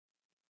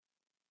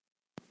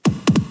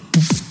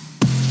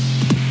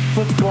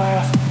Let's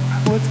glass.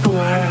 Let's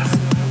glass.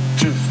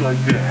 Just like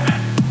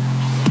that.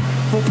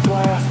 Let's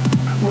glass.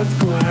 Let's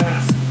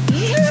glass.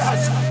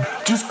 Yes!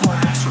 Just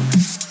glass her.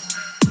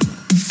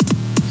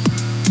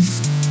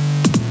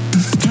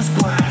 Just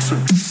glass her.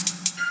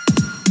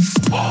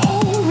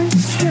 Holy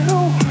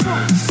cow!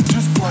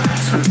 Just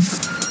glass her.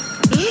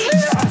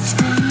 Yes!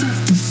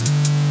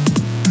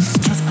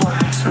 Just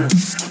glass her.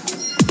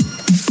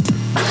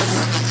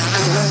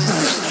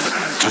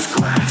 Just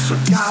glass her.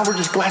 God, we're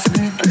just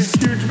glassing these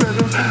big, huge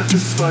meadows.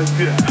 Just like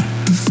that.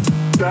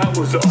 That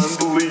was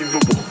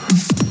unbelievable.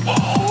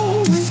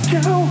 Holy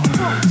cow!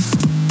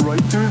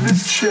 Right through the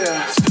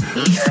chest.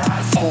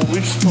 Yes!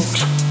 Holy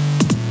smokes.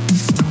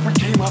 We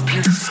came up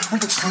here. We've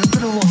been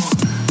slipping along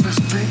this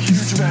big,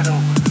 huge meadow.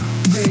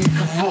 Big,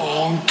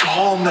 long,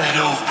 tall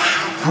meadow.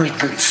 We've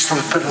been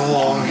slipping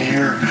along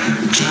here.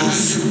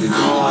 Just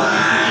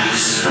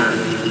glass.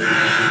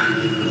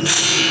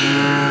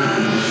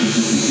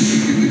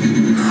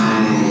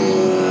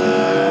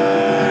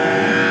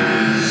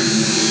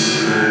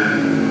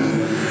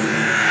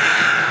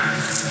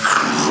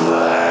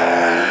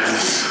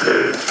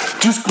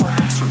 Just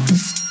glass her.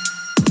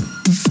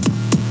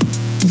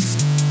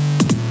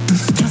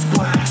 Just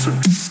glass her.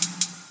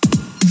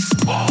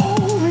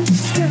 Holy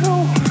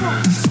cow.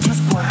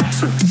 Just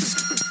glass her.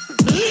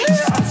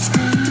 Yes!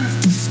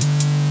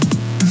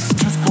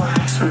 Just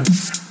glass her.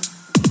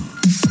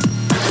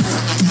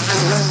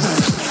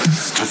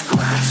 Just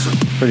glass her.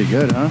 Pretty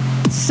good, huh?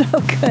 So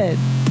good.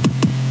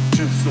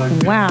 Just like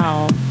that.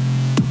 Wow.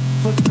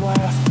 Let's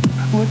glass.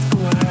 Let's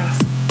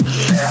glass.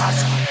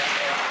 Yes!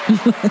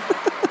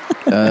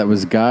 That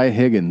was Guy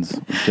Higgins,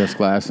 Just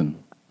Glassin'.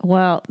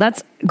 Well,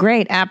 that's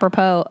great.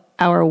 Apropos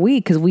our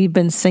week, because we've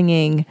been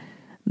singing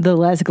the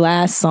Les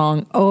Glass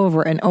song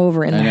over and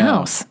over in the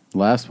house.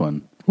 Last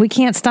one. We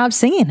can't stop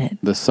singing it.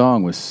 The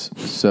song was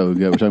so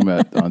good. We're talking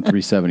about on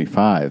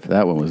 375.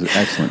 That one was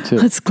excellent, too.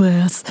 Let's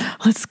glass.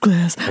 Let's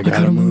glass. I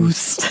got a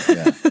moose.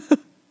 Yeah.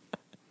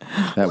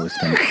 That was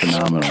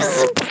phenomenal.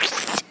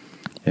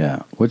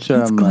 Yeah. Which,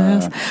 Let's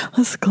glass.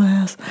 Let's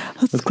glass.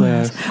 Let's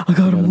glass. I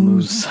got a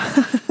moose.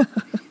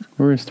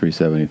 Where is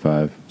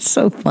 375?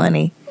 So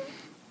funny.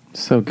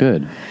 So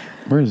good.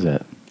 Where is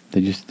that?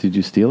 Did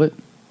you steal it?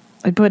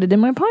 I put it in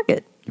my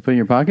pocket. You put it in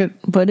your pocket?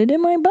 Put it in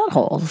my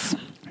buttholes.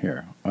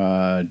 Here.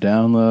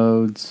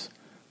 Downloads.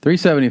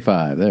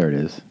 375. There it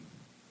is.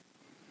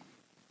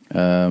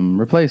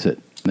 Replace it.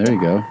 There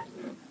you go.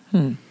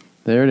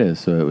 There it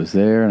is. So it was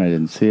there and I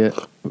didn't see it.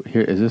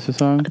 Here, is this a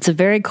song? It's a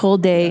very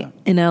cold day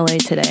in LA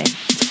today.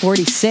 It's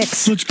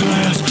 46. Let's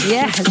glass.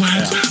 Yeah. Let's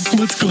glass.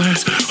 Let's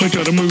glass. I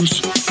got a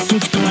moose.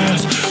 Let's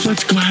glass.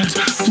 Let's glass.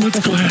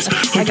 Let's glass.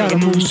 I got a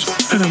moose.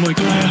 And I'm like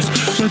glass.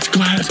 Let's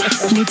glass.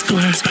 Let's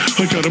glass.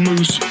 I got a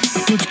moose.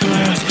 Let's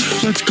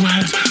glass. Let's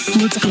glass.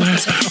 Let's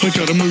glass. I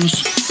got a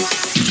moose.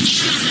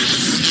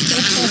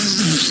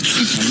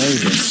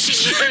 Amazing.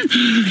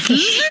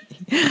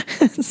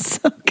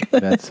 So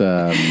good. That's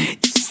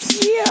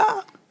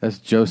Yeah. That's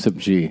Joseph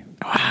G.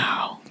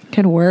 Wow.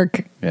 Good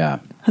work. Yeah.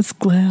 That's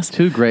glass.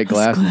 Two great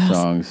Glassin'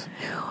 songs.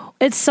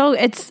 It's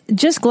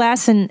just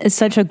Glassin' is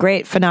such a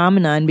great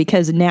phenomenon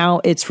because now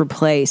it's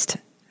replaced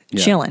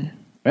chillin'.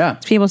 Yeah.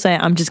 People say,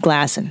 I'm just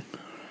Glassin'.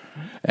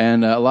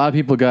 And a lot of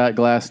people got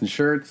Glassin'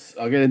 shirts.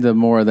 I'll get into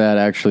more of that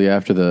actually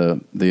after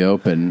the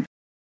open.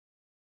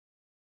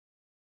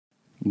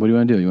 What do you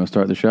want to do? You want to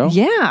start the show?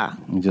 Yeah.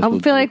 I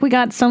feel like we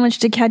got so much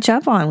to catch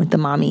up on with the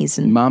mommies.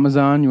 And Mama's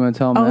on. You want to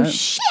tell them that? Oh,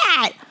 shit.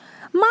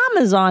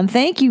 Mama's on.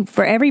 Thank you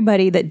for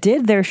everybody that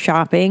did their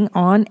shopping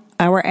on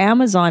our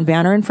Amazon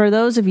banner. And for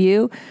those of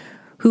you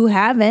who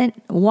haven't,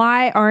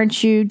 why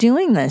aren't you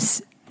doing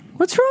this?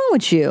 What's wrong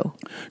with you?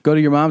 Go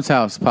to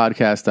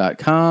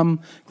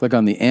yourmomshousepodcast.com. Click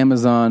on the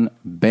Amazon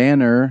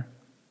banner.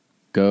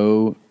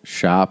 Go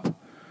shop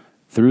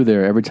through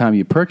there. Every time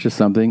you purchase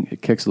something,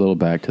 it kicks a little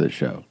back to the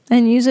show.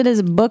 And use it as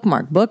a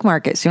bookmark.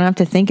 Bookmark it so you don't have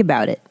to think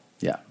about it.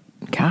 Yeah.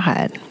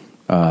 God.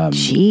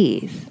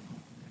 Jeez.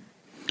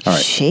 All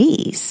right.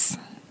 Jeez.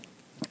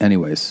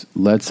 Anyways,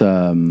 let's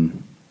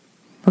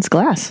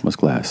glass. Let's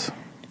glass.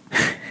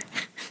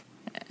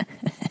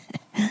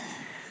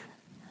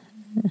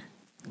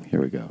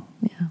 Here we go.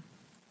 Yeah.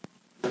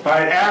 All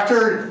right,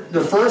 after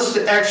the first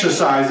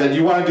exercise that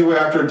you want to do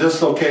after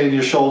dislocating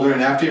your shoulder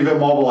and after you've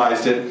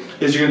immobilized it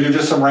is you're going to do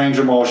just some range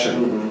of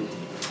motion.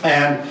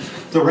 And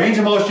the range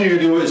of motion you're going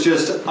to do is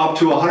just up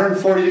to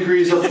 140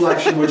 degrees of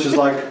flexion, which is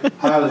like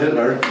Heil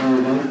Hitler.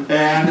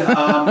 And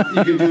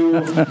you can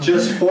do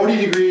just 40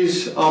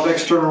 degrees of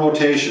external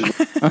rotation. This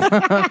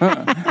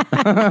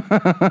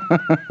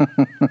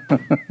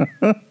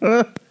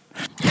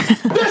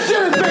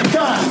shit is big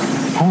time!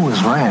 Who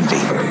is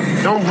Randy?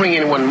 Don't bring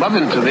anyone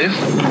mother into this.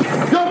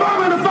 Your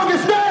mom in the fucking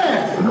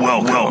stand!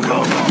 Welcome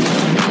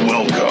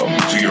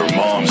to your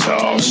mom's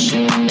house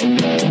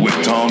with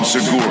Tom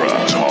Segura,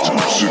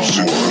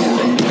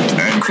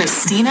 and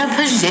Christina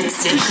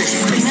Pazsitzky.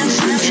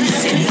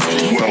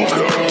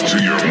 welcome to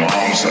your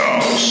mom's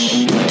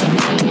house.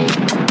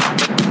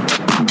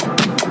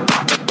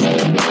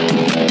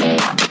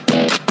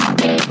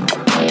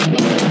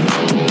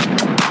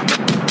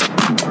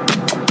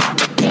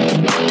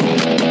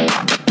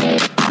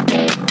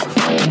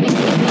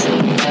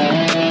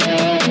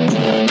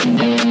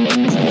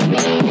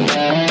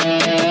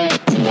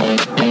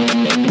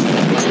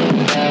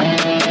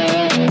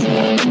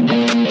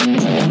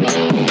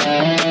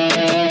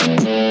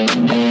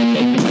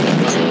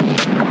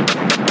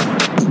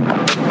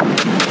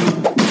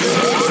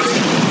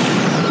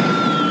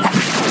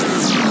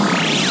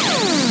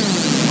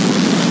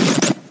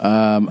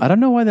 I don't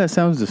know why that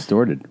sounds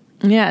distorted.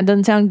 Yeah, it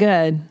doesn't sound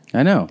good.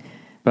 I know,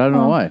 but I don't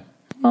know why.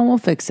 Well, we'll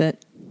fix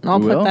it. I'll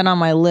We put will? that on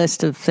my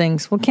list of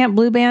things. Well, can't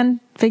Blue Band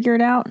figure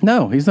it out?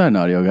 No, he's not an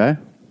audio guy.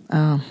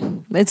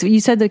 It's you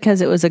said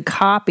because it was a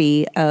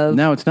copy of.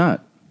 No, it's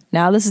not.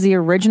 Now this is the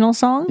original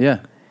song. Yeah,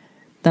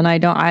 Then I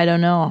don't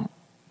know.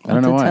 I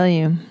don't know What to why. tell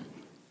you.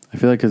 I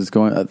feel like 'cause it's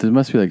going. There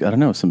must be like, I don't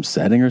know, some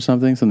setting or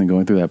something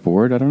going through that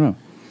board. I don't know.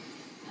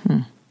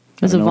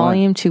 Was the know why.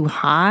 volume too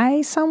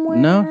high somewhere?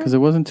 No, because it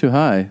wasn't too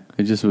high.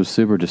 It just was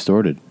super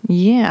distorted.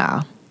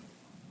 Yeah,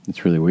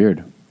 It's really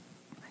weird.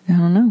 I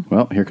don't know.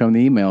 Well, here come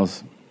the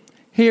emails.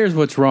 Here's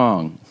what's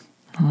wrong.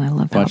 Oh, I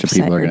love how Bunch of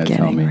upset people are you're gonna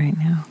tell getting me. right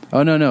now.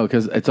 Oh no,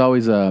 because it's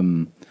always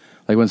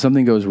like when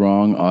something goes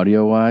wrong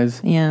audio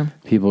wise. Yeah,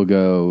 People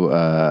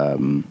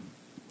go,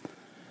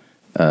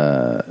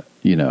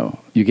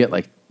 you get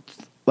like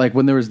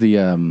when there was the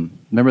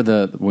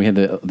remember when we had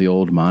the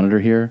old monitor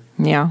here.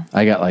 yeah.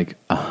 I got like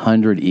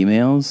 100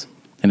 emails,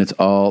 and it's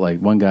all like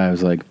one guy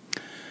was like,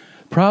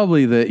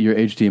 probably that your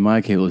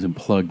HDMI cable isn't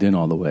plugged in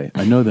all the way.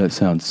 I know that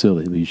sounds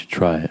silly, but you should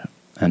try it.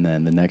 And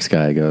then the next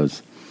guy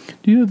goes,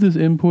 do you have this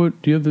input?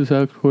 Do you have this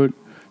output?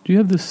 Do you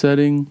have this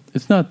setting?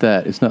 It's not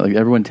that. It's not like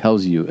everyone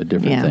tells you a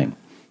different Yeah. thing.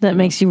 That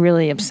makes you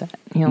really upset.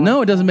 You know,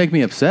 No, it doesn't make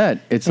me upset.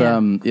 It's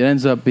Yeah. it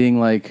ends up being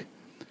like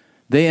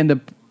they end up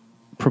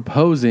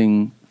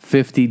proposing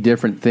 50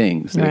 different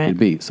things that it Right. could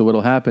be. So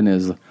what'll happen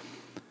is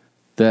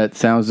that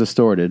sounds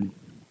distorted.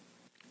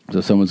 So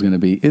someone's going to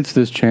be, it's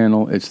this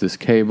channel, it's this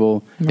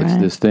cable, it's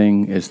Right. this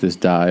thing, it's this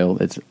dial.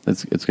 It's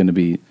going to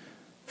be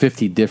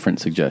 50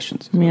 different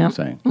suggestions. Is what Yeah, I'm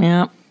saying.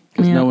 yeah,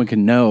 Because yeah. no one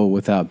can know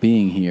without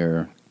being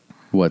here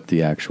what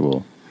the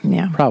actual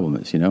Yeah. problem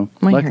is, you know?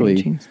 I hear you, Luckily,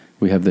 James.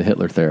 we have the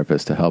Hitler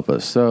therapist to help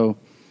us. So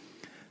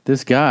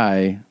this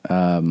guy,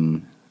 I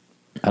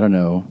don't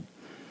know,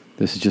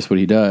 this is just what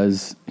he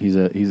does.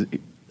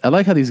 I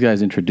like how these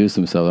guys introduce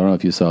themselves. I don't know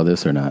if you saw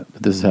this or not,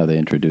 but this is how they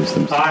introduce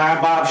themselves. Hi,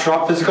 I'm Bob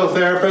Schrupp, physical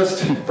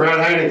therapist. Brad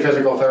Heining,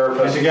 physical And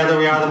therapist. together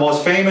we are the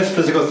most famous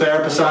physical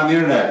therapists on the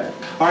internet.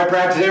 All right,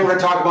 Brad, today we're going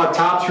to talk about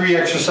top 3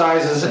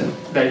 exercises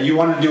that you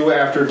want to do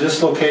after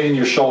dislocating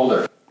your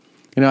shoulder.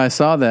 You know, I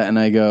saw that and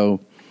I go,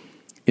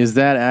 is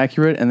that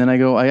accurate? And then I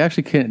go, I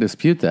actually can't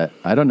dispute that.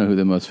 I don't know who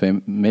the most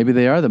famous, maybe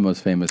they are the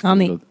most famous. on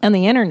the physical-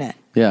 internet.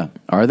 Yeah.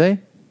 Are they?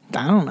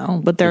 I don't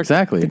know, but they're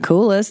Exactly. the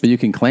coolest. But you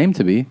can claim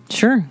to be.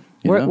 Sure,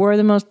 You know? we're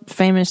the most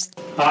famous.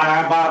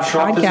 Hi, I'm Bob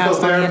Schrupp, physical Podcast on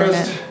the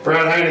therapist. internet.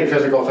 Brad Heining,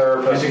 physical And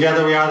therapist.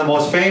 together we are the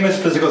most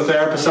famous physical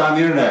therapists on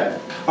the internet.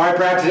 All right,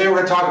 Brad, today we're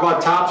going to talk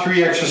about top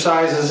 3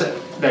 exercises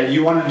that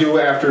you want to do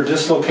after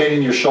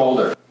dislocating your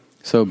shoulder.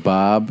 So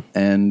Bob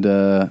and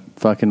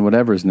fucking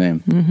whatever his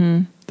name. Mm-hmm.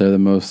 They're the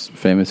most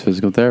famous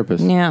physical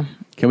therapists. Yeah,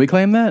 Can we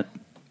claim that?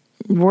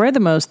 we're the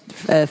most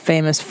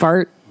famous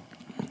fart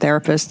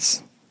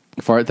therapists.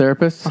 Fart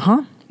therapists?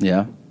 Huh?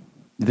 Yeah.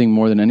 You think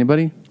more than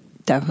anybody?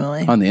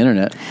 Definitely. On the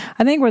internet.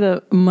 I think we're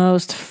the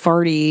most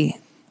farty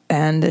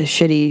and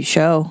shitty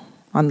show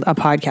on a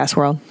podcast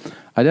world.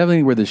 I definitely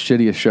think we're the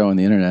shittiest show on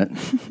the internet.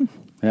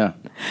 Yeah.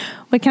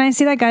 Wait, can I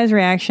see that guy's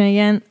reaction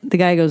again? The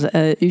guy goes,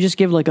 you just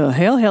give like a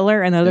Hail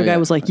Hitler, and the other Yeah, guy yeah.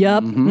 was like,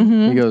 yup.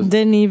 He goes,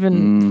 Didn't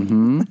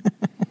even.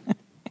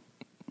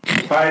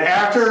 All right,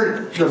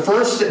 after the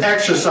first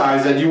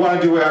exercise that you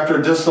want to do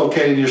after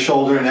dislocating your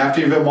shoulder and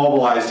after you've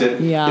immobilized it,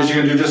 Yeah. is you're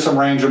going to do just some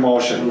range of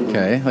motion.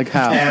 okay, like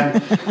how?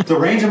 And the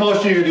range of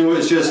motion you're going to do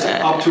is just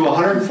up to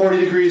 140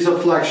 degrees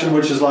of flexion,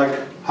 which is like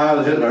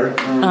Heil Hitler.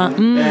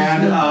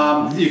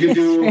 And you can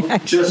do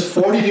just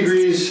 40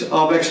 degrees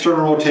of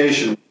external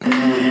rotation.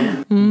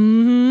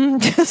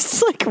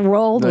 Just like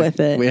rolled Look, with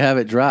it. We have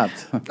it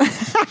dropped.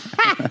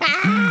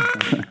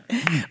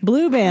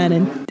 Blue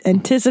Band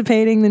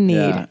anticipating the need.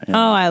 Yeah, yeah,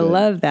 oh, I good.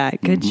 love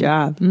that. Good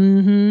job.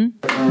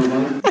 Mm-hmm.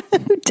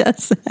 Who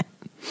does that?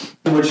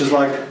 Which is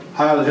like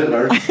Heil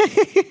Hitler.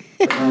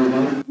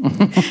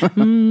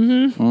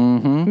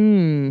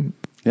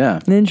 Yeah.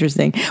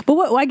 Interesting.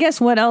 But I guess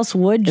what else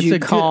would It's you a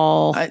good-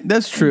 call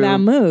that's true. that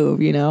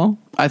move, you know?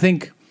 I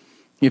think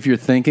if you're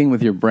thinking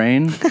with your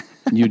brain,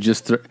 you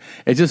just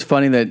it's just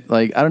funny that,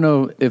 like, I don't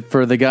know if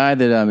for the guy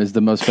that is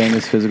the most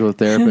famous physical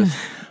therapist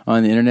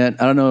on the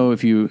internet, I don't know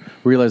if you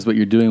realize what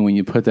you're doing when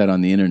you put that on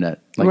the internet.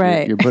 Like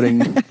Right. you're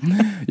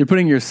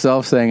putting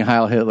yourself saying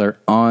Heil Hitler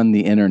on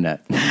the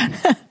internet.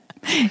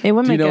 It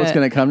would Do you make know what's a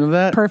going to come to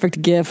that?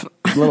 perfect GIF.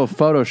 Little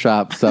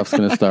Photoshop stuff's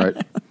going to start.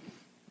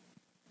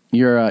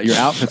 Your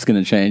outfit's going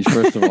to change,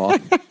 first of all.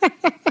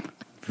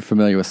 If you're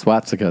familiar with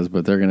swastikas,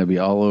 but they're going to be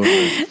all over.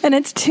 And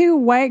it's 2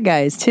 white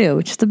guys, too,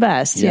 which is the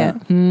best. Yeah.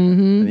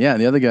 Yeah,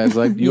 and the other guy's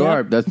like, you Yep.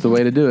 are. That's the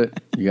way to do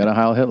it. You got to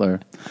Heil Hitler.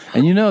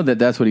 And you know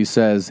that's what he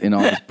says in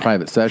all his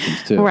private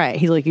sessions, too. Right.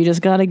 He's like, you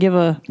just got to give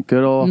a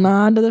Good old...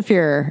 nod to the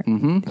Fuhrer.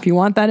 If you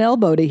want that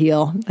elbow to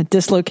heal, a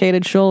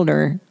dislocated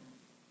shoulder.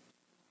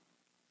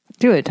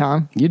 Do it,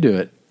 Tom. You do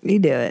it. You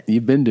do it.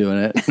 You've been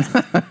doing it.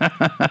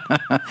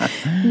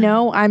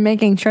 No, I'm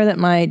making sure that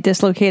my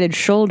dislocated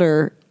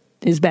shoulder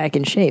is back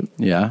in shape.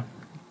 Yeah.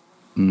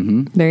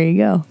 There you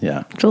go.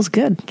 Yeah. Feels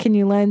good. Can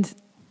you lend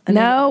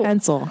another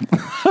pencil?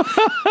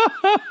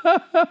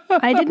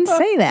 I didn't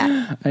say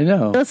that. I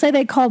know. Let's say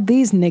they called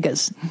these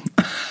niggas.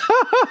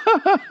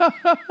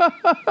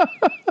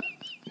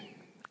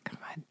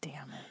 God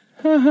damn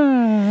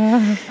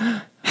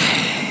it.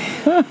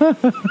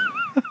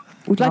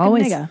 Like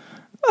always, a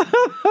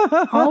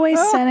nigga. Always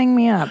setting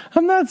me up.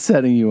 I'm not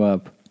setting you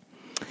up.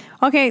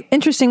 Okay,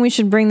 interesting. We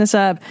should bring this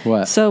up.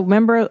 What? So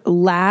remember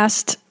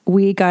last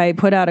week I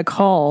put out a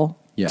call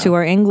to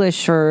our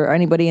English or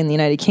anybody in the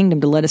United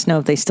Kingdom to let us know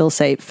if they still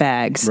say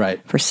fags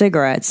for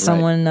cigarettes.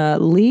 Someone,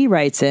 Lee,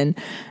 writes in,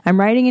 I'm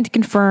writing in to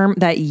confirm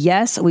that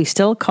yes, we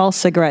still call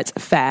cigarettes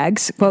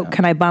fags. Quote,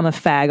 can I bum a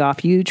fag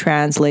off you?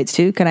 Translates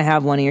to, can I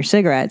have one of your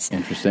cigarettes?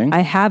 Interesting. I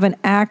have an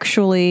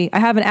actual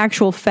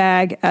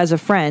fag as a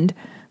friend.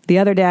 The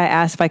other day I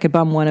asked if I could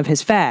bum one of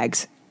his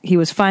fags. He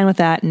was fine with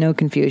that. No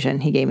confusion.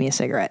 He gave me a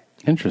cigarette.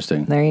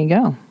 Interesting. There you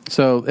go.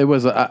 So it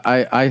was.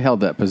 I held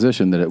that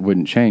position that it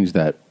wouldn't change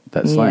that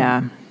slang.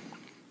 Yeah.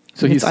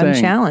 So it's he's saying,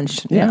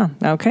 unchallenged. Yeah.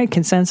 Okay.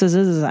 Consensus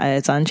is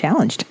it's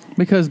unchallenged.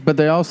 But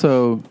they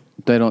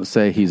don't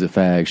say he's a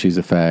fag, she's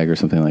a fag, or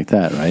something like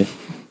that, right?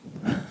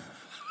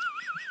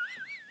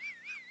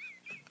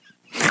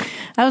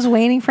 I was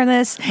waiting for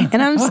this,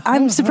 and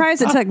I'm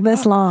surprised it took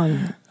this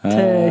long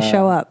to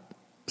show up.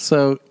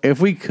 So if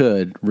we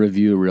could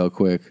review real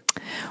quick,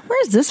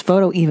 where's this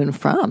photo even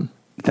from?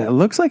 That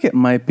looks like it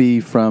might be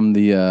from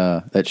the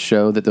that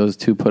show that those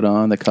two put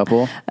on, the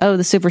couple. Oh,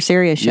 the Super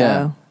Serious show.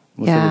 Yeah.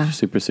 Looks like a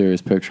Super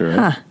Serious picture,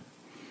 right?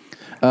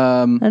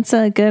 Huh. That's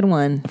a good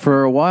one.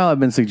 For a while, I've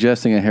been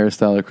suggesting a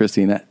hairstyle,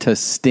 Christina, to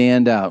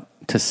stand out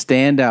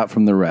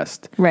from the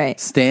rest. Right.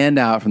 Stand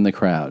out from the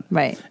crowd.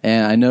 Right.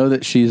 And I know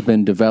that she's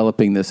been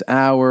developing this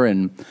hour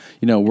and,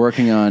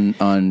 working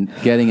on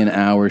getting an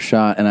hour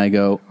shot. And I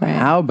go,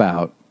 how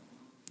about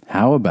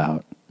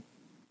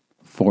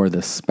for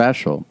the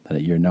special that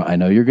I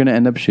know you're going to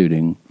end up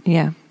shooting.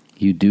 Yeah.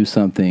 You do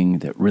something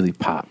that really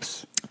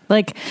pops.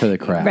 Like to the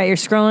crowd. Right, you're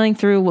scrolling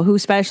through who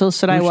specials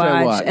should I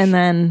watch? And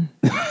then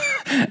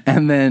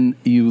and then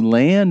you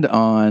land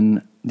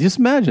on, just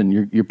imagine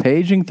you're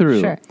paging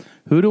through. Sure.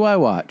 Who do I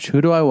watch?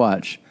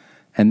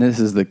 And this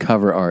is the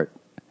cover art.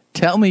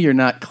 Tell me you're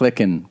not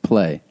clicking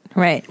play.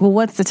 Right. Well,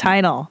 what's the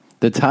title?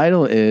 The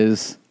title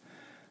is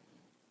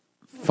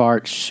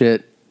Fart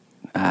Shit.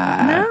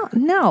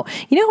 No.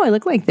 You know who I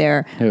look like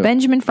there? Who?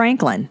 Benjamin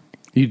Franklin.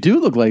 You do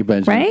look like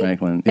Benjamin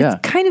Franklin. Yeah.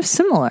 It's kind of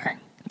similar.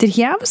 Did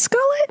he have a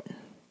skullet?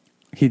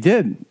 He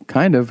did.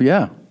 Kind of,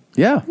 yeah.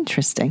 Yeah.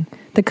 Interesting.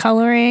 The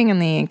coloring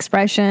and the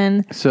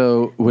expression.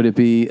 So would it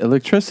be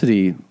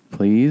electricity,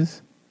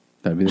 please?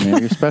 That'd be the name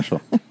of your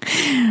special.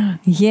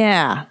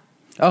 Yeah.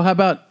 Oh, how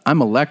about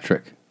I'm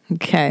electric?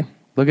 Okay.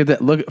 Look at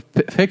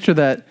that. Picture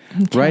that.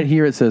 Okay. Right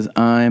here it says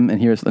I'm,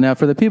 and here's now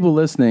for the people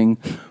listening,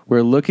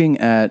 we're looking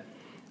at.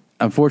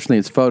 Unfortunately,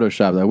 it's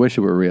photoshopped. I wish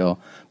it were real,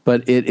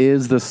 but it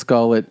is the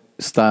skullet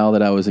style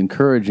that I was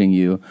encouraging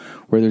you,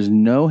 where there's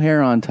no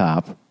hair on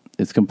top.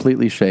 It's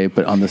completely shaved,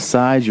 but on the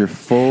sides you're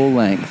full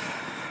length,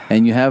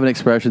 and you have an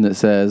expression that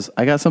says,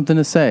 "I got something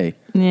to say.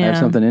 Yeah. I have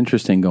something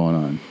interesting going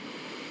on."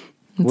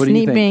 It's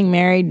neat being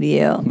married to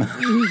you.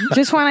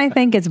 Just when I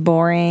think it's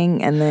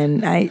boring, and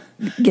then I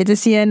get to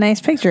see a nice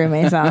picture of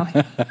myself.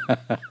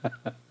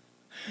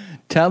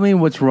 Tell me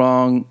what's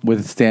wrong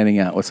with standing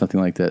out with something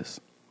like this.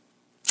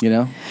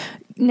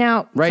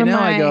 Now, right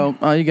now I go,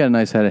 oh, you got a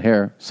nice head of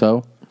hair.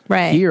 So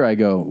here I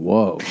go,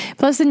 whoa.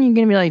 Plus then you're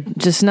going to be like,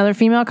 just another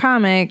female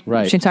comic.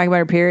 Right. She talk about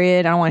her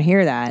period. I don't want to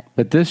hear that.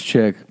 But this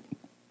chick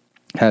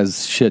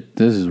has shit.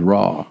 This is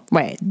raw.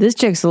 Right. This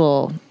chick's a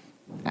little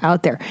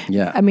out there.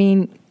 Yeah. I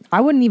mean,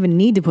 I wouldn't even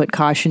need to put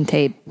caution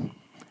tape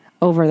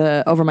over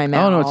my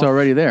mouth. Oh no, it's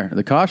already there.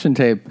 The caution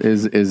tape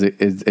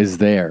is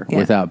there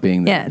without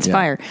being there. Yeah, it's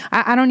fire.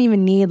 I don't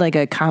even need like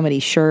a comedy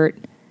shirt.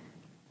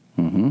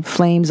 Mm-hmm.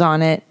 Flames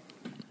on it.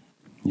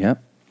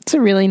 Yep. It's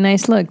a really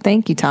nice look.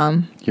 Thank you,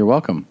 Tom. You're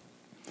welcome.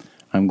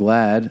 I'm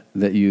glad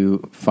that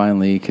you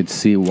finally could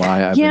see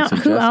why I've been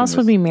suggesting who else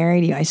would be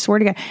married to you? I swear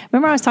to God.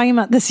 Remember I was talking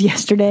about this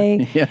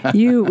yesterday? Yeah.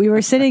 We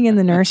were sitting in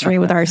the nursery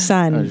with our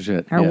son,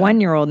 our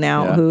 1-year-old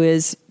now, who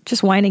is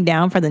just winding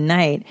down for the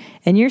night.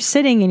 And you're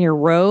sitting in your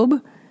robe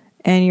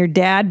and your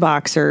dad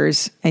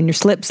boxers and your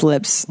slips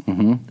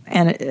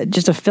and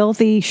just a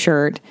filthy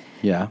shirt.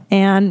 Yeah.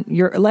 And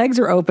your legs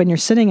are open. You're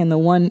sitting in the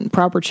one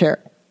proper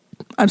chair.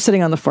 I'm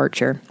sitting on the fart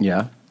chair.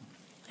 Yeah.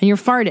 And you're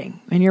farting.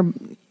 And your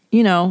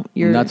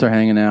nuts are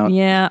hanging out.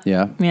 Yeah.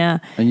 Yeah. Yeah.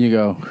 And you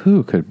go,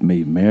 who could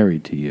be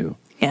married to you?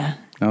 Yeah.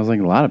 I was like,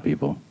 a lot of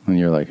people. And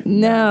you're like,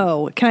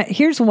 no.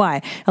 Here's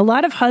why. A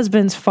lot of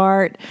husbands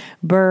fart,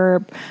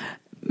 burp,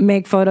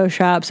 make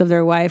photoshops of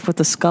their wife with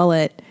a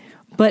skullet.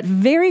 But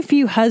very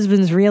few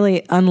husbands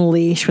really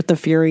unleash with the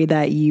fury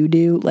that you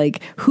do.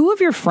 Like, who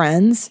of your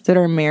friends that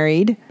are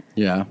married,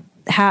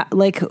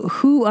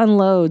 who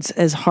unloads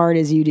as hard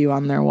as you do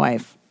on their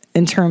wife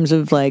in terms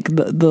of like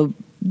the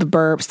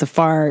burps, the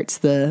farts,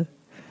 the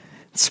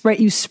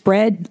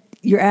spread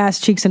your ass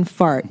cheeks and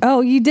fart.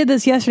 Oh, you did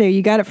this yesterday.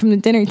 You got it from the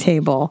dinner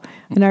table,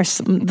 and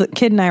the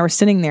kid and I were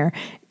sitting there.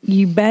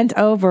 You bent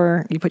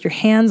over. You put your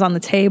hands on the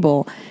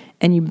table,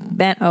 and you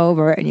bent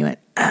over, and you went.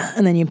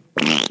 and then you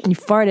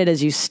farted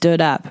as you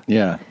stood up.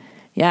 Yeah.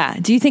 Yeah.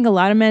 Do you think a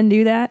lot of men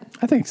do that?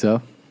 I think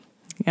so.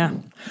 Yeah.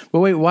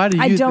 Well, wait, why do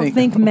you I don't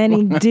think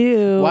many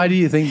do. Why do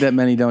you think that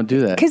many don't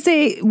do that? Because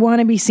they want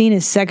to be seen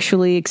as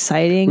sexually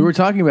exciting. We were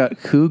talking about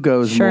who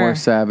goes Sure. more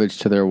savage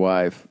to their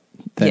wife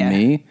than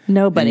me.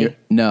 Nobody.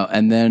 No,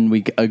 and then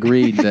we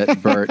agreed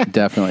that Bert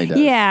definitely does.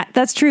 Yeah,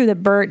 that's true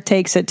that Bert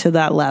takes it to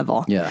that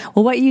level. Yeah.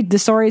 Well, the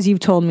stories you've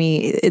told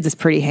me, it's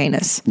pretty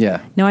heinous.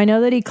 Yeah. No, I know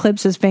that he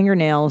clips his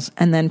fingernails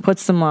and then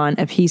puts them on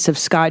a piece of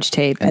Scotch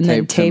tape and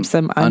then tapes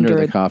them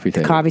under the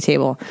coffee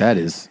table. That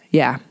is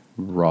Yeah.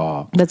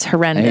 raw. That's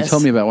horrendous. And he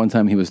told me about one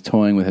time he was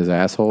toying with his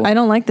asshole. I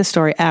don't like the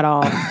story at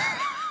all.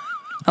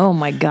 Oh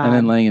my God. And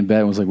then laying in bed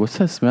and was like, what's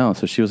that smell?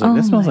 So she was like,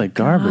 that smells like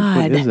garbage.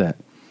 What is that?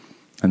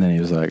 And then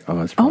he was like,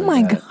 oh, it's probably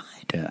my that. God.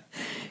 Yeah.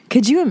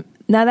 Could you?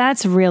 Now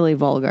that's really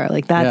vulgar.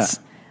 Like that's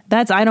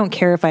I don't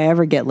care if I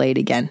ever get laid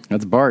again.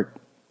 That's Bart.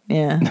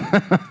 Yeah.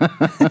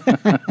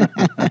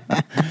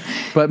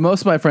 But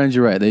most of my friends,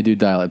 you're right. They do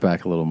dial it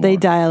back a little more. They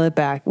dial it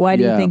back. Why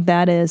do you think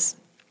that is?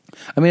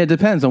 I mean, it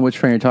depends on which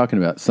friend you're talking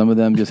about. Some of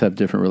them just have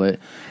different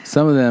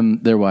Some of them,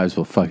 their wives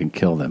will fucking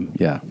kill them.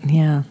 Yeah.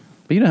 Yeah.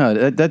 But you know how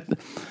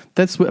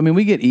that's. I mean,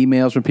 we get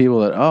emails from people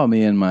that, oh,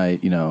 me and my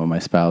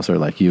spouse are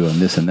like you and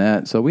this and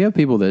that. So we have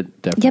people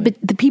that definitely. Yeah, but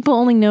the people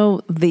only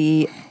know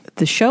the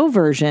show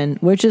version,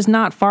 which is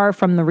not far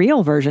from the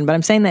real version. But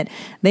I'm saying that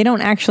they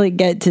don't actually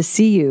get to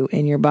see you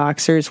in your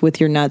boxers with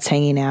your nuts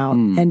hanging out,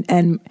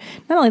 and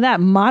not only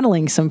that,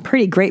 modeling some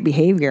pretty great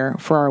behavior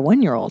for our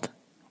 1-year-old.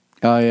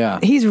 Oh yeah,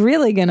 he's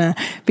really gonna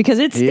because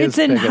it's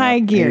in high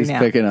gear he's now.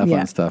 He's picking up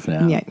on stuff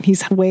now. Yeah,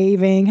 he's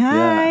waving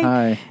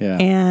hi,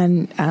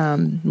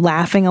 and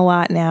laughing a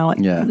lot now at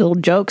little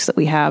jokes that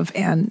we have,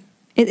 and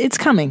it's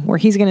coming where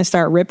he's gonna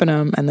start ripping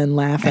them and then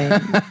laughing,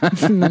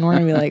 and then we're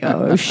gonna be like,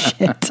 oh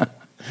shit.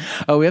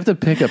 Oh, we have to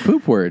pick a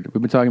poop word.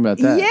 We've been talking about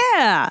that.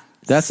 Yeah,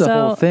 that's the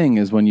whole thing.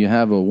 Is when you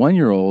have a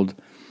 1-year-old.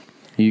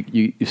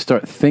 You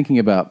start thinking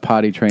about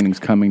potty trainings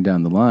coming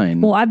down the line.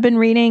 Well, I've been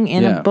reading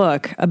in a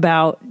book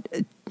about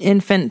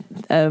infant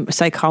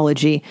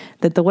psychology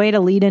that the way to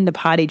lead into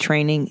potty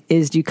training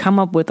is you come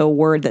up with a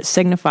word that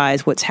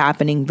signifies what's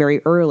happening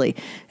very early,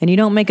 and you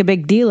don't make a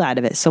big deal out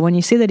of it. So when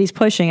you see that he's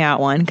pushing out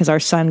one, because our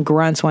son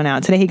grunts one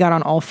out. Today he got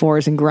on all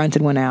fours and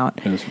grunted one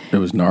out. It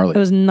was gnarly. It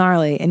was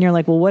gnarly. And you're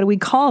like, well, what do we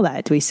call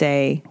that? Do we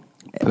say,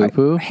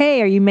 poo-poo?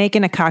 Hey, are you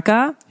making a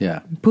caca? Yeah.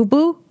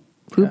 Poo-poo?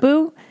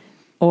 Poo-poo? Yeah.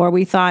 Or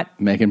we thought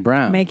making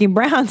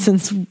brown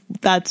since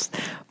that's,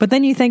 but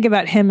then you think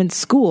about him in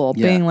school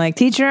being like,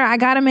 teacher, I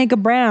got to make a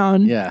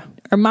brown. Yeah.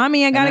 Or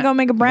mommy, I got to go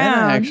make a brown.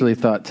 I actually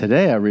thought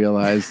today I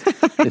realized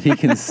that he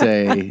can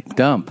say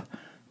dump.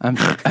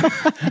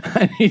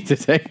 I need to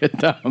take a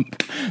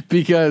dump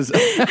because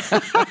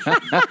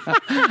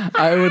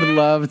I would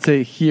love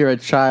to hear a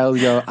child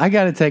go, I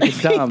got to take a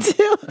dump. Me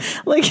too.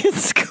 Like in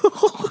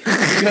school.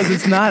 Because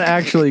it's not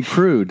actually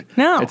crude.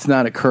 No. It's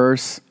not a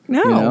curse.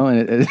 No. You know,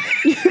 and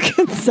you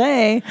can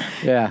say,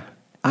 yeah,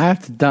 I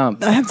have to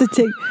dump. I have to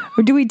take,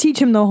 or do we teach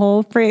him the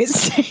whole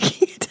phrase,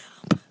 taking a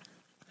dump?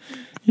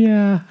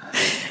 Yeah.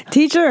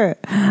 Teacher,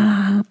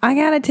 I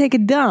got to take a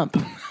dump.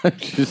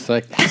 She's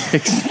like,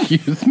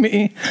 excuse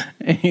me?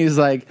 And he's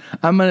like,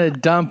 I'm going to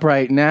dump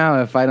right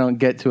now if I don't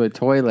get to a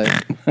toilet.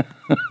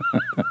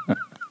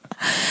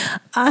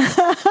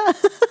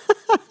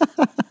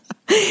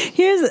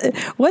 Here's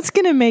what's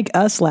going to make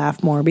us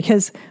laugh more,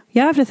 because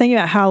you have to think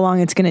about how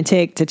long it's going to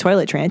take to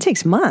toilet train. It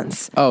takes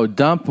months. Oh,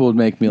 dump will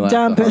make me laugh.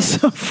 Dump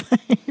is so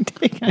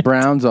funny.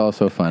 Brown's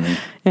also funny.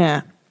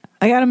 Yeah.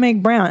 I got to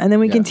make brown, and then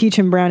we can teach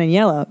him brown and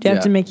yellow. Do you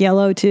have to make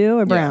yellow too,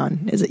 or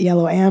brown? Yeah. Is it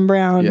yellow and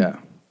brown? Yeah.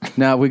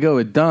 Now we go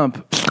with dump.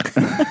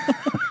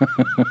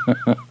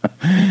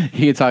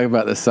 He can talk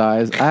about the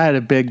size. I had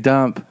a big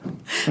dump.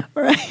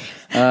 Right.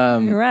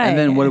 Right. And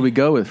then what do we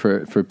go with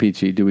for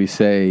Peachy? Do we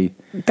say...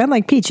 I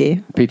like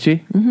Peachy.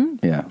 Peachy?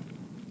 Mm-hmm. Yeah.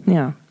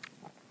 Yeah.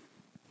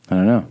 I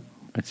don't know.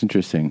 That's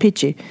interesting.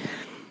 Peachy.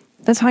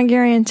 That's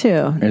Hungarian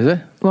too. Is it?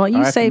 Well,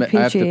 you say Peachy.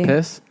 I have to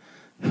piss?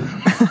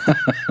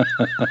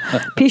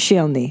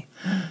 Pisioni.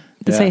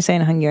 That's how you say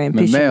in Hungarian.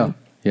 Male.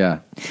 Yeah.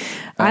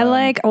 I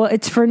like. Well,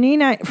 it's for me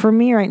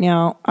right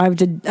now.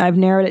 I've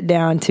narrowed it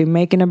down to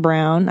making a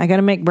brown. I got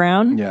to make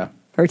brown. Yeah.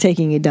 Or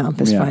taking a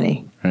dump is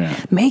funny. Yeah.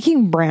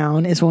 Making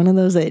brown is one of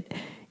those that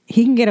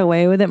he can get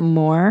away with it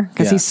more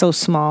because he's so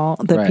small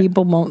that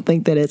people won't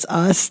think that it's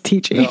us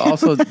teaching.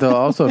 They'll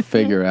also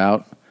figure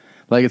out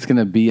like it's going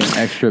to be an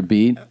extra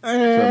beat, so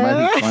it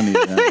might be funny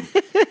to them.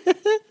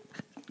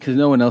 Because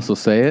no one else will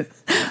say it.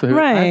 So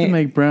I have to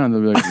make brown.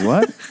 They'll be like,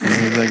 what? And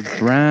he's like,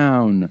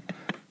 brown.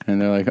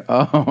 And they're like,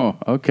 oh,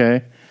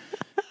 okay.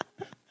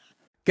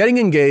 Getting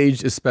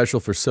engaged is special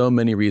for so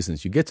many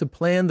reasons. You get to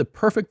plan the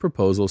perfect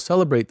proposal,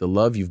 celebrate the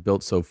love you've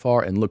built so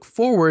far, and look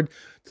forward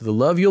to the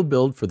love you'll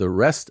build for the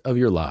rest of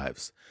your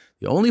lives.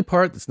 The only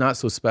part that's not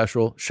so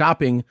special,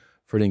 shopping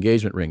for an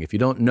engagement ring. If you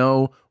don't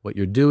know what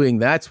you're doing,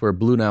 that's where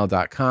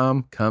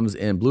BlueNile.com comes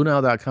in.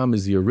 BlueNile.com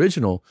is the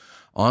original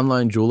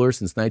online jeweler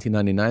since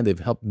 1999. They've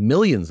helped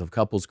millions of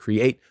couples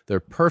create their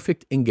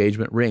perfect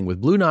engagement ring.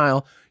 With Blue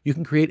Nile, you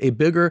can create a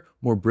bigger,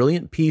 more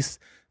brilliant piece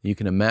than you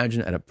can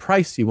imagine at a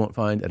price you won't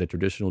find at a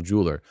traditional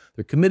jeweler.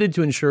 They're committed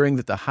to ensuring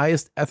that the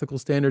highest ethical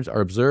standards are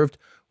observed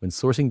when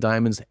sourcing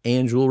diamonds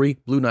and jewelry.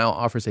 Blue Nile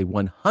offers a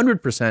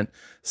 100%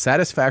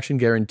 satisfaction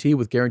guarantee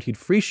with guaranteed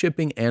free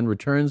shipping and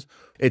returns.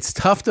 It's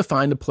tough to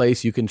find a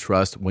place you can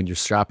trust when you're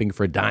shopping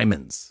for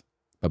diamonds,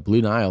 but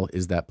Blue Nile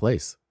is that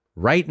place.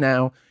 Right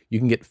now, you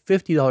can get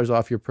 $50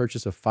 off your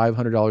purchase of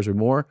 $500 or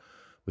more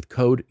with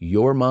code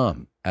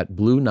YOURMOM at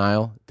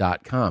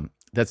BlueNile.com.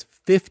 That's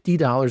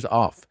 $50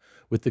 off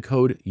with the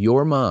code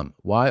YOURMOM,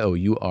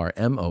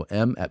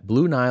 YOURMOM, at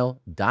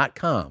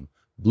BlueNile.com.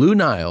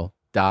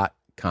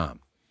 BlueNile.com.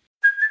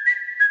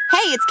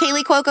 Hey, it's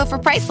Kaylee Cuoco for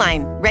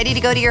Priceline. Ready to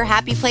go to your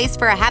happy place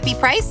for a happy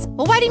price?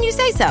 Well, why didn't you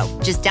say so?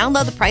 Just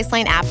download the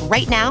Priceline app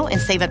right now and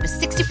save up to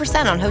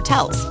 60% on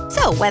hotels.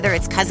 So whether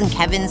it's Cousin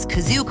Kevin's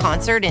Kazoo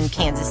Concert in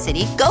Kansas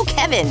City, go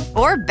Kevin,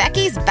 or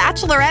Becky's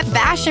Bachelorette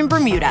Bash in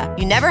Bermuda,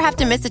 you never have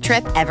to miss a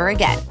trip ever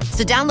again.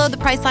 So download the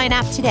Priceline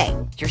app today.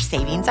 Your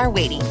savings are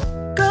waiting.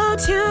 Go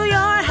to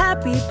your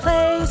happy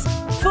place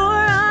for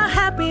a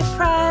happy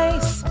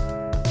price.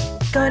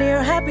 Go to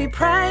your happy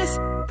price,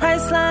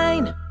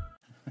 Priceline.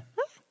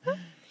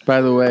 By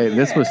the way,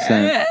 this was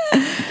sent.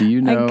 Do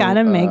you know? I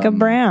gotta make a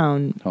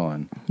brown. Hold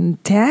on.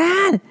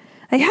 Dad,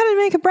 I gotta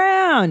make a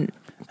brown.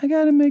 I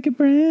gotta make a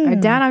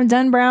brown. Dad, I'm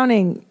done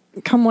browning.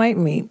 Come wipe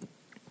me.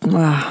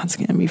 Wow, it's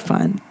gonna be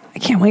fun. I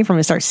can't wait for him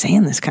to start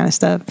saying this kind of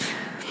stuff.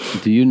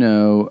 Do you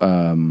know?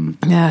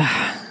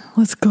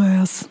 Let's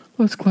glass.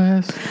 Let's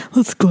glass.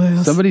 Let's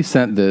glass. Somebody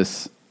sent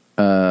this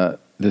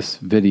this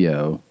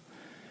video.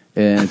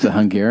 And it's a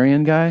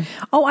Hungarian guy.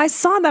 Oh, I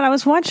saw that. I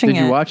was watching it.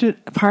 Did you watch it?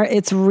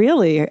 It's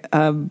really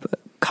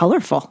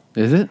colorful.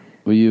 Is it?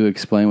 Will you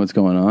explain what's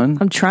going on?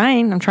 I'm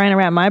trying to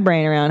wrap my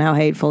brain around how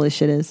hateful this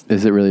shit is.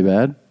 Is it really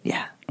bad?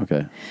 Yeah.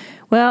 Okay.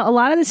 Well, a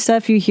lot of the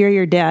stuff you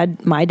hear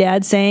my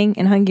dad saying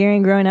in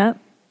Hungarian growing up,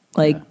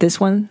 like this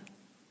one.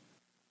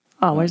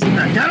 Oh, where's the...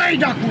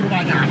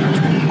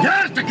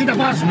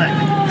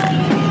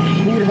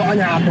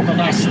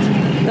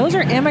 Those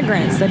are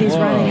immigrants that he's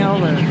running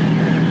over.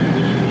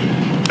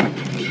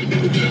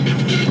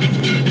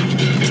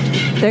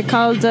 They're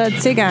called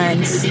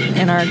Tsigans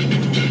and are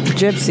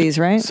gypsies,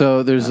 right?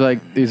 So there's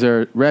these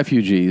are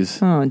refugees.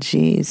 Oh,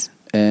 jeez.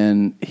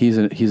 And he's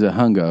a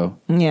hungo.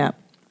 Yeah.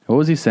 What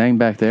was he saying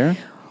back there?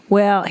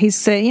 Well, he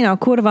said,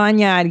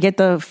 Kurvanya, I'd get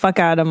the fuck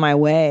out of my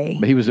way.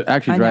 But he was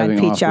actually driving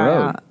off the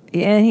road.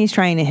 And he's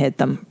trying to hit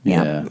them.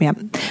 Yeah. Yeah.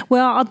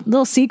 Well, a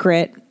little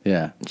secret.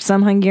 Yeah.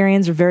 Some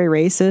Hungarians are very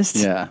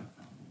racist. Yeah.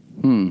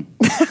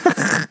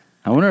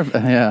 I wonder if,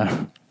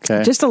 yeah.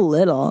 Okay. Just a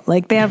little.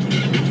 Like they have...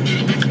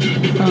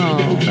 A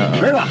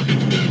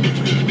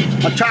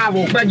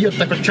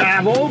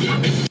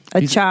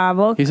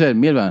csávok. He said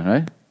Mirvan,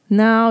 right?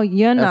 No,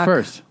 jönnek. At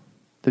first.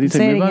 Did he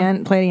say it Mirvan?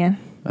 again. Play it again.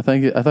 I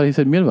thought he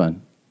said Mirvan.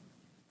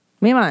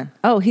 Mirvan.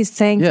 Oh, he's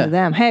saying to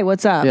them, hey,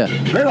 what's up? Yeah.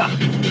 Mirvan.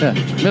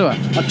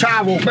 A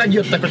csávok,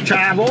 megjöttek a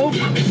csávok.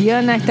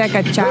 Jönnek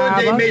a csávok.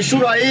 Hölgyeim és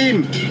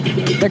uraim.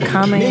 They're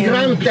coming.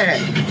 Migrante.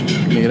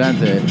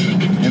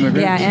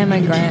 Immigrant? Yeah,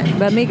 immigrant.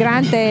 But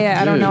migrante,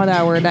 I don't know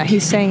that word.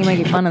 He's saying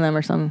making fun of them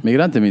or something.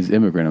 Migrante means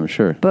immigrant, I'm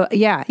sure. But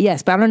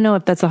yes, but I don't know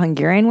if that's a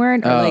Hungarian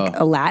word or like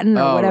a Latin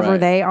or whatever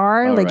they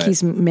are. Oh, like right.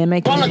 he's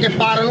mimicking. Vannak egy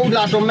páran, úgy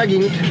látom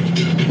megint.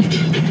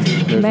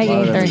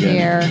 Megint they're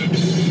here.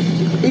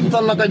 Itt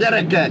vannak a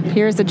gyerekek.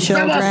 Here's the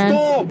children.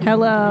 Szevasztok!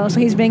 Hello. So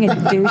he's being a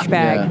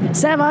douchebag.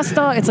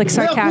 Szevasztok. It's like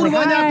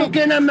sarcastic.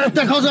 Én nem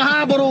mentek haza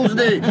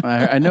háborúzni.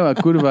 I know a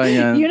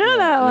kurvanyan. You know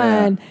that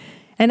one.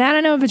 And I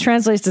don't know if it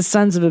translates to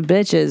sons of a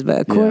bitches,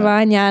 but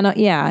kurvanya,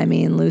 I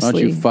mean loosely.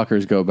 Why don't you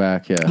fuckers go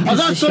back, Az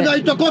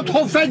asszonyaitok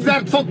otthon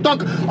fegyvert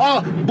fogtak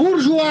a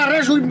burzsóá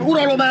rezsúj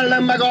uralom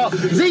ellen, meg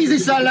az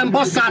ISIS ellen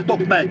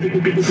basszátok meg.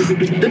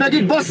 De meg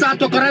itt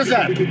basszátok a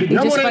rezet.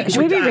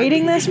 Should we be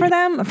reading this for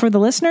them, for the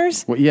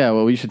listeners?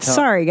 Well, we should tell.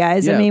 Sorry,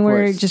 guys. Yeah, I mean,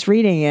 we're just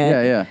reading it.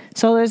 Yeah.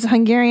 So there's a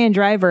Hungarian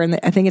driver, and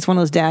I think it's one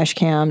of those dash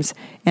cams,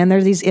 and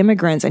there's these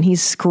immigrants, and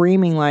he's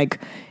screaming like,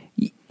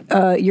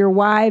 your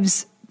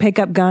wives pick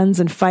up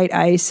guns and fight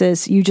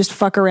ISIS. You just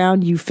fuck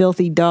around, you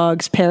filthy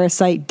dogs,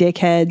 parasite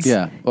dickheads.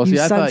 Yeah. Well, see,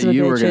 I thought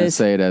you were going to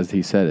say it as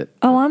he said it.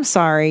 Oh, I'm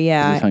sorry.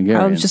 Yeah.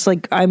 I was just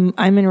like, I'm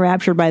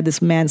enraptured by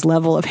this man's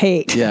level of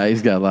hate. Yeah,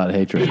 he's got a lot of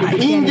hatred.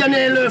 Ingyen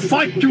élő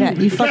fagytyú. Yeah,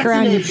 you fuck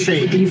around,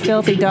 you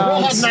filthy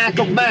dogs.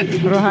 Rohadnátok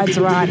meg. Rohad's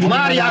rot. A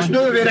Máriás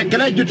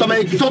nővérekkel együtt,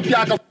 amelyik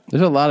szopják a...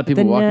 There's a lot of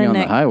people walking on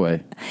the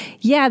highway.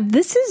 Yeah,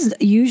 this is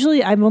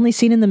usually, I've only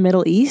seen in the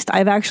Middle East.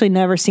 I've actually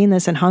never seen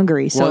this in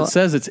Hungary. So. Well, it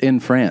says it's in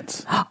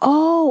France.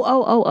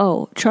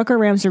 Oh. Trucker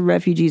rams are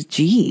refugees.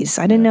 Jeez.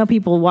 I didn't know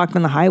people walked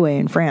on the highway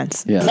in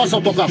France. Yeah.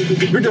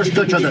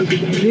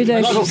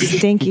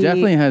 Stinky. He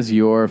definitely has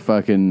your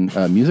fucking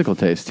musical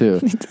taste,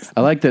 too.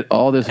 I like that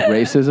all this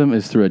racism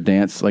is through a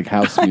dance, like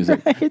house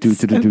music. It's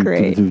so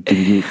great.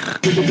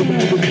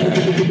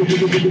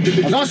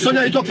 Az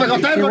asszonyaitok meg a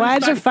Your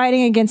wives are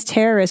fighting against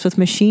terrorists with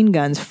machine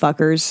guns,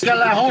 fuckers. Kell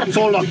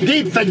harcolnak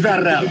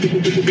gépfegyverrel.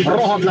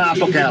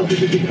 Rohadnátok el.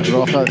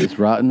 Roja is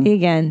rotten.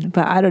 Again,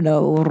 but I don't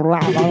know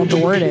what the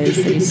word is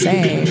that he's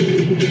saying.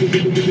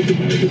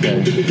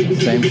 Okay.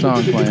 Same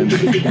song playing.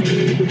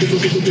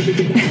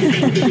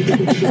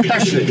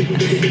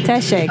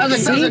 Tessék.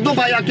 Ezek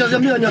dobálják ki az a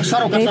műanyag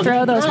szarokat. They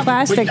throw those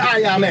plastic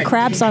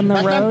craps on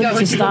the road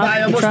to stop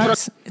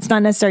trucks. It's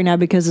not necessary now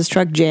because this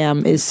truck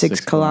jam is 6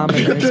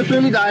 kilometers.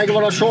 Kikötőtől idáig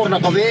van a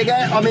sornak a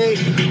vége, ami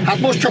hát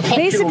most csak 6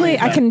 Basically,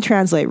 I can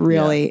translate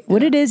really.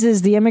 What it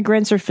is the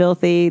immigrants are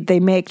filthy, they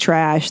make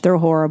trash, they're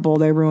horrible,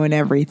 they ruin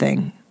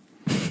everything.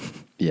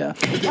 Yeah.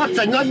 Adsz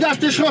egy nagy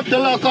gázt, és rögtön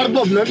le akar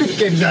dobni, mit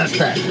képzelsz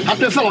te?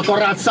 Hát ő fel akar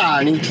rád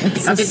szállni.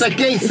 Hát itt egy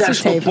kényszer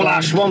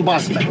stoppolás van,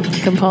 baszd meg.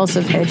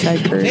 Compulsive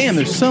hitchhikers. Damn,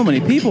 there's so many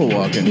people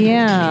walking.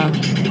 Yeah.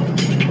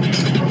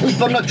 Itt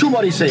vannak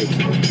csumariszék.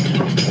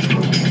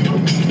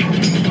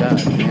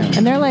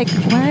 And they're like,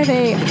 are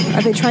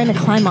they trying to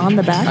climb on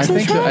the backs of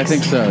the trucks? I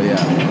think so, yeah.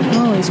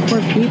 Oh, these poor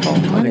people.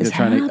 I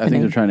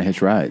think they're trying to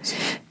hitch rides.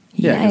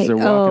 Yeah, because they're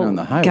walking on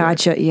the highway.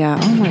 Gotcha, yeah.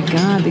 Oh my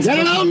God. These Get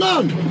it on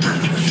done!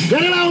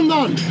 Get it on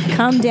done!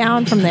 Come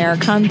down from there,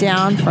 come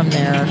down from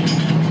there.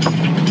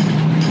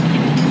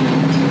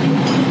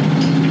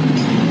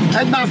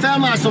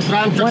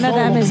 One of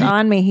them is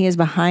on me, he is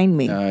behind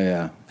me. Oh,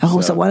 yeah.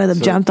 Oh, so one of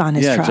them jumped on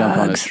his truck. Yeah, jumped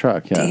on his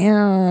truck, yeah.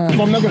 Damn.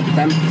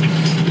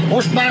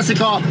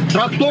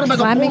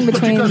 Climbing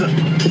between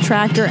the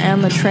tractor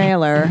and the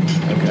trailer.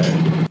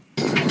 Okay.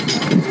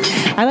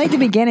 I like the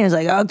beginning. It was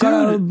like, oh,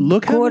 dude,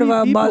 look how many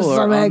people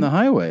are on the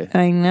highway.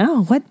 I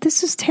know. What?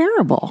 This is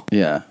terrible.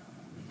 Yeah.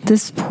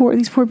 These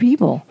poor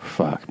people.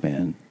 Fuck,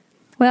 man.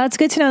 Well, it's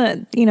good to know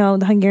that,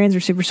 the Hungarians are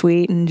super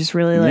sweet and just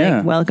really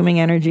welcoming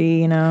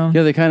energy, Yeah,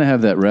 they kind of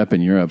have that rep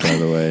in Europe, by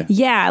the way.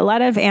 Yeah, a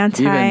lot of Even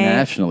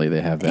nationally,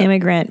 they have that.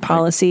 Immigrant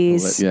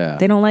policies. Yeah.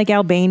 They don't like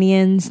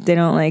Albanians. They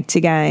don't like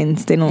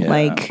Tsigains. They don't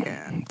like...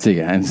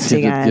 Tsigains.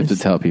 You have to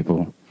tell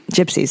people.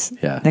 Gypsies.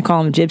 Yeah. They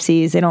call them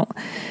gypsies. They don't...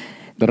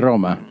 The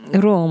Roma,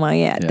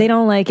 yeah. They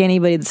don't like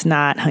anybody that's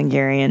not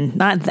Hungarian.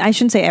 I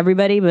shouldn't say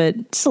everybody, but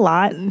it's a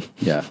lot.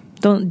 Yeah.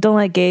 Don't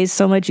like gays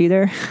so much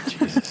either.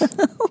 Jesus.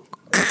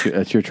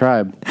 That's your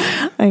tribe.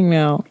 I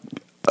know.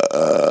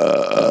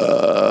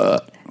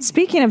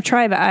 Speaking of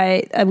tribe,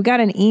 I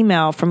got an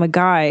email from a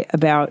guy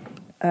about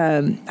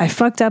I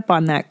fucked up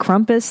on that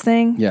Krampus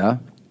thing. Yeah.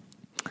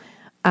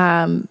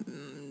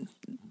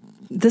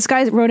 This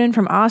guy wrote in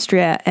from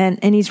Austria,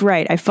 and he's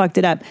right. I fucked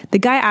it up. The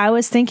guy I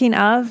was thinking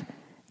of,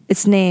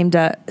 it's named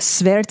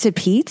Sverte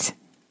Pete.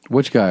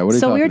 Which guy? What are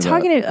you talking about? So we were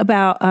talking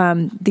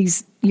about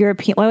these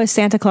European... Why was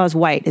Santa Claus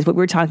white is what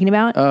we were talking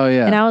about. Oh,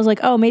 yeah. And I was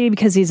like, oh, maybe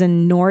because he's a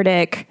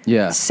Nordic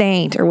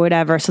saint or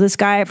whatever. So this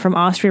guy from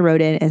Austria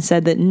wrote in and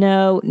said that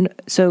no.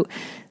 So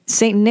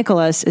Saint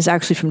Nicholas is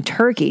actually from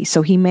Turkey.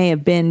 So he may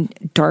have been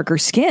darker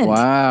skinned.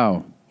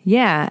 Wow.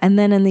 Yeah. And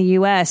then in the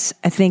U.S.,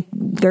 I think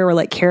there were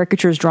like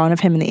caricatures drawn of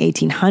him in the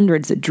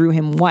 1800s that drew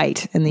him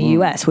white in the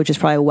U.S., which is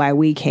probably why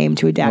we came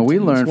to adapt. Well, we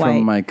him learned as white.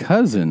 from my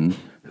cousin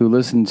who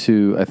listened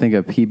to, I think,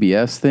 a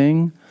PBS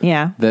thing.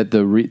 Yeah. That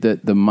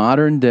the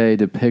modern day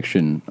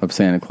depiction of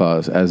Santa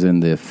Claus, as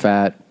in the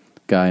fat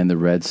guy in the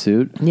red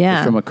suit,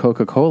 is from a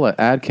Coca-Cola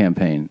ad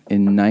campaign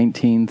in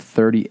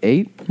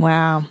 1938.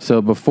 Wow.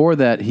 So before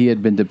that, he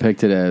had been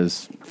depicted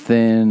as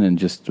thin and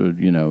just,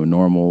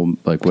 normal,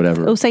 like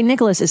whatever. Oh, St.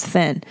 Nicholas is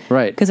thin.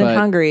 Right. Because in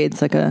Hungary,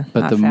 it's like a...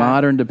 But the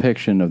modern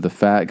depiction of the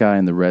fat guy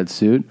in the red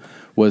suit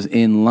was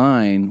in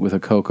line with a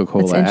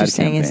Coca-Cola ad campaign. That's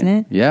interesting, isn't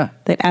it? Yeah.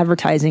 That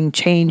advertising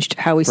changed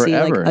how we see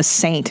like a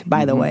saint,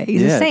 by the way.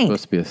 He's a saint.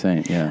 He's supposed to be a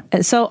saint, yeah.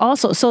 And so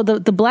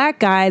the black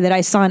guy that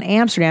I saw in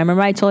Amsterdam,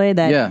 remember I told you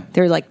that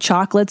there are like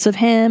chocolates of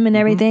him and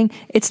everything?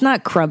 It's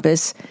not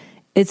Krampus.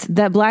 It's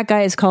that black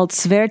guy is called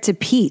Sverte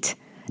Piet.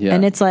 Yeah.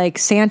 And it's like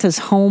Santa's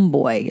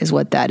homeboy is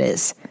what that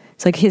is.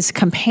 It's like his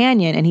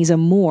companion, and he's a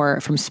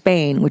Moor from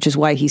Spain, which is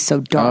why he's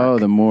so dark. Oh,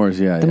 the Moors,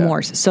 The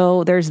Moors.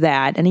 So there's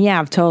that. And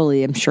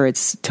totally, I'm sure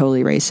it's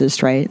totally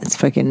racist, right? It's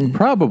fucking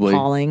probably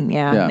appalling,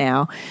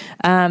 now.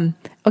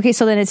 Okay,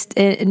 so then it's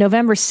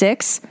November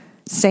 6th,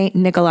 St.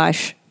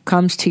 Nicholas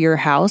comes to your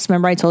house.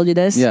 Remember I told you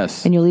this?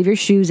 Yes. And you leave your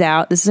shoes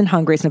out. This is in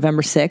Hungary. It's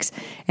November 6th.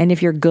 And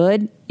if you're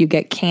good, you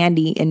get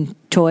candy and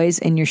toys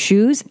in your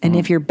shoes. And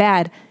if you're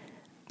bad...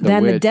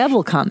 Then the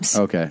devil comes.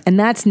 Okay. And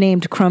that's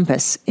named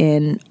Krampus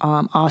in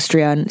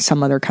Austria and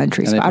some other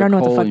countries. I don't know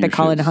what the fuck they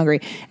call it in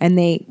Hungary. And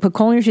they put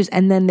coal in your shoes,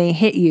 and then they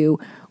hit you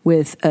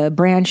with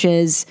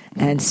branches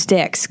and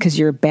sticks because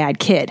you're a bad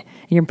kid.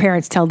 And your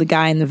parents tell the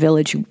guy in the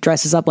village who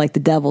dresses up like the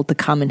devil to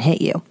come and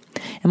hit you.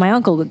 And my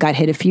uncle got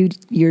hit a few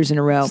years in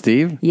a row.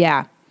 Steve?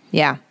 Yeah.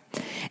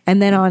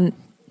 And then on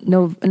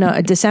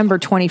December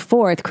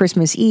 24th,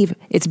 Christmas Eve,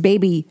 it's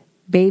baby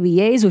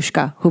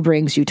Jezushka who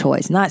brings you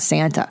toys, not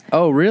Santa.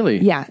 Oh, really?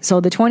 Yeah.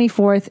 So the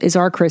 24th is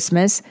our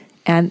Christmas,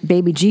 and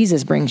baby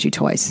Jesus brings you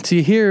toys.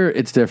 See, here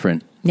it's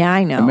different. Yeah,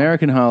 I know.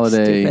 American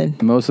holiday,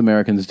 Stupid. most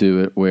Americans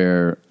do it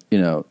where, you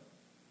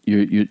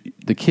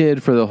the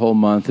kid for the whole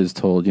month is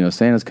told,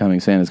 Santa's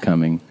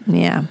coming.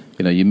 Yeah.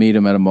 You meet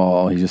him at a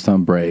mall. He's just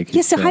on break.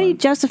 Yeah. So how do you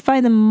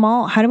justify the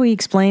mall? How do we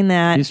explain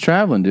that? He's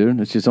traveling, dude.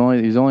 He's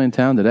only in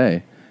town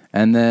today,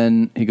 and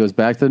then he goes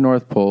back to the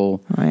North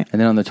Pole. Right.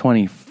 And then on the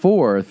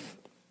 24th,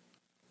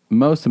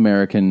 most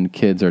American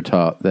kids are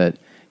taught that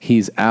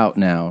he's out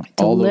now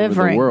all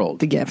over the world.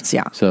 The gifts,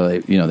 yeah. So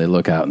they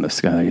look out in the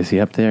sky. Is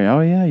he up there?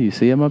 Oh yeah, you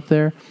see him up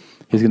there.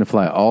 He's going to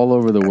fly all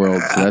over the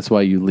world. So that's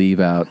why you leave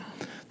out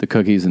the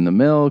cookies and the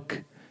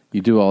milk. You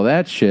do all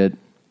that shit.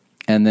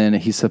 And then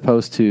he's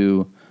supposed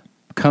to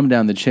come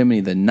down the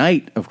chimney the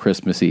night of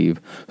Christmas Eve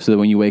so that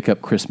when you wake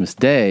up Christmas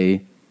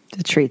Day,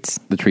 the treats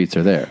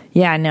are there.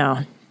 Yeah,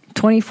 no.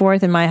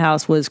 24th in my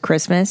house was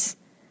Christmas.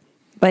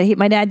 But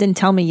my dad didn't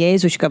tell me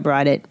Yezushka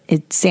brought it.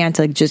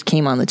 Santa just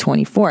came on the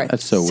 24th.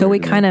 That's so weird. So we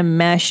kind of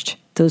meshed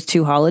those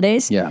two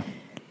holidays. Yeah.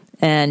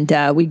 And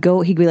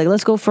he'd be like,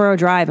 let's go for a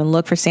drive and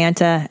look for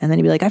Santa. And then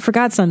he'd be like, I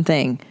forgot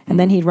something. And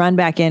then he'd run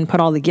back in, put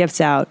all the gifts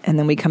out, and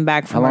then we'd come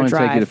back from our drive. How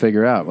long did it take you to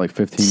figure out? Like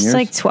 15 years?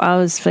 It's like I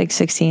was like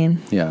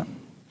 16. Yeah.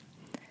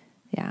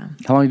 Yeah.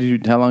 How long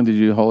did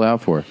you hold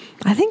out for?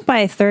 I think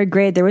by third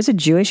grade, there was a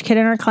Jewish kid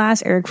in our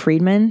class, Eric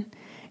Friedman.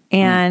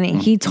 And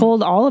he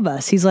told all of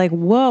us, he's like,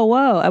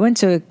 whoa. I went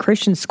to a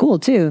Christian school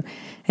too.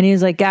 And he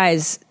was like,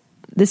 guys,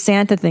 this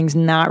Santa thing's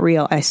not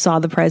real. I saw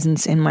the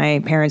presents in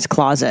my parents'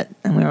 closet.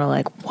 And we were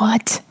like,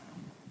 what?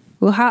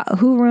 Well,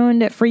 who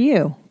ruined it for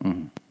you?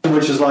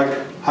 Which is like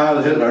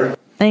Heil Hitler.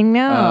 I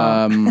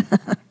know.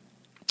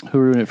 Who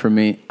ruined it for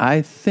me?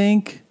 I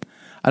think,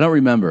 I don't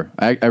remember.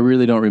 I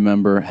really don't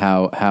remember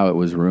how it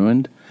was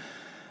ruined.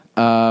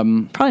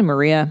 Probably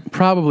Maria.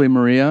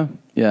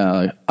 Yeah.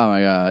 Like, oh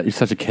my God, you're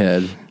such a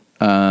kid.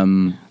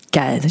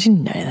 Guys, I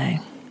didn't know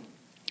anything.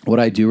 What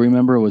I do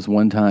remember was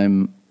one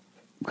time,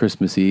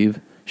 Christmas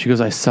Eve, she goes,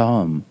 I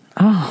saw him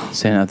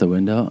standing out the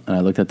window, and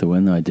I looked out the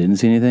window, I didn't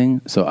see anything,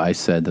 so I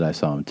said that I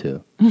saw him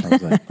too. I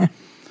was like,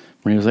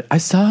 Maria was like, I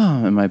saw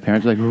him, and my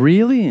parents were like,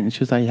 really? And she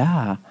was like,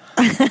 yeah.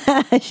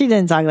 She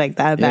didn't talk like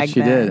that back then.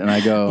 She did, and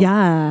I go,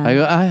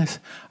 yeah.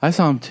 I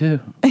saw him too.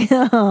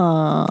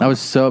 I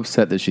was so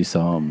upset that she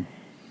saw him.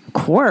 Of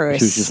course.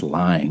 She was just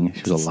lying.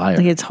 She was a liar.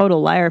 Like a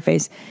total liar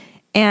face.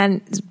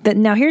 And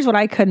now here's what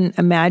I couldn't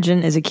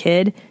imagine as a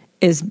kid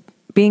is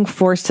being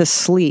forced to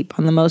sleep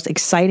on the most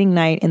exciting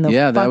night in the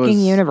fucking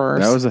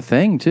universe. That was a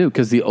thing too,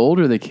 because the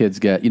older the kids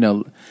get,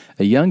 a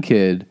young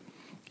kid,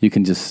 you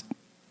can just,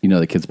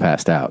 the kid's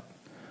passed out.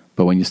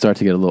 But when you start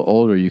to get a little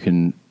older, you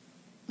can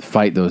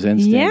fight those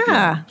instincts.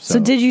 Yeah. So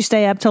did you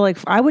stay up till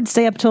I would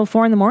stay up till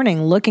 4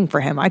 a.m. looking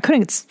for him. I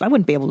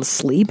wouldn't be able to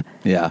sleep.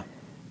 Yeah.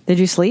 Did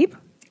you sleep?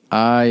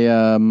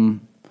 I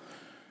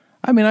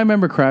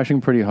remember crashing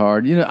pretty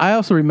hard. I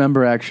also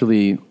remember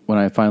actually when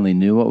I finally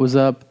knew what was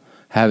up,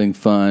 having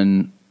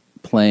fun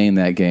playing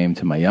that game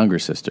to my younger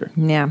sister.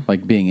 Yeah.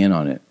 Like being in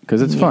on it.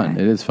 Because it's fun.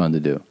 It is fun to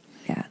do.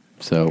 Yeah.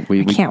 So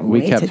we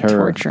kept her.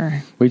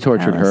 Torture we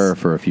tortured Ellis. her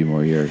for a few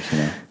more years.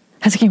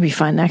 That's going to be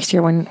fun next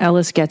year when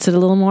Ellis gets it a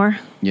little more.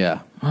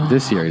 Yeah.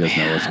 This year he doesn't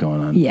know what's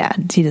going on. Yeah.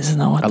 He doesn't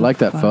know what I like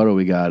that photo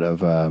we got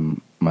of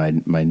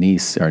our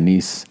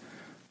niece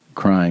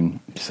crying.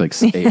 She's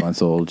like 8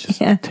 months old,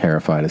 just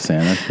terrified of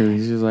Santa. So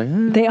he's just like,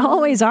 They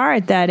always are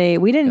at that age.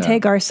 We didn't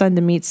take our son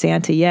to meet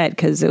Santa yet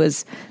because it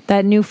was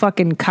that new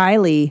fucking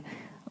Kylie,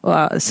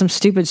 some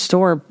stupid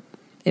store.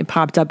 It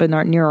popped up in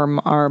near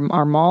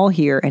our mall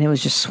here, and it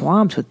was just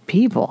swamped with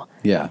people.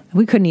 Yeah.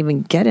 We couldn't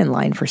even get in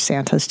line for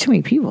Santa. There's too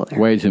many people there.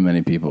 Way too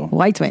many people.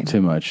 Way too many.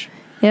 Too much.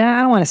 Yeah,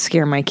 I don't want to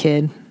scare my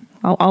kid.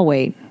 I'll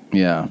wait.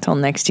 Yeah. Until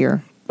next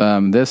year.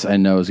 This I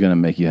know is going to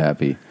make you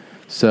happy.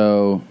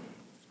 So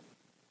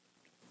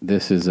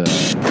this is from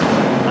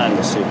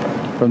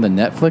the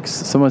Netflix.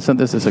 Someone sent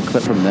this as a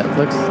clip from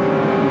Netflix.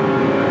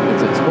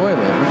 It's a toilet.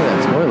 Look at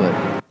that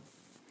toilet.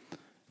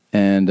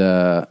 And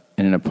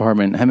in an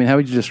apartment. I mean, how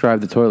would you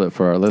describe the toilet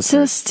for our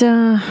listeners? Just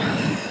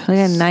like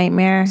a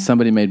nightmare.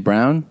 Somebody made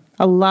brown?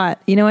 A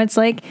lot. It's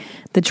like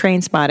the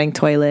Train Spotting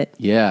toilet.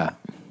 Yeah.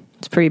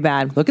 It's pretty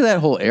bad. Look at that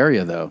whole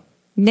area, though.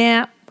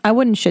 Nah, I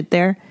wouldn't shit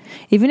there.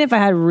 Even if I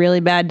had really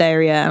bad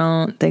diarrhea, I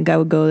don't think I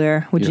would go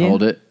there. Would you?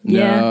 Hold it?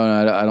 Yeah.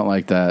 No, I don't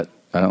like that.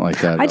 I don't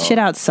like that at I'd all. shit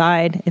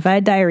outside. If I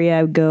had diarrhea,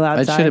 I would go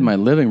outside. I'd shit in my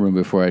living room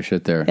before I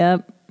shit there.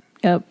 Yep.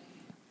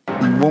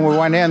 When we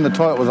went in, the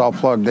toilet was all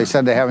plugged. They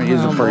said they haven't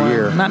used it for a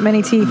year. Not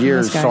many teeth.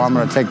 Years, so I'm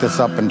going to take this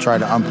up and try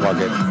to unplug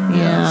it.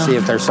 Yeah. See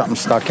if there's something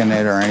stuck in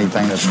it or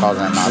anything that's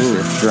causing it not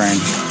to drain.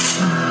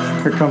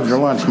 Here comes your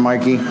lunch,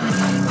 Mikey.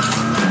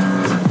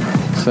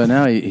 So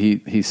now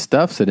he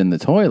stuffs it in the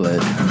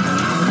toilet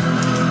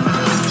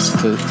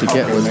to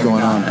get what's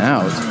going on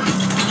out.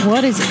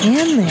 What is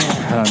in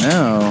there? I don't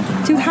know.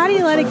 Dude, how do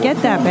you let it get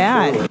that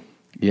bad?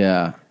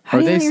 Yeah. How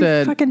do you let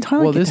your fucking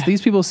toilet get that?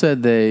 These people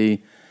said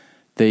they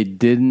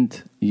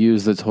didn't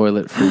use the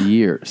toilet for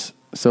years.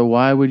 So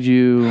why would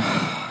you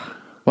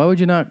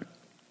not,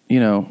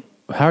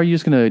 how are you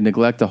just going to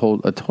neglect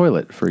a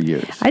toilet for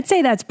years? I'd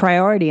say that's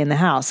priority in the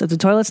house. If the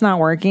toilet's not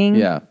working,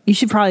 you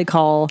should probably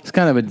call. It's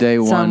kind of a day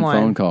someone. one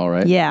phone call,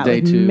 right? Yeah, day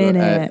like two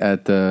minute.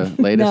 at the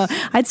latest. No,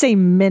 I'd say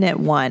minute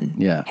one.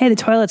 Yeah. Hey, the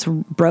toilet's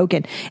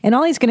broken, and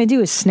all he's going to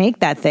do is snake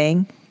that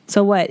thing.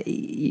 So what?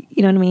 You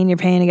know what I mean? You're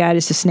paying a guy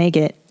just to snake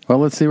it. Well,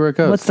 let's see where it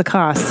goes. What's the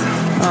cost?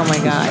 Oh my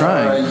god!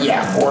 Trying.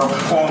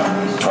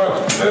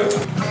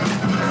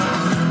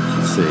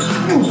 Let's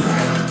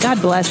see.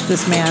 God bless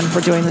this man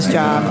for doing this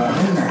job.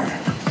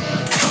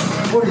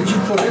 What did you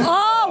put in?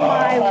 Oh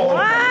my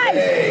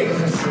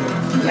life!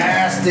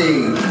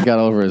 Nasty. Got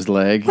over his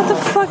leg. What the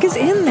fuck is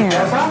in there?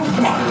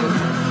 Come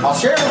on. I'll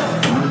share it.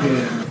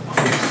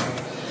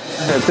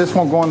 If this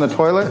won't go in the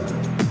toilet,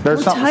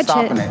 there's Don't something touch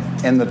stopping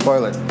it in the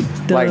toilet.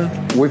 Like,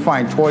 we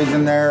find toys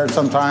in there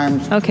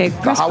sometimes. Okay,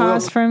 press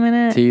pause for a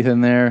minute. Teeth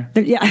in there.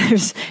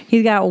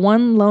 He's got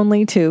one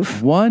lonely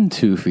tooth. One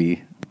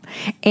toothy.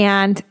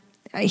 And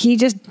he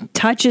just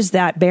touches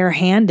that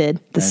barehanded,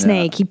 the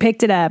snake. He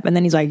picked it up and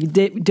then he's like,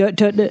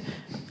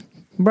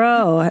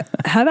 bro,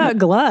 how about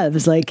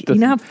gloves? Like, you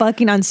know how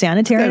fucking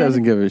unsanitary That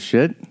doesn't give a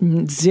shit.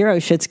 Zero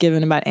shit's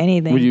given about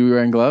anything. Would you be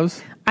wearing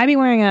gloves? I'd be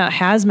wearing a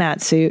hazmat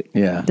suit.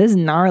 Yeah. This is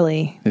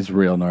gnarly. It's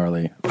real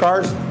gnarly.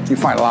 Cars, you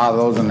find a lot of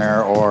those in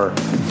there, or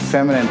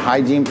feminine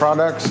hygiene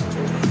products.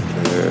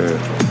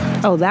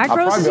 Oh, that I'll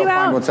grosses probably you go find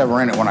out? what's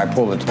ever in it when I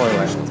pull the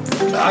toilet.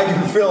 I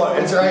can feel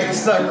it. It's right,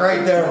 stuck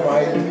right there,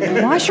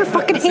 Mike. Wash your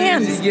fucking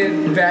hands. As soon as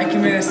you get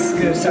vacuum it, it's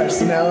gonna start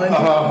smelling. You're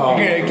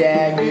gonna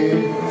gag,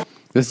 dude.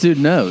 This dude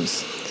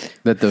knows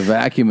that the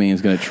vacuuming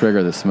is going to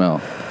trigger the smell.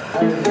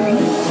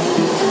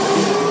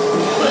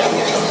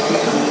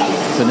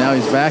 So now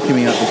he's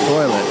vacuuming out the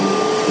toilet.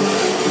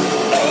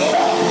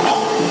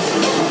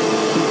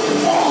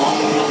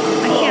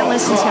 I can't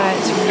listen to it.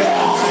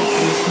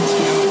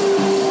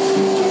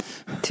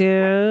 It's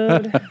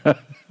Dude.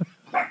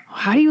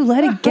 How do you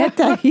let it get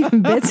that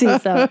even bitsy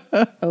stuff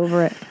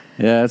over it?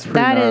 Yeah, it's pretty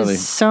That gnarly.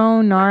 is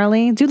so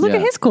gnarly. Dude, look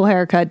at his cool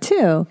haircut,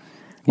 too.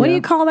 What do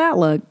you call that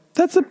look?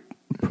 That's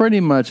pretty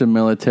much a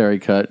military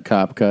cut,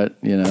 cop cut,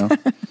 you know?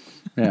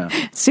 Yeah.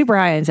 Super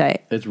high and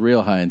tight. It's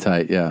real high and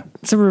tight, yeah.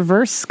 It's a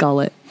reverse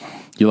skullet.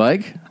 You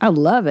like? I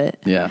love it.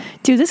 Yeah.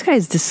 Dude, this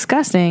guy's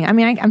disgusting. I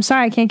mean, I'm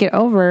sorry I can't get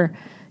over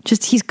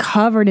just he's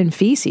covered in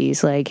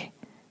feces. Like,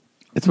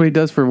 It's what he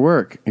does for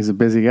work. He's a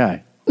busy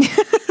guy.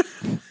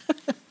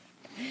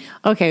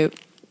 okay,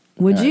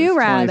 would you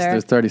rather...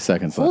 There's 30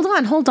 seconds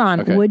left. Hold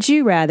on. Okay. Would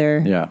you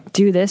rather Yeah.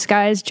 do this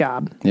guy's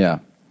job Yeah.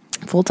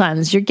 full time?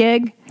 This is your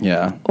gig?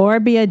 Yeah. Or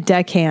be a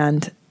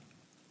deckhand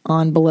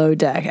on below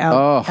deck,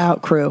 outdoor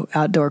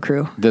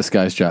crew? This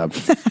guy's job.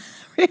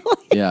 Really?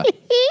 Yeah.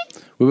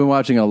 We've been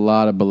watching a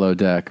lot of Below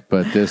Deck,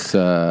 but this...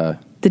 The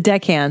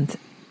deckhand.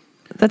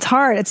 That's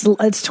hard. It's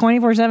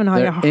 24/7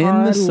 hard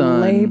in the sun.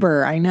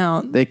 labor. I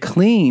know. They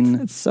clean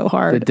It's so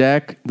hard. the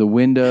deck, the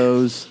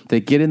windows. They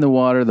get in the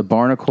water, the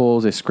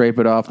barnacles. They scrape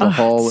it off the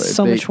hull. It's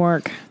so much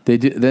work. They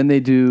do. Then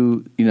they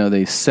do. You know,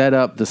 they set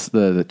up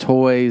the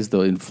toys, the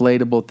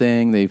inflatable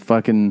thing. They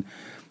fucking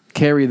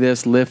carry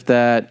this, lift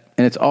that,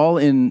 and it's all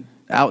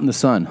out in the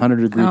sun,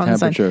 100-degree Out in the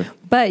sun. temperature.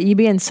 But you'd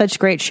be in such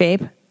great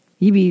shape.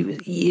 You'd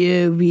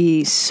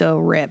be so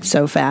ripped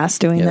so fast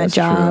doing that that's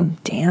job.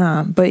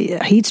 Damn. But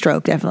heat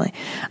stroke, definitely.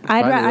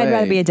 I'd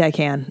rather be a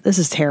deckhand. This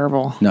is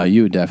terrible. No,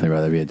 you would definitely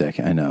rather be a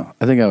deckhand. I know.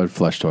 I think I would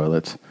flush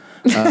toilets.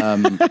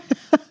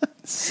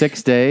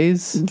 6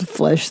 days.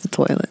 Flush the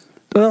toilet.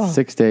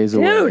 6 days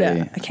Dude,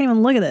 away I can't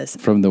even look at this.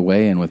 from the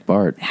weigh-in with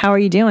Bart. How are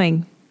you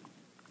doing?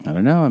 I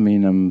don't know. I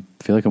mean,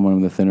 I feel like I'm one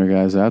of the thinner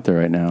guys out there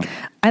right now.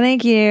 I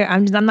think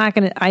I'm not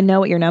going to, I know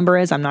what your number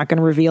is. I'm not going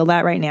to reveal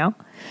that right now.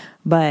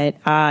 But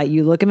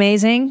you look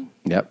amazing.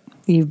 Yep.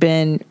 You've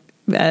been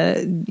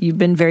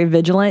very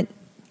vigilant.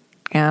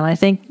 And I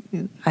think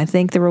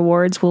the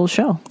rewards will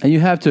show. And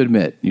you have to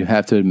admit,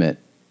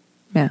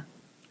 Yeah.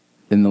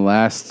 in the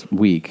last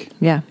week,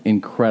 Yeah.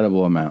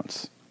 incredible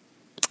amounts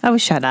Oh,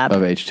 shut up.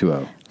 of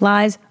H2O.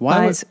 Lies,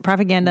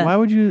 propaganda. Why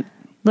would you?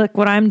 Look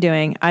what I'm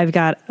doing. I've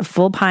got a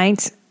full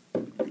pint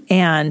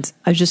and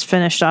I've just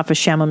finished off a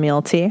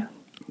chamomile tea.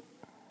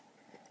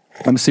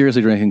 I'm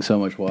seriously drinking so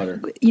much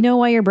water. You know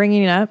why you're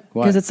bringing it up?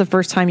 Why? Because it's the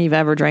first time you've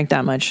ever drank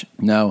that much.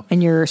 No.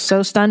 And you're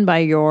so stunned by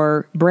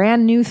your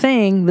brand new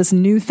thing, this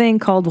new thing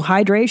called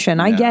hydration.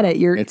 I get it.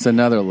 It's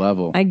another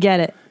level. I get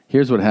it.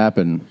 Here's what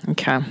happened.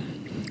 Okay.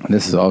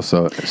 This is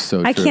also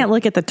so I true. can't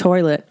look at the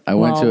toilet I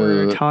went while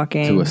we're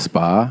talking. to a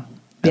spa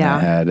and Yeah. I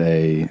had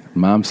a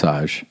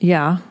massage.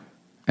 Yeah.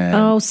 And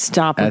Oh,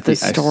 stop with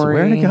this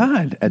story. I swear to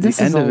God, at This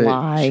the is end of a it,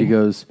 lie. she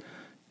goes,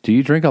 "Do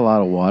you drink a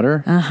lot of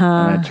water?" Uh-huh.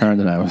 And I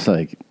turned and I was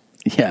like,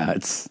 "Yeah,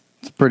 it's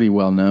pretty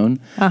well known."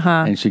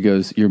 Uh-huh. And she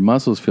goes, "Your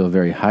muscles feel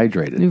very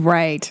hydrated."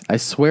 Right. I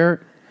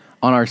swear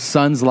on our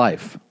son's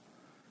life.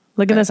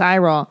 Look at this eye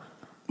roll.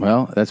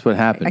 Well, that's what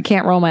happened. I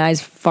can't roll my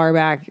eyes far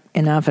back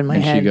enough in my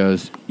and head. she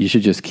goes, "You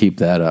should just keep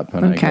that up."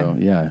 And Okay. I go,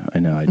 "Yeah, I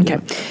know, I do." Okay.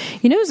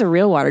 You know who's a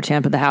real water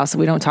champ at the house that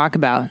we don't talk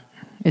about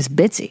is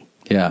Bitsy.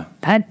 Yeah.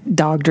 That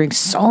dog drinks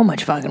so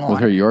much fucking With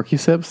water. her Yorkie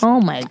sips?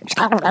 Oh my!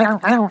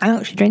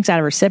 She drinks out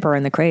of her sipper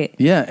in the crate.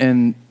 Yeah,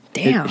 and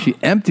Damn. she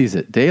empties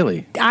it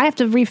daily. I have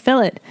to refill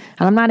it,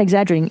 and I'm not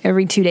exaggerating.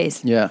 Every 2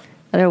 days. Yeah.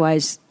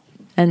 Otherwise,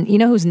 and you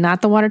know who's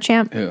not the water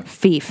champ? Who?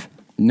 Fief.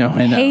 No,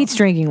 I know. Hates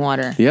drinking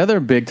water. The other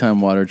big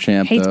time water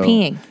champ, Hates though,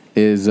 peeing.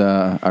 is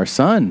our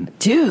son.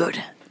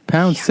 Dude.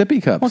 Pound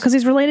sippy cups. Well, because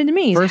he's related to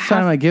me. He's First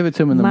time half I give it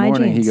to him in the my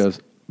morning, genes. he goes,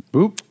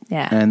 boop.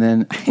 Yeah. And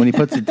then when he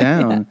puts it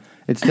down,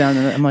 it's down.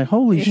 And I'm like,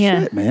 holy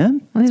Yeah. shit,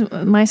 man. Well, he's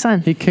my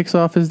son. He kicks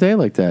off his day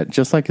like that,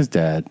 just like his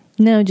dad.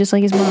 No, just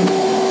like his mom.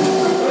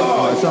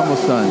 Oh, it's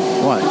almost done.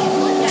 Watch.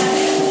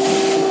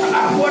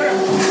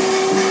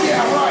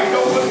 Yeah, right.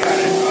 Don't look at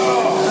it.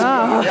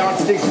 Oh. Now it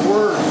sticks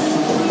words.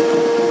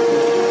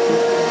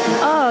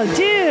 Oh,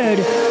 dude.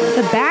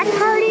 The back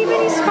part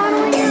even he's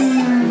funneling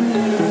in?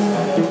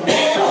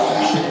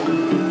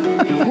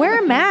 Wear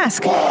a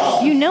mask.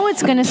 You know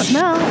it's going to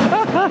smell.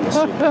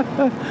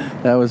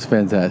 That was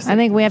fantastic. I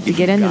think we have to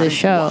get into the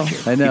show.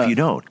 I know. If you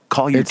don't,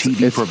 call your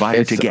TV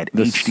provider to get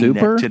the HD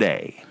Super Net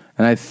today.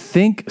 And I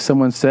think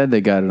someone said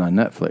they got it on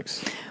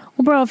Netflix.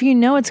 Well, bro, if you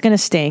know it's going to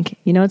stink,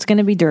 you know it's going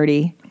to be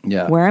dirty,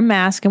 Yeah. wear a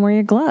mask and wear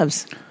your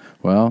gloves.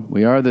 Well,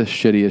 we are the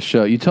shittiest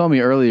show. You told me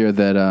earlier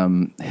that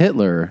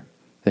Hitler,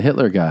 the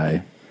Hitler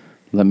guy,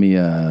 let me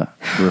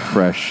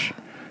refresh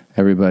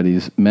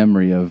everybody's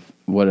memory of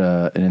what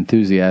an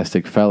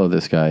enthusiastic fellow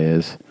this guy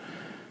is.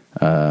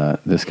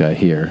 This guy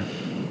here.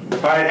 All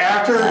right,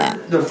 after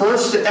the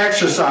first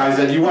exercise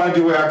that you want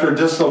to do after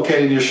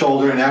dislocating your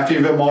shoulder and after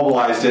you've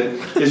immobilized it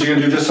is you're going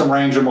to do just some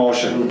range of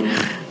motion.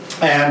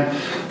 And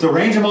the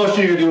range of motion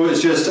you're going to do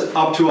is just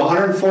up to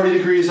 140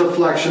 degrees of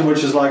flexion,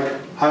 which is like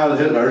Heil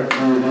Hitler.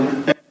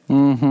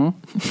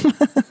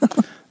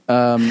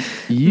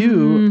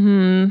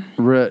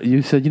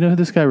 You said, you know who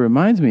this guy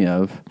reminds me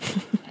of?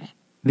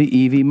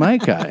 The EV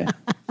Mike guy.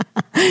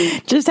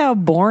 Just how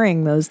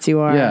boring those two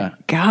are. Yeah.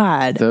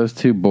 God. Those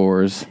two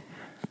bores.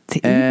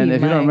 And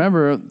if you don't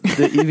remember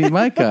the EV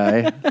Mike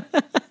guy,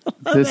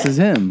 this is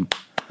him.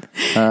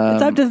 It's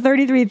up to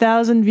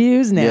 33,000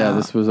 views now. Yeah,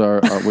 this was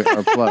our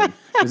plug.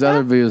 His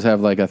other videos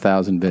have like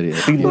 1,000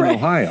 videos. Cleveland,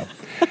 Ohio.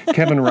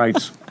 Kevin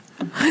writes,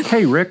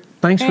 "Hey, Rick,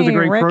 thanks for the Hey,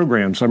 great Rick.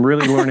 programs. I'm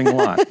really learning a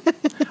lot.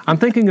 I'm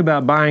thinking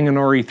about buying an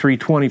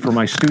RE320 for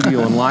my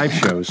studio and live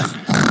shows.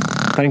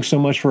 Thanks so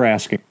much for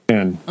asking."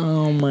 And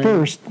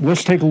first,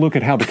 let's take a look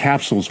at how the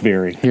capsules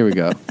vary. Here we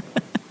go.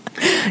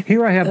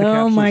 Here I have the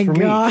capsules my for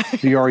God. me,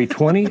 the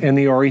RE20 and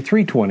the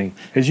RE320.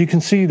 As you can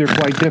see, they're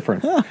quite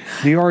different.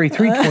 The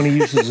RE320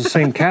 uses the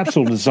same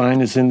capsule design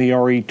as in the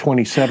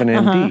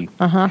RE27ND.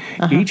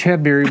 Each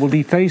have variable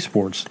D phase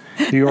ports.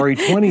 The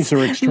RE20s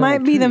are external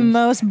Might be the tubes,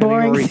 most and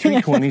boring the thing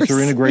I've RE320s ever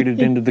are integrated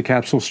seen. into the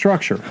capsule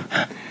structure.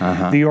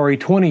 The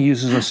RE20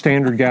 uses a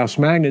standard Gauss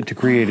magnet to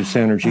create its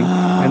energy,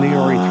 and the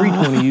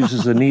RE320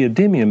 uses a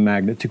neodymium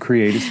magnet to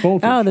create its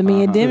voltage. Oh, the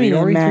neodymium The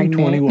RE320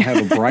 magnet. will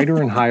have a brighter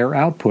and higher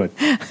output.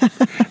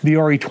 The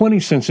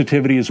RE20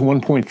 sensitivity is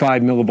 1.5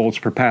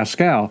 millivolts per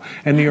Pascal,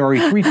 and the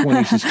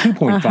RE320's is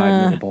 2.5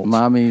 millivolts.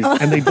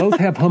 Mommies. And they both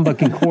have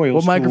humbucking coils.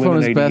 What to microphone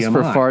is eliminate best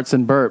for EMI. farts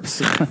and burps?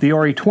 The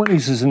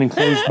RE20's is an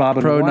enclosed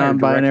bobbin Pro wire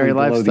non-binary directly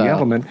below the lifestyle.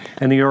 element,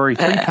 and the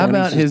RE320's How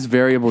about his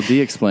variable D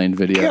explained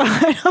video?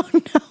 I don't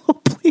know,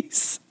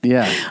 please.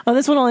 Yeah. Oh,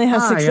 this one only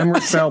has Hi, 6 I'm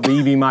Rick Bell, the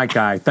EV Mike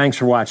guy. Thanks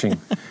for watching.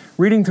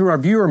 Reading through our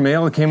viewer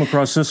mail, I came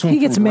across this one He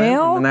gets from Brent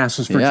mail? from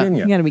Manassas, Yeah.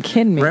 Virginia. You gotta be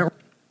kidding me. Brent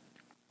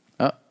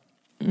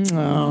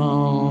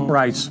Oh.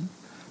 writes,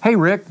 "Hey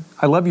Rick,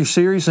 I love your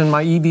series and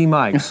my EV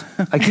mics.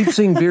 I keep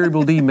seeing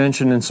variable D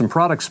mentioned in some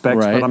product specs,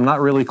 Right. but I'm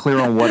not really clear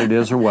on what it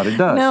is or what it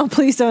does. No,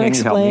 please don't Can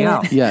you help me explain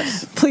out?" it.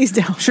 Yes. Please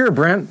don't. Sure,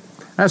 Brent.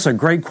 That's a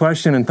great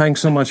question, and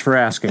thanks so much for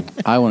asking.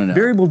 I want to know.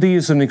 Variable D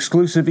is an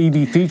exclusive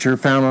EV feature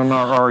found on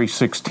our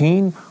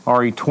RE16,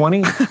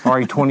 RE20,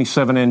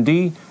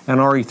 RE27ND, and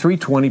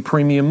RE320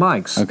 premium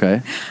mics.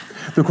 Okay.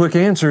 The quick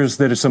answer is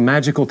that it's a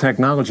magical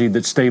technology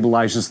that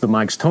stabilizes the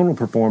mic's tonal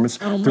performance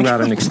throughout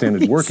an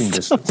extended working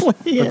distance. But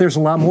there's a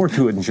lot more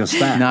to it than just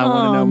that. Now I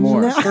want to know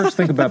more. Let's first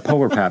think about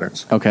polar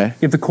patterns. Okay.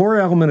 If the core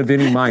element of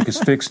any mic is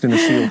fixed in a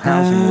sealed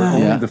housing where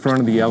only Yeah. the front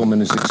of the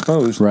element is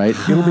exposed, Right.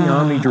 it'll be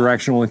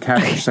omnidirectional and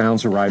capture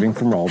sounds arriving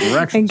from all I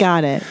directions.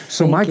 got it.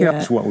 So Thank mic you. out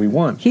is what we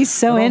want. He's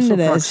so But also into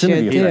this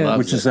proximity shit, effect, too.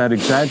 which is that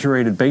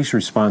exaggerated bass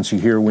response you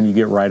hear when you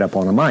get right up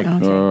on a mic.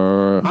 Got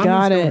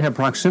Omnis it. don't have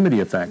proximity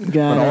effect,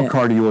 Got but all it.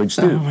 cardioids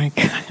do. Oh my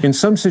God. In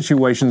some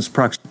situations,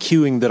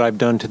 cueing that I've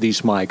done to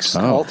these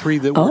mics, all three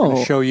that we're going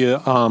to show you,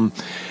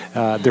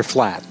 they're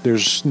flat.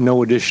 There's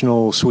no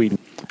additional sweetening.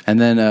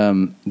 And then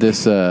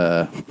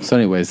so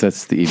anyways,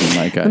 that's the EV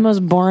Mike guy. The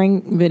most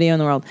boring video in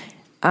the world.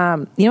 You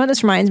know what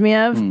this reminds me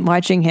of?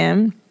 Watching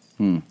him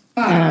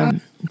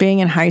being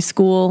in high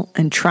school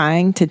and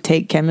trying to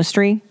take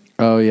chemistry.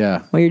 Oh,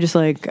 yeah. Where you're just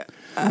like,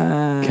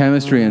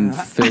 Chemistry and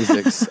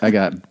physics, I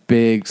got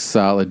big,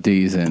 solid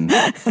D's in.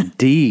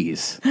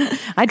 D's.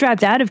 I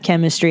dropped out of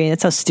chemistry.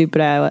 That's how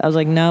stupid I was. I was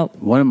like, no.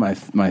 One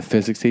of my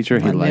physics teacher,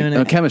 he Not liked doing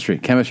it.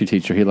 chemistry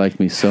teacher. He liked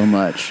me so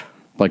much,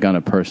 like on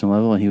a personal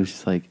level, and he was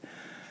just like,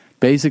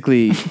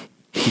 basically,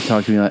 he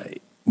talked to me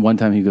like, one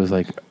time. He goes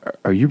like,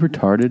 "Are you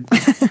retarded?"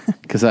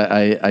 Because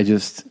I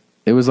just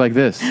it was like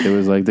this. It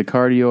was like the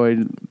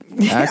cardioid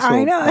axle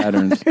I know. I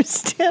don't patterns.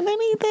 understand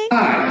anything.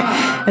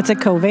 It's a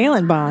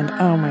covalent bond.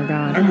 Oh my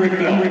god. I'm Rick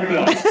Bell.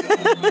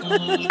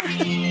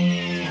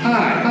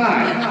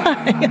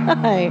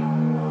 Hi.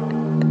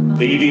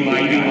 The EV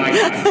Mike.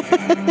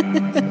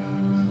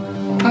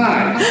 Hi.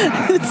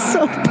 It's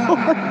so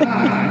boring.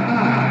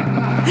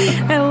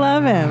 I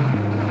love him.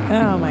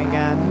 Oh my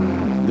god.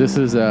 This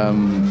is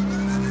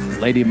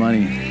Lady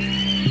Money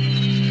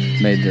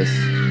made this.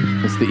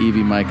 It's the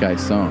Evie My Guy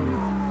song.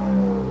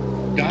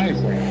 Dive.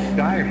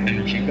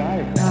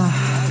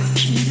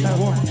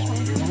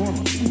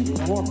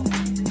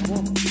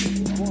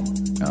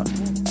 Oh.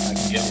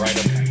 Get right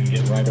up.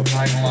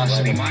 High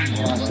velocity, my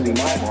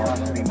bar.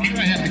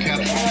 I had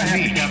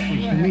the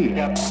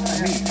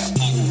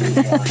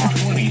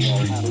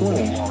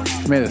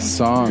Made a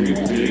song.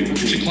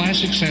 It's a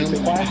classic sound.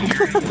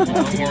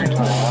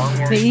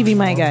 The Evie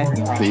My Guy.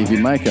 The Evie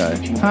My Guy.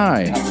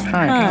 Hi.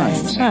 Hi.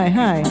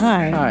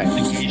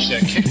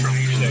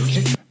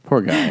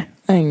 Poor guy.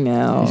 I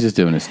know. He's just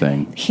doing his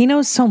thing. He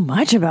knows so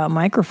much about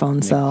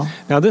microphones, though.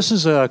 Now, this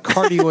is a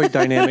cardioid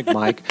dynamic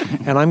mic,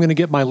 and I'm going to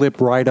get my lip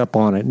right up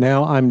on it.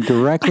 Now, I'm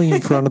directly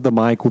in front of the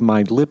mic with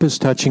my lip is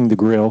touching the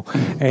grill,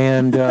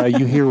 and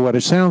you hear what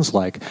it sounds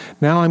like.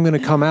 Now, I'm going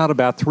to come out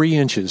about 3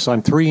 inches.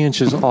 I'm 3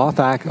 inches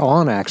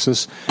on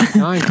axis.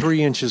 Now, I'm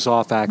 3 inches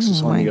off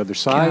axis on the other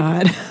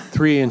side.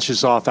 3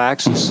 inches off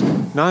axis.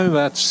 Now, I'm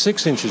about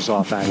 6 inches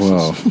off axis.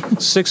 Whoa.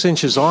 6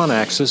 inches on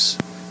axis.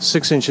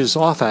 6 inches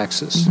off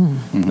axis.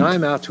 Mm-hmm. Now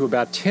I'm out to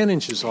about 10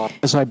 inches off.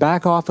 As I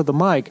back off of the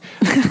mic,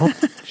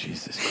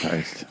 Jesus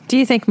Christ. Do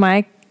you think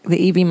Mike, the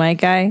Evie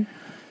Mike guy,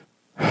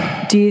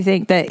 do you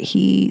think that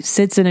he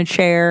sits in a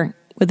chair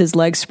with his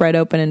legs spread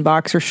open in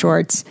boxer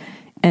shorts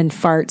and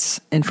farts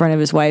in front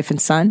of his wife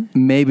and son?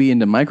 Maybe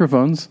into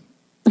microphones.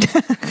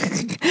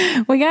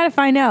 We got to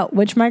find out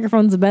which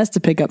microphone's the best to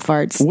pick up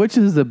farts. Which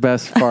is the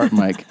best fart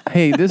mic?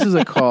 Hey, this is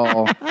a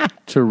call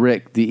to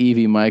Rick, the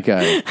Evie mic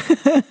guy.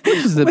 Which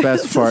is the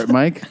best fart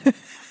mic?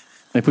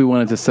 If we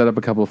wanted to set up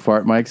a couple of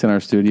fart mics in our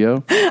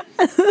studio,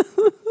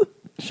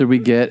 should we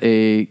get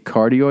a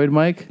cardioid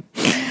mic?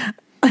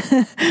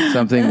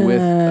 Something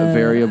with a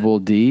variable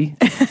D?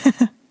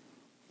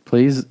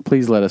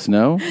 Please let us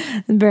know.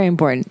 Very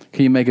important.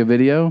 Can you make a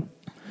video?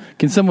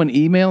 Can someone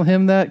email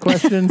him that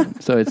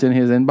question so it's in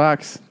his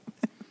inbox?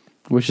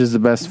 Which is the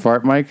best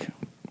fart mic?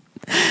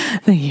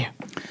 Thank you.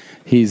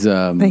 He's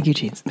Thank you,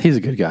 Jeans. He's a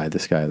good guy,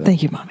 this guy, though.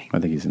 Thank you, Mommy. I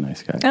think he's a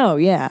nice guy. Oh,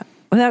 yeah.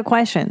 Without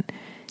question.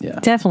 Yeah.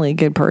 Definitely a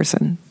good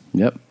person.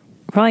 Yep.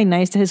 Probably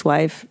nice to his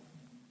wife.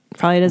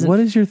 Probably doesn't. What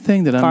is your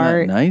thing that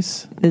fart, I'm not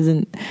nice?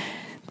 Doesn't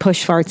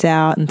push farts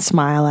out and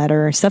smile at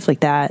her, stuff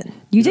like that.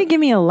 You did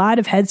give me a lot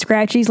of head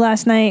scratchies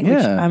last night,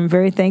 which I'm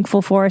very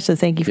thankful for. So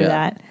thank you for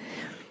that.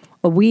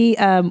 We,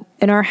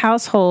 in our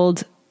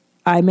household,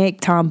 I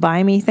make Tom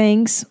buy me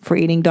things for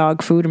eating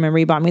dog food. Remember,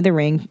 he bought me the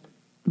ring.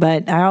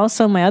 But I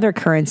also, my other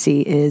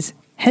currency is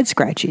head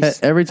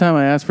scratchies. Every time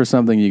I ask for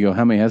something, you go,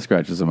 how many head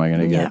scratches am I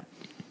going to get?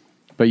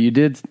 But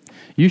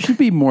you should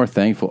be more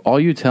thankful. All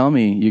you tell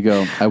me, you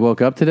go, I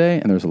woke up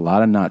today and there's a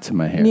lot of knots in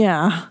my hair.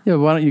 Yeah. Yeah,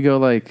 why don't you go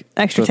like,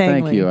 extra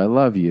thank tangly. you, I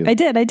love you. I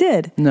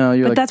did. No,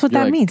 you're but like, that's what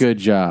that means. Good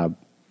job.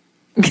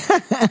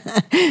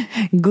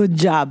 Good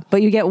job.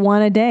 But you get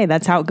one a day.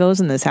 That's how it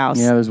goes in this house.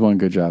 Yeah, there's one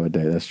good job a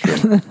day. That's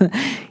true.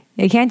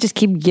 You can't just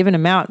keep giving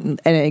them out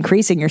and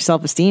increasing your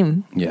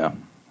self-esteem. Yeah,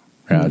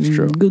 that's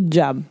true. Good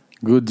job.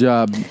 Good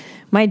job.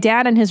 My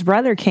dad and his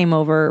brother came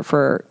over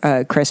for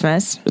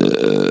Christmas.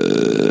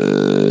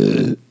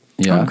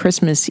 On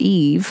Christmas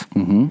Eve.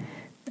 Mm-hmm.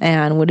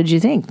 And what did you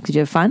think? Did you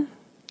have fun?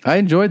 I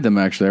enjoyed them,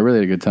 actually. I really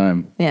had a good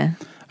time. Yeah.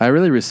 I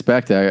really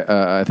respect,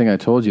 I think I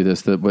told you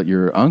this, but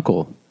your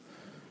uncle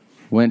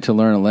went to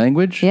learn a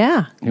language.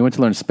 Yeah. He went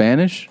to learn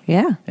Spanish.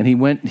 Yeah. And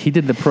he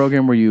did the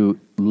program where you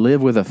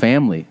live with a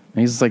family.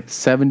 And he's like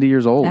 70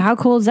 years old. How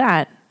cool is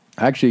that?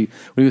 Actually,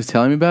 when he was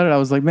telling me about it, I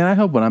was like, man, I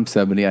hope when I'm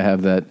 70, I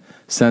have that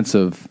sense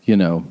of,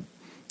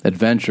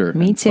 adventure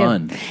Me and too.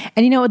 fun.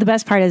 And you know what the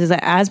best part is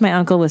that as my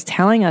uncle was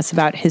telling us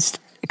about his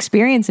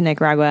experience in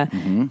Nicaragua,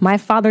 my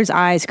father's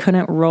eyes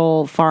couldn't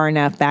roll far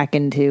enough back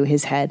into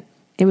his head.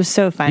 It was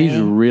so funny.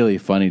 He's really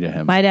funny to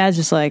him. My dad's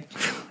just like,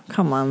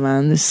 come on,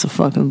 man, this is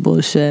fucking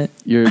bullshit.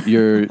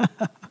 Your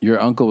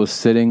uncle was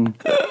sitting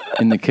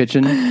in the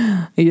kitchen.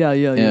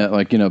 Yeah.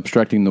 Like,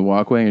 obstructing the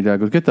walkway. And your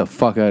dad goes, get the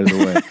fuck out of the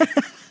way.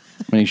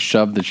 And he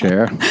shoved the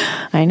chair.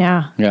 I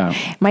know. Yeah.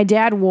 My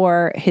dad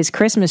wore his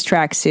Christmas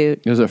tracksuit.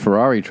 It was a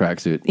Ferrari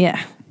tracksuit.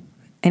 Yeah.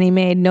 And he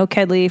made no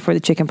kedli for the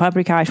chicken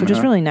paprikash, which is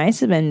really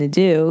nice of him to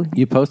do.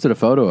 You posted a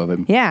photo of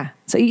him. Yeah.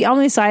 So on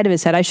the side of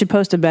his head, I should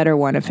post a better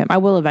one of him. I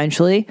will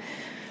eventually.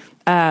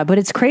 But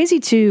it's crazy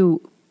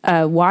to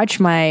watch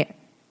my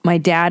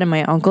dad and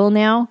my uncle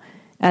now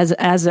as a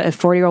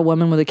 40-year-old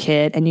woman with a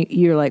kid, and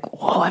you're like,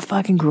 whoa, I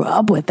fucking grew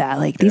up with that.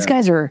 Like these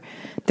guys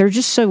they're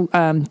just so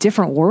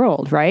different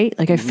world, right?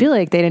 Like I feel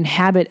like they'd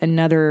inhabit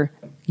another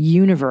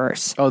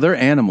universe. Oh, they're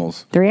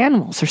animals. They're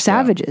animals. They're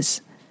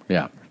savages.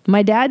 Yeah.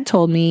 My dad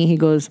told me, he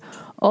goes,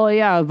 oh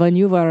yeah, when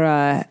you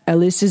were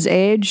Alice's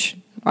age,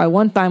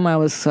 one time I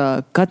was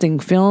cutting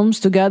films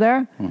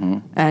together,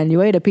 and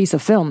you ate a piece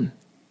of film.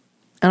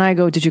 And I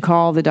go, did you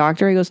call the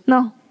doctor? He goes,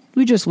 no,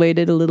 we just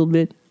waited a little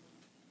bit.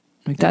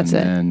 Like, that's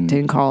it.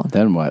 Didn't call.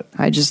 Then what?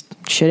 I just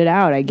shit it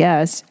out, I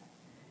guess.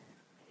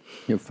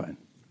 You're fine.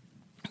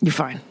 You're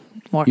fine.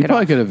 Walk You it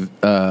probably off. could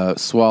have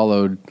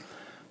swallowed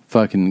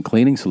fucking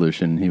cleaning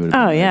solution. He would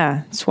have. Oh,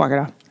 yeah. Just walk it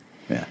off.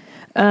 Yeah.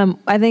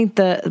 I think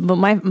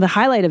the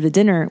highlight of the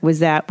dinner was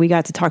that we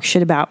got to talk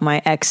shit about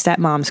my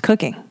ex-stepmom's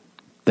cooking.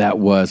 That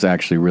was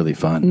actually really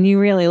fun. And you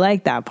really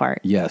liked that part.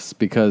 Yes,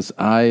 because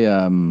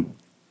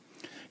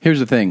here's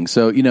the thing.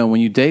 So, when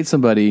you date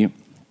somebody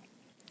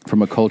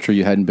from a culture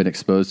you hadn't been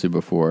exposed to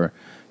before,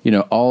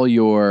 all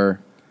your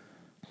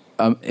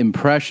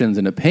impressions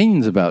and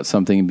opinions about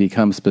something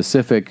become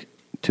specific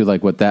to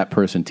like what that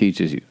person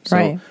teaches you. So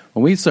Right.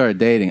 when we started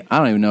dating, I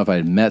don't even know if I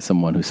had met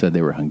someone who said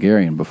they were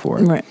Hungarian before.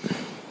 Right.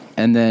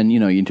 And then,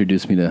 you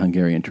introduced me to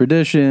Hungarian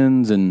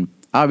traditions, and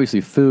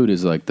obviously food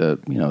is like the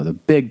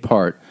big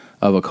part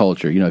of a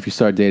culture. If you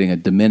start dating a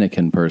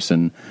Dominican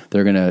person,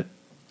 they're going to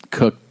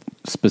cook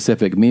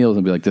specific meals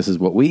and be like, this is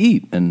what we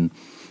eat. And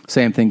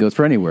same thing goes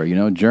for anywhere,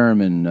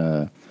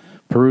 German,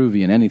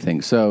 Peruvian,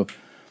 anything. So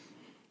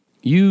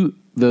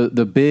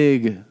the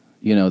big,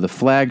 the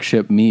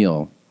flagship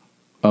meal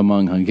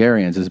among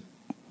Hungarians is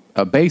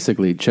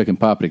basically chicken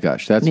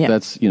paprikash. That's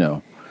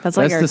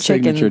like our the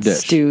signature chicken dish.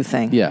 stew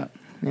thing. Yeah.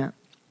 Yeah.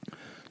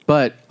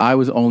 But I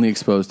was only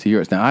exposed to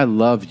yours. Now, I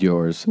loved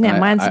yours. Yeah,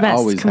 mine's the best. I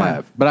always Come on.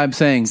 have. But I'm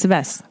saying it's the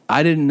best.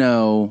 I didn't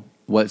know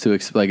what to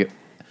expect. Like,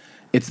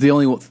 it's the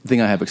only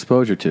thing I have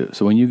exposure to.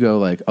 So when you go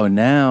like, oh,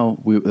 now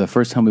the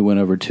first time we went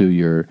over to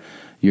your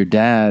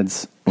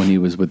dad's when he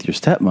was with your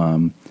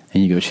stepmom,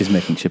 and you go, she's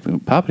making chicken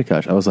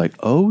paprikash. I was like,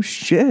 oh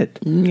shit.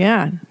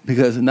 Yeah.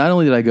 Because not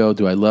only did I go,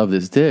 do I love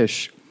this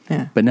dish?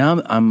 Yeah. But now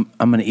I'm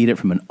going to eat it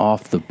from an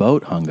off the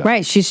boat hunger.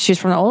 Right. She's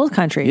from the old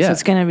country. Yeah. So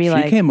it's going to be she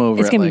like, came over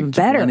it's at going to like be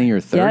better. 20 or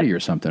 30 Yep. or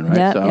something, right?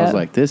 Yep, So I yep. was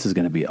like, this is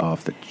going to be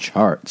off the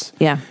charts.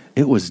 Yeah.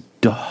 It was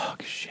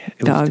dog shit.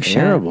 It Dog was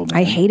terrible, shit.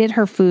 man. I hated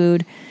her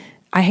food.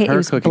 It Her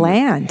was cooking was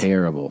bland.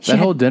 terrible. She That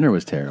had- whole dinner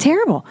was terrible.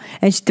 Terrible.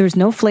 And there was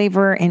no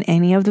flavor in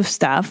any of the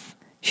stuff.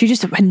 She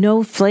just had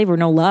no flavor,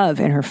 no love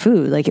in her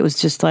food. Like, it was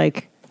just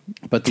like,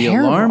 But the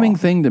terrible. alarming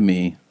thing to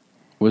me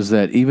was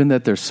that even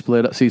that they're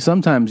split up. See,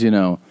 sometimes,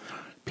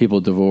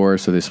 people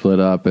divorce or they split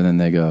up and then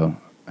they go,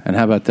 and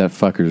how about that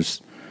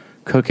fucker's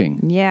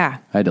cooking? Yeah.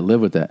 I had to live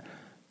with that.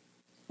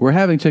 We're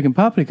having chicken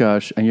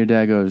paprikash, and your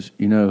dad goes,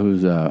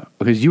 who's,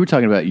 because you were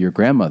talking about your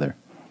grandmother.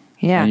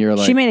 yeah. And you're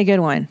like, she made a good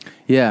one.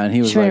 yeah, and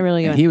he was She made like, it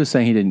really and good. he was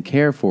saying he didn't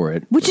care for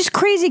it. Which is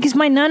crazy because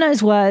my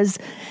nana's was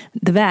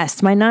the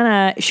best. My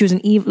nana, she was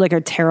like a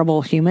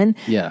terrible human.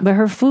 Yeah. But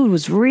her food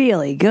was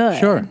really good.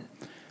 Sure.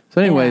 So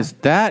anyways,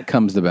 that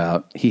comes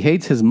about. He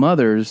hates his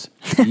mother's.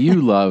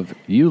 You love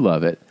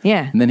it.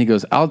 Yeah. And then he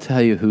goes, I'll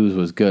tell you whose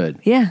was good.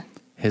 Yeah.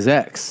 His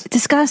ex.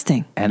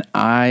 Disgusting. And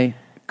I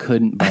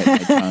couldn't bite my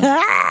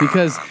tongue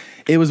because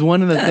it was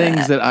one of the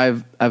things that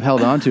I've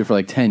held on to for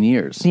like 10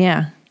 years.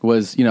 Yeah.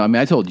 Was,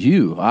 I told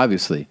you,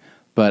 obviously,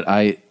 but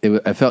I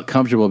felt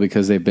comfortable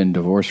because they've been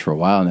divorced for a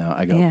while now.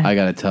 I go, Yeah. I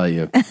got to tell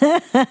you,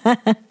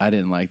 I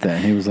didn't like that.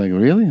 And he was like,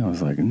 really? I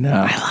was like, no.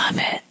 I love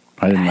it.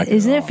 I didn't like it.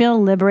 Isn't it feel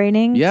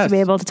liberating Yes. to be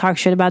able to talk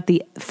shit about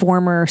the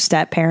former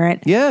step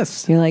parent?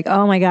 Yes. You're like,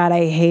 oh my God,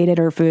 I hated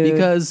her food.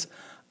 Because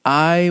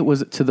I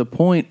was to the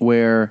point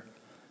where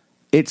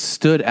it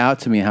stood out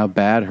to me how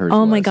bad hers was.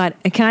 Oh my God.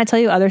 Can I tell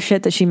you other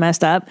shit that she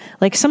messed up?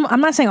 Like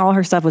I'm not saying all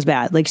her stuff was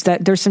bad. Like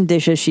there's some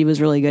dishes she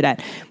was really good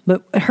at,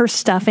 but her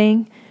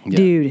stuffing,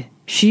 dude,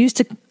 she used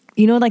to,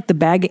 like the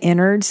bag of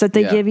innards that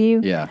they give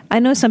you. Yeah. I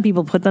know some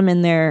people put them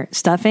in their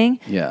stuffing.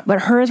 Yeah. But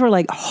hers were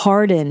like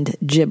hardened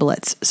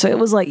giblets. So it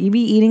was like you'd be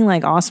eating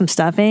like awesome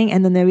stuffing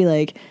and then they'd be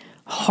like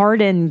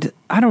hardened,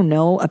 I don't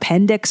know,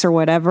 appendix or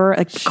whatever,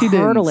 like She didn't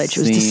cartilage.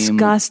 It was seem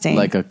disgusting.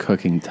 like a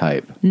cooking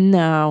type.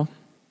 No.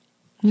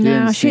 She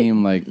didn't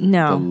seem like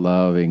no. the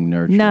loving,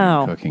 nurturing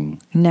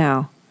cooking.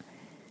 No.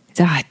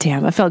 Ah,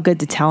 damn. I felt good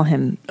to tell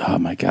him. Oh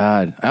my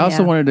God. I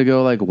also wanted to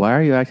go like, why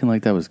are you acting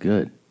like that was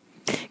good?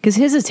 Because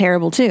his is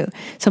terrible too.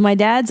 So my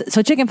dad's,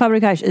 chicken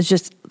paprikash is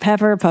just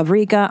pepper,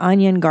 paprika,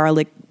 onion,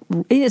 garlic.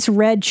 It's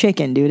red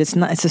chicken, dude. It's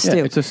not, it's a stew.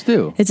 Yeah, it's a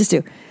stew. It's a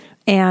stew.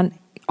 And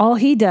all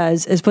he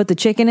does is put the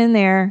chicken in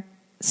there,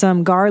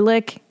 some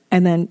garlic,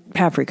 and then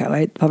paprika,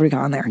 right? Paprika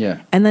on there.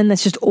 Yeah. And then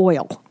that's just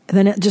oil. And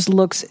then it just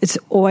looks, it's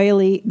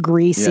oily,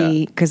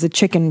 greasy, because the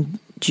chicken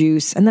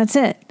juice, and that's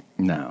it.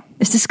 No.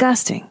 It's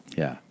disgusting.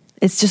 Yeah.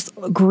 It's just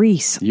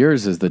grease.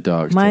 Yours is the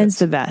dog's Mine's tits.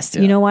 the best.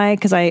 Yeah. You know why?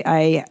 Because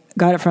I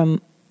got it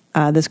from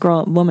this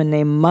woman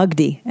named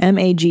Mugdi,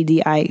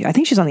 Magdi. I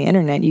think she's on the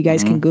internet. You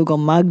guys can Google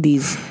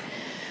Mugdi's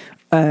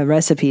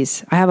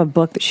recipes. I have a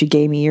book that she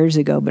gave me years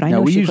ago, but I Now,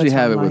 know we she usually puts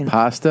have it online. with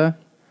pasta.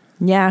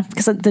 Yeah,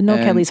 because the no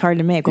kedli's hard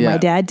to make. What my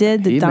dad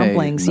did, the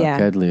dumplings, no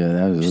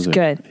kedli, It's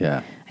good.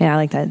 Yeah. Yeah, I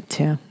like that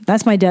too.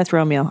 That's my death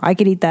row meal. I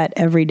could eat that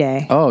every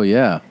day. Oh,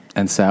 yeah.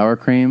 and sour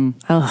cream.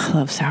 Oh, I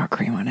love sour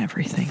cream on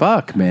everything.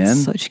 Fuck, man.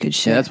 Such good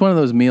shit. Yeah, that's one of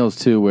those meals,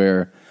 too,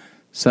 where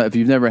if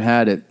you've never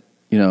had it,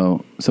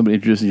 somebody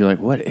introduces you, you're like,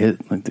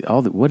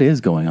 what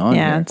is going on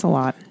Yeah, here? it's a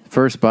lot.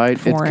 First bite,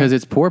 it's Foreign. because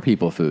it's poor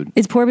people food.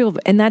 It's poor people,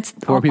 and that's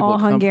Poor people all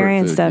comfort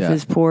Hungarian food, stuff yeah.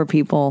 is poor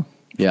people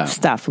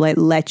stuff, like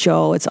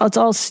lecho. It's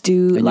all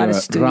stew, a lot of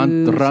stews.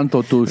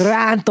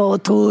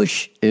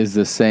 Rantotush is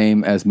the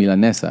same as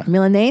milanesa.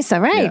 Milanesa,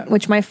 right? Yeah.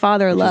 Which my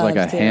father Which loves. is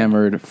like a too.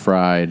 hammered,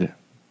 fried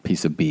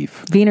piece of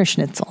beef. Wiener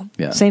Schnitzel.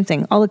 Yeah. Same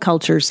thing. All the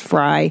cultures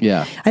fry.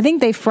 Yeah. I think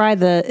they fry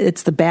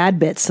it's the bad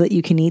bits so that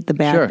you can eat the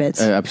bad Sure,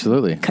 bits.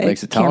 absolutely.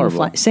 Makes it tolerable.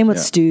 Camouflage. Same with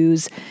Yeah.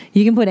 stews.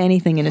 You can put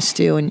anything in a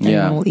stew and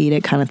anyone will eat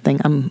it, kind of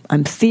thing. I'm Check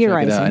it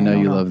theorizing. out. I know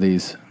you love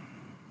these.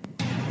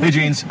 Hey,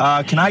 Jeans.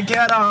 Can I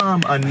get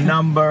a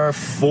number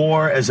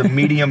 4 as a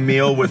medium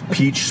meal with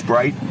peach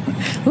Sprite?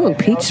 Ooh,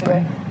 peach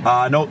Sprite.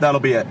 No, that'll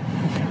be it.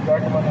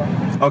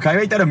 Oh, can I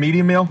make that a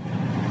medium meal?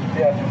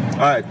 Yeah. All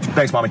right.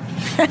 Thanks, Mommy.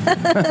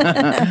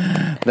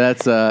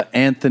 That's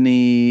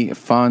Anthony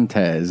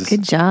Fontes.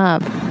 Good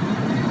job.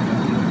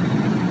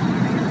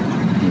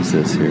 Who's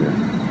this here?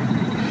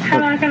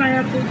 Hello, can I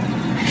help you?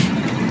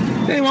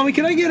 Hey, Mommy,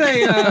 can I get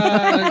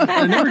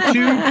a number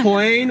 2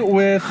 plain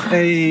with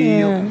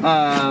a,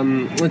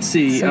 let's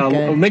see,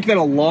 So make that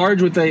a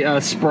large with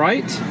a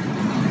Sprite?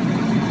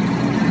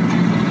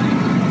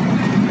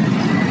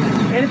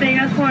 Anything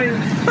else for you?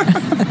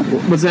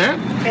 What's that?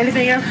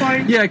 Anything else for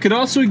you? Yeah, I could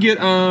also get,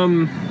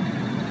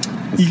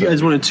 you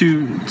guys wanted get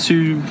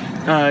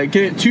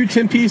 2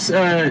 10-piece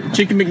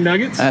chicken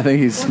McNuggets? I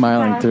think he's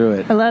smiling through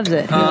it. I loves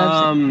it. He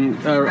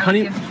loves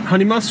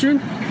honey mustard?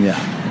 Yeah.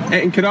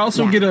 And could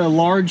also get a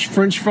large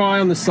French fry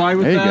on the side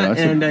with There you go. that,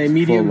 That's and a full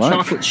medium lunch.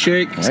 chocolate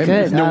shake. That's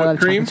with no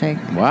whipped cream.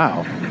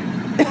 Wow.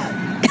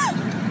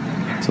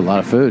 It's a lot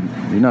of food.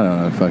 You're not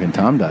on a fucking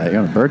Tom diet.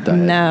 You're on a Bert diet.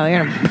 No,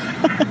 you're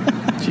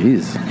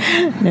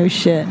Jeez. no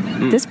shit.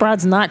 This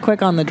broad's not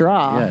quick on the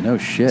draw. Yeah, no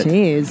shit.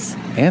 Jeez.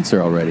 Answer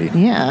already.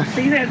 Yeah.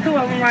 So you had 2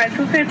 of them, right?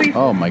 2 10 pieces?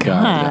 Oh my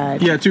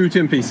God. Yeah, 2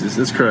 10 pieces.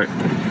 That's correct.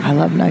 I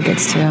love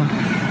nuggets too.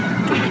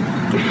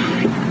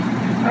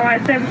 All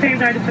right,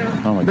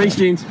 $17.92. Oh my Thanks,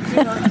 Jeans.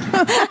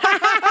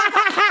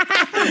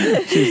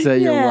 She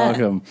said you're Yeah.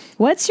 welcome.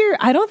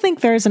 I don't think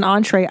there's an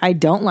entree I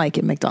don't like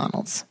at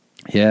McDonald's.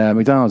 Yeah,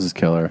 McDonald's is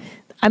killer.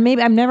 I've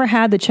never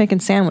had the chicken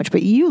sandwich,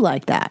 but you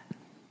like that.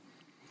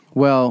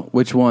 Well,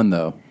 which one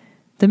though?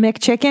 The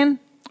McChicken?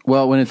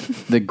 Well, when it's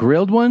the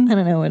grilled one, I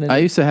don't know what it is. I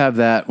used to have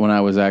that when I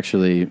was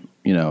actually,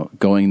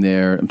 going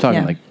there. I'm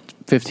talking Yeah. like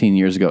 15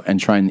 years ago and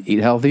trying to eat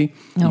healthy.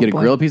 You Oh, get a boy.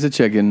 grilled piece of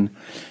chicken.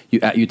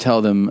 You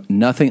tell them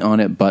nothing on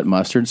it but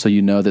mustard, so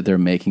you know that they're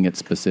making it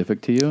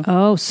specific to you.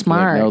 Oh, Like,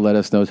 smart. no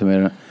lettuce, no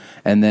tomato.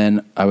 And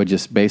then I would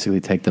just basically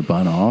take the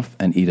bun off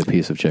and eat a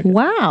piece of chicken.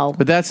 Wow.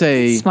 But that's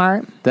a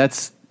smart.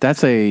 That's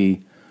a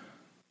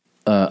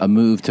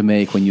move to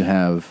make when you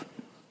have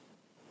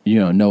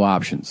no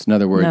options. In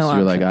other words, No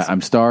you're like, options.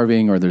 I'm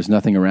starving, or there's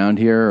nothing around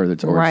here, or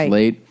it's Right.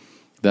 late.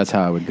 That's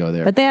how I would go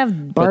there. But they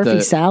have But barfy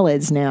the-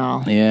 salads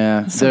now.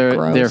 Yeah, So their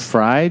gross.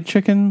 fried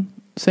chicken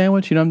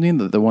sandwich. You know what I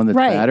mean? The one that's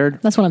Right. battered.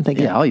 That's what I'm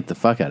thinking. Yeah, I'll eat the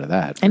fuck out of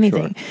that. for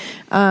Anything.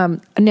 sure.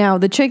 Now,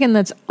 the chicken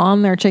that's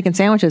on their chicken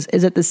sandwiches,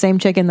 is it the same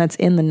chicken that's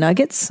in the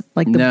nuggets?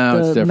 Like No,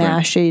 it's the different.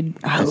 mashed? I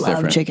It's love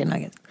different. chicken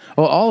nuggets.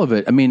 Well, all of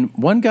it. I mean,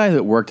 one guy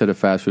that worked at a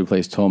fast food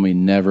place told me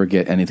never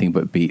get anything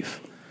but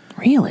beef.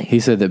 Really? He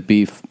said that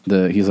beef.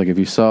 He's like, if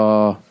you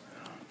saw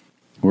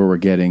where we're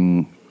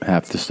getting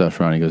half the stuff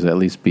from, he goes, at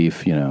least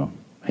beef.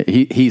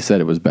 He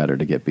said it was better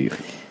to get beef.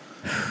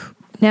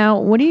 Now,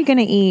 what are you going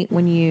to eat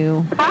when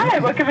you... Hi,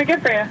 what can I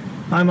get for you?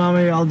 Hi,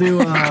 Mommy. I'll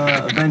do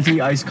a venti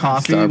iced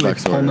coffee Starbucks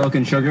with whole order. milk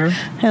and sugar.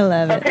 I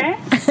love it. Okay.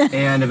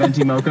 And a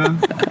venti mocha.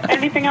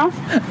 Anything else?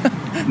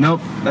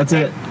 Nope, that's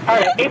it. All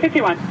right,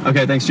 851.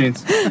 Okay, thanks,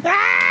 Jeans.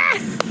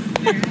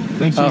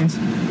 Thanks, Jeans.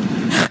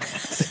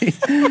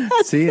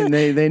 See, and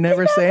they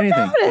never say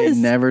anything. They notice.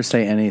 never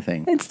say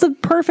anything. It's the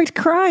perfect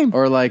crime.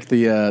 Or like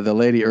the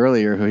lady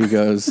earlier who he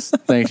goes,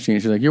 thanks, Gene.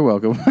 She's like, you're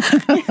welcome.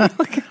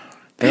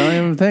 They don't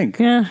even think.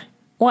 Yeah.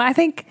 Well, I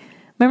think...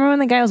 Remember when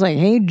the guy was like,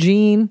 hey,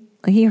 Gene?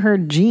 He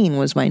heard Gene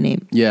was my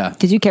name. Yeah.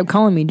 Because you kept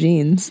calling me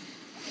Jeans.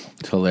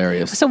 It's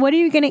hilarious. So what are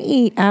you going to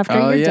eat after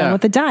you're done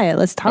with the diet?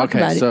 Let's talk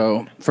about it.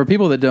 So for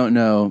people that don't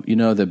know, you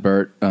know that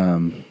Brent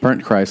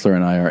Chrysler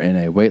and I are in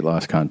a weight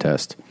loss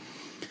contest.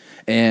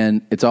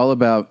 And it's all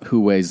about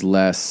who weighs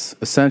less.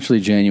 Essentially,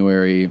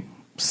 January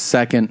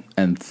 2nd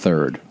and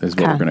 3rd is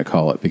what Okay. we're going to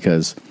call it,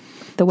 because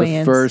The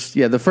weigh-ins.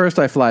 the first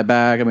I fly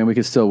back. I mean, we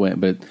could still win,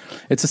 but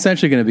it's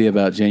essentially going to be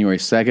about January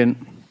 2nd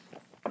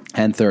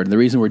and 3rd. And the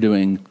reason we're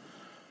doing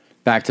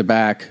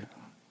back-to-back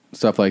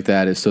stuff like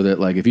that is so that,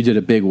 like, if you did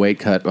a big weight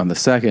cut on the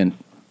 2nd,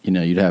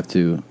 you'd have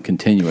to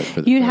continue it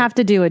for the You'd have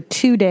to do a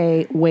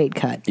 2-day weight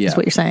cut, Yeah. is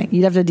what you're saying.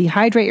 You'd have to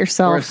dehydrate Or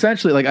yourself.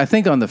 essentially, like, I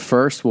think on the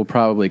 1st we'll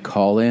probably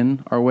call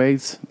in our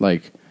weights.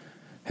 Like,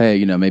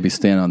 hey, maybe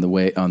stand on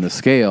the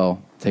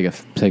scale, take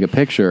a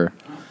picture,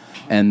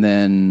 and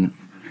then,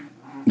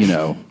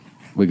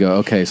 we go,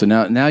 okay, so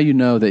now you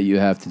know that you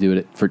have to do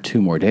it for 2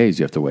 more days.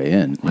 You have to weigh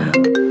in.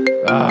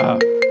 Oh,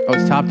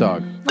 it's Top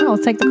Dog. Oh,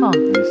 let's take the call.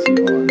 Let me see.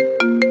 Hold on.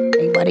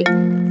 Hey, buddy.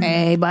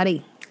 Hey,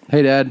 buddy.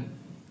 Hey, Dad.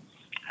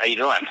 How you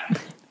doing?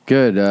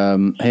 Good.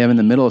 Hey, I'm in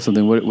the middle of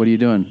something. What are you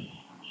doing?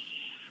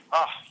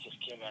 Oh,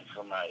 just came in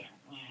from my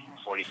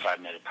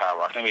 45-minute power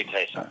walk. Let me tell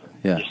you something.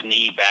 Yeah. This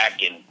knee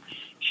back in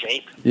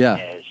shape Yeah.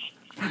 has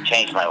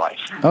changed my life.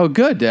 Oh,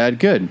 good, Dad.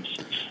 Good.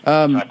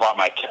 I bought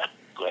my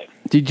Go ahead.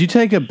 Did you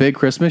take a big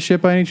Christmas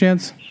ship by any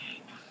chance?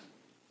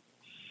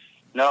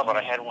 No, but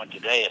I had one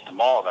today at the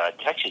mall that I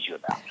texted you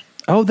about.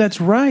 Oh, that's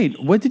right.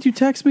 What did you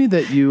text me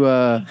that you?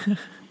 Oh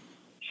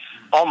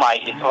my!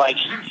 It's like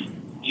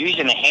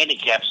using a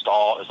handicap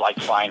stall is like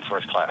flying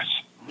first class.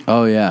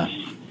 Oh yeah.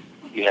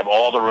 You have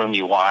all the room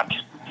you want.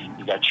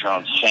 You got your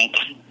own sink,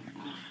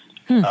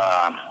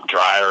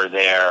 dryer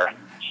there.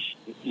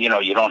 You know,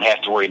 you don't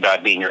have to worry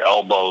about being your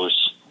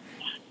elbows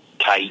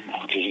tight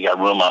because you got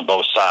room on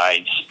both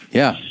sides.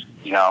 Yeah.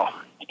 You know,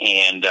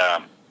 and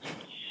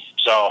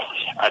so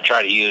I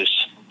try to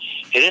use.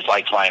 It is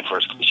like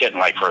shitting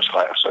like first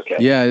class. Okay.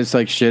 Yeah, it's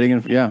like shitting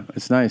and yeah,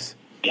 it's nice.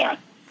 Yeah,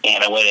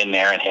 and I went in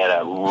there and had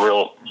a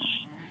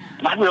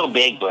not real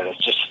big, but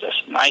it's just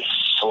this nice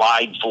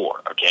slide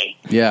 4. Okay.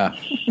 Yeah.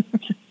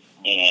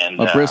 And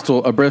A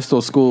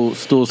Bristol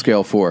stool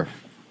scale 4.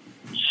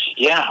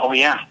 Yeah. Oh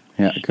yeah.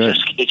 Yeah. Good.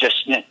 It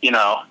just you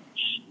know,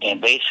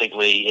 and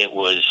basically it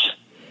was.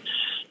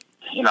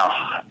 You know,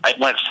 I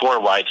went 4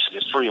 wipes.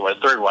 It's 3 wipes.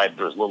 Third wipe,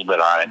 there was a little bit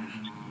on it.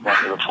 Went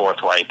to the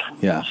 4th wipe.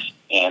 Yeah.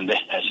 And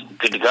it's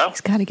good to go.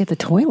 He's got to get the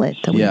toilet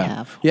that we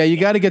have. Yeah, you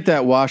got to get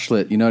that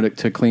washlet, you know,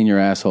 to clean your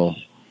asshole.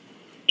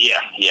 Yeah.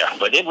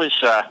 But it was.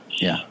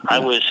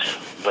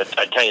 But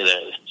I tell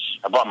you,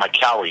 I bought my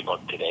calorie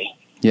book today.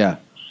 Yeah.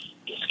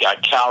 It's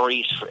got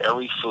calories for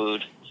every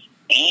food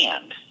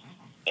and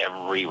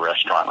every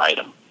restaurant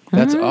item.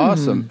 That's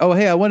awesome. Oh,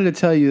 hey, I wanted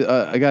to tell you,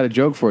 I got a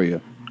joke for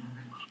you.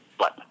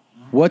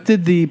 What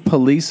did the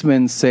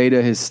policeman say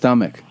to his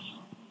stomach?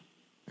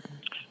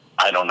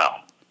 I don't know.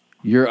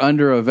 You're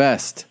under a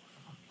vest.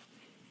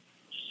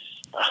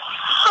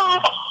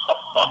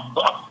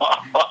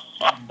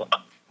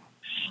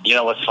 You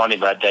know what's funny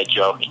about that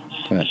joke?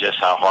 It's just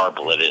how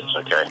horrible it is,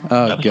 okay?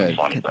 Oh, That's good. what's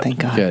funny about Thank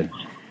it. God. Good.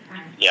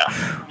 Yeah.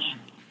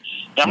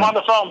 I'm on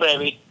the phone,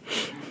 baby.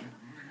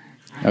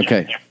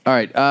 Okay. All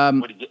right.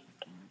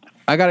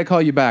 I got to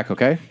call you back,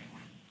 okay?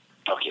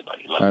 Okay,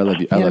 buddy. All right, I love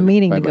you. You got a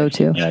meeting to go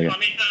to. Yeah, I got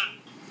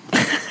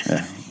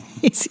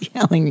He's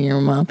yelling at your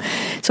mom.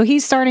 So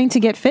he's starting to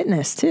get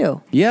fitness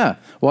too. Yeah.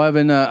 Well,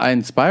 I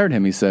inspired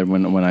him, he said,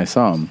 when I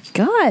saw him.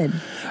 Good.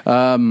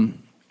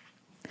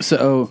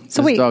 So these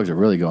wait, dogs are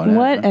really going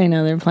What? at it. I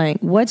know they're playing.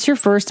 What's your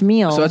first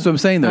meal? So that's what I'm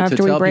saying, though, to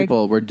after we tell break?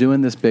 people we're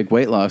doing this big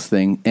weight loss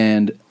thing,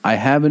 and I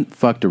haven't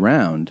fucked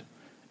around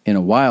in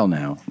a while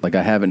now. Like,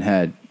 I haven't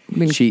had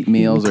cheat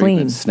meals or clean.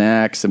 even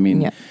snacks. I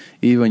mean,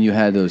 even when you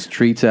had those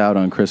treats out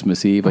on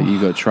Christmas Eve, like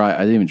you go try, I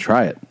didn't even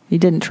try it. You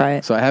didn't try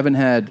it. So I haven't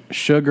had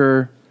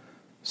sugar,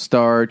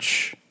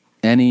 starch,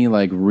 any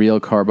like real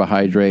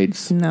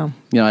carbohydrates. No.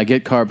 You know, I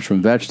get carbs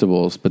from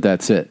vegetables, but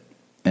that's it.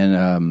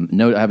 And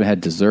no, I haven't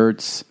had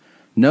desserts,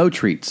 no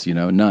treats, you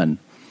know, none.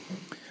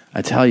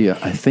 I tell you,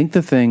 I think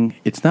the thing,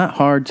 it's not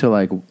hard to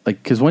like,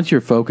 because once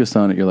you're focused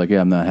on it, you're like,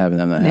 yeah, I'm not having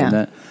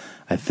that.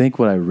 I think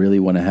what I really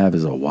want to have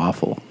is a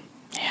waffle.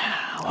 Yeah,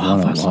 I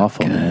want a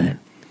waffle, man.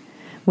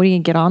 What do you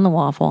get on the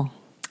waffle?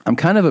 I'm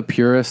kind of a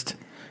purist.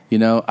 You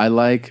know, I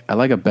like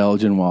a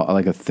Belgian waffle. I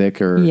like a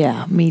thicker.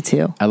 Yeah, me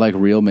too. I like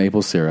real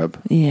maple syrup.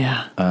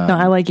 Yeah. No,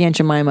 I like Aunt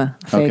Jemima.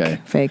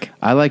 Fake.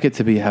 I like it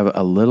to have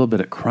a little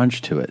bit of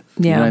crunch to it.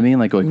 You Yeah. know what I mean?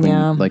 Like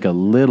Yeah. a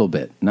little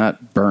bit,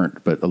 not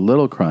burnt, but a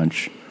little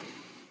crunch.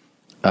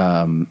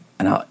 And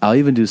I'll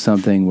even do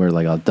something where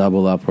like I'll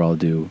double up, where I'll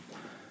do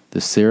the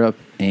syrup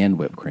and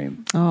whipped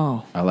cream.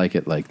 Oh. I like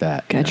it like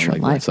that. Get your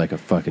life. It's like a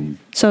fucking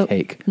So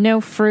cake.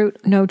 no fruit,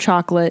 no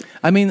chocolate.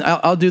 I mean,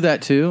 I'll do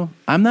that too.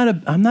 I'm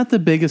not the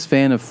biggest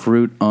fan of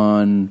fruit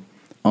on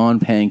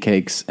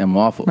pancakes and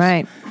waffles.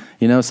 Right.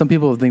 You know, some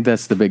people think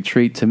that's the big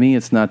treat. To me,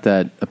 it's not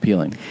that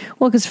appealing.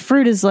 Well, because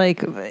fruit is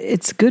like,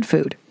 it's good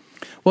food.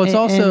 Well, it's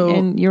also...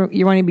 And you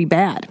want to be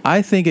bad.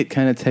 I think it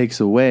kind of takes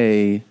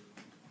away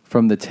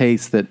from the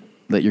taste that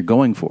you're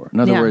going for.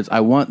 In other words, I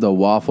want the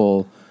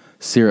waffle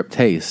syrup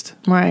taste.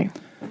 Right.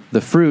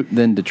 The fruit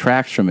then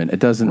detracts from it. It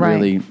doesn't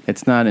really...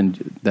 It's not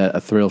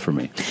a thrill for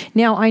me.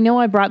 Now, I know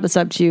I brought this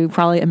up to you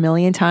probably a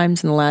million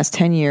times in the last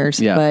 10 years,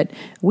 but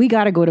we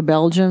got to go to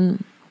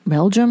Belgium?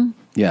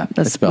 Yeah,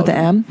 That's it's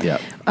Belgium. with the M?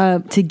 Yeah.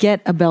 To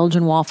get a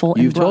Belgian waffle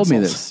in You've told me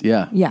Brussels. this,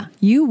 yeah. Yeah,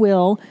 you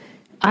will.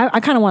 I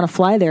kind of want to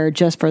fly there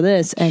just for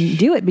this and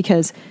do it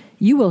because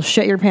you will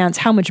shit your pants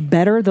how much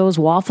better those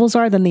waffles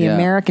are than the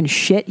American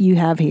shit you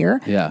have here.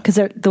 Yeah. Because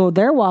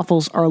their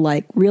waffles are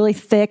like really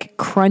thick,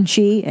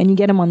 crunchy, and you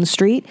get them on the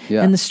street,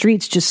 and the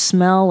streets just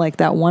smell like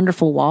that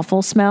wonderful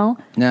waffle smell.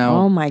 Now,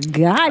 oh my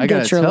God, I gotta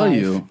get your tell life.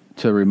 you,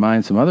 to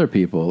remind some other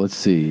people, let's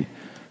see,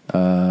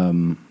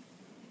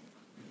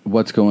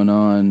 what's going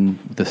on,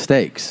 the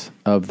stakes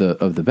of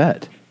the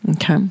bet.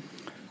 Okay.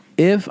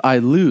 If I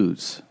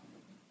lose,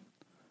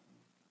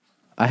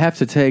 I have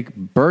to take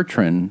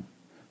Bertrand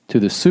to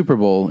the Super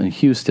Bowl in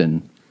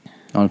Houston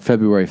on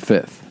February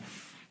 5th.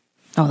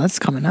 Oh, that's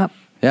coming up.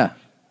 Yeah.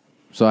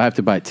 So I have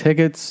to buy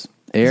tickets,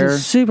 air. It's a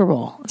Super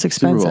Bowl. It's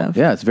expensive. Super Bowl.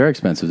 Yeah, it's very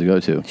expensive to go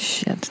to.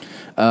 Shit.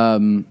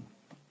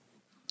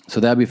 So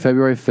that'd be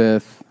February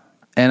 5th.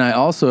 And I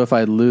also, if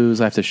I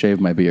lose, I have to shave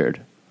my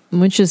beard.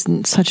 Which is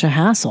such a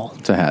hassle.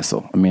 It's a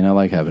hassel. I mean, I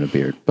like having a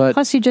beard. But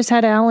Plus, you just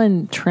had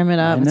Alan trim it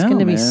up. It's going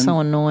to be so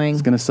annoying.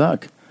 It's going to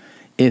suck.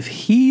 If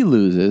he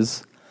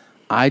loses,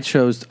 I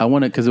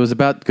wanted, because it was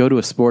about to go to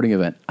a sporting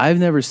event. I've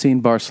never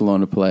seen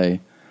Barcelona play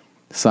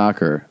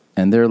soccer.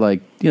 And they're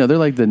like, they're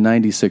like the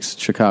 96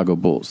 Chicago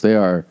Bulls. They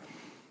are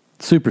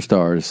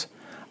superstars.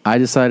 I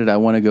decided I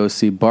want to go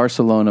see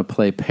Barcelona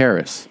play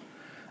Paris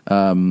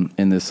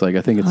in this, like,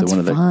 I think it's one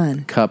of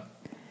the cup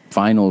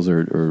finals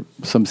or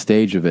some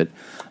stage of it,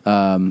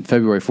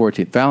 February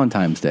 14th,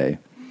 Valentine's Day.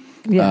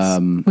 Yes,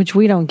 which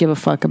we don't give a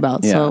fuck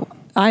about. Yeah. So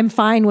I'm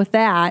fine with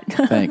that.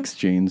 Thanks,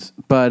 Jeans.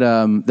 But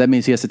that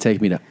means he has to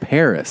take me to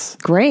Paris.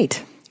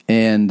 Great.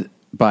 And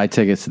buy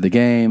tickets to the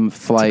game,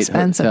 flight,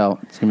 hotel.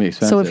 It's going to be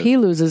expensive. So if he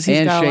loses, he's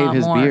and got a shave lot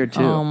his more. beard,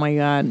 too. Oh, my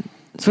God.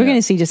 So we're going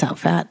to see just how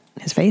fat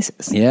his face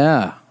is.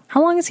 Yeah.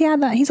 How long has he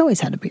had that? He's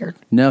always had a beard.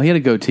 No, he had a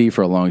goatee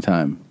for a long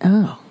time.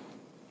 Oh.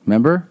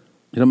 Remember?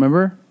 You don't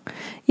remember?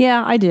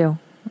 Yeah, I do.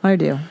 I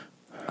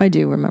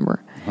do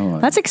remember. Oh,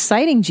 That's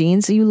exciting,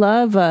 Gene. So you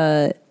love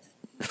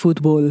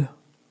football.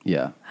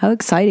 Yeah. How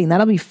exciting.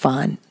 That'll be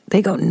fun.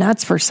 They go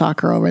nuts for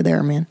soccer over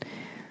there, man.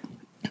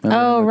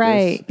 Remember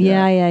right. This?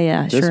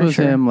 Yeah. This was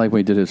him, like, when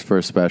he did his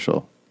first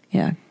special.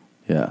 Yeah.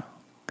 Yeah.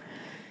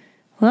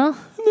 Well.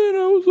 Then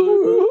I was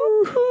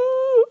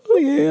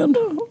like, Leanne.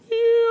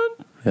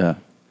 Yeah.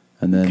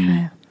 And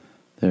then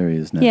there he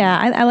is now.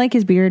 Yeah, I like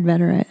his beard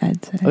better,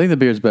 I'd say. I think the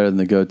beard's better than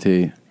the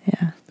goatee.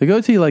 Yeah. The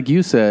goatee, like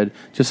you said,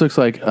 just looks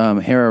like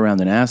hair around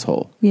an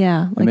asshole.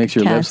 Yeah. It makes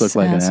your lips look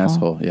like an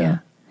asshole. Yeah.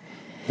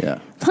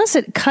 Plus,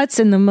 it cuts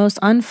in the most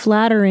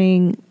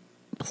unflattering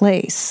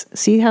place.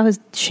 See how his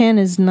chin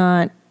is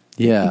not...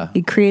 Yeah.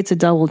 It creates a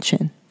double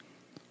chin.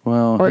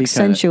 Well, Or he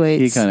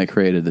accentuates. He kind of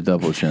created the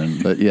double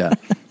chin. But yeah,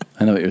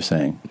 I know what you're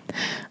saying.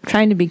 I'm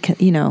trying to be,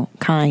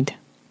 kind.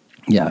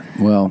 Yeah,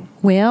 well...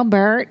 Well,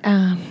 Bert,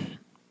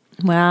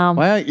 wow.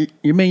 Well,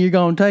 you mean you're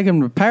going to take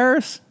him to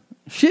Paris?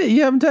 Shit,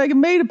 you haven't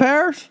taken me to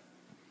Paris?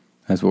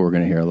 That's what we're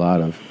going to hear a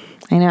lot of.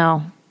 I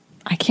know.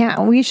 I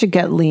can't. We should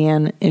get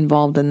Leanne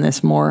involved in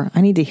this more.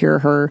 I need to hear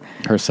her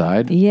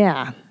side.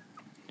 Yeah.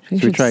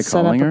 Should we try set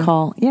calling up a her?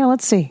 call. Yeah,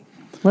 let's see.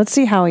 Let's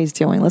see how he's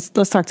doing. Let's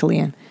talk to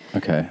Leanne.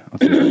 Okay, I'll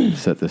see if I can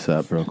set this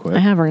up real quick. I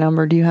have her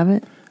number. Do you have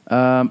it?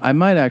 I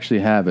might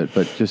actually have it,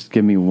 but just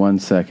give me 1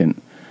 second.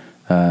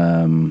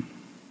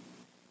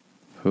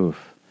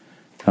 Oof.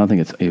 I don't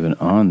think it's even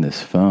on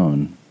this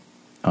phone,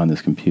 on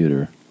this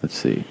computer. Let's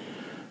see.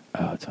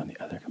 Oh, it's on the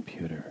other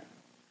computer.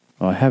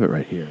 Oh, I have it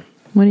right here.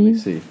 What do Let you me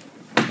see?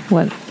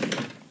 What?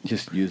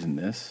 Just using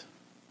this.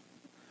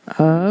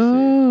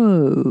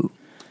 Oh.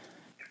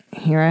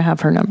 Here, I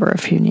have her number.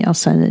 If you need, I'll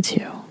send it to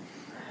you.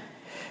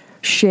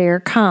 Share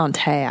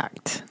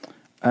contact.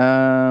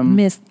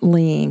 Miss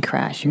Leanne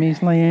Crasher. Miss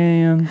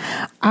Leanne.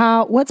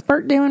 What's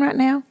Bert doing right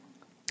now?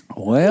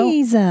 Well,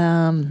 he's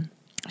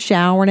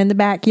showering in the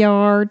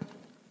backyard.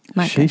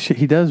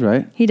 He does,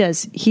 right? He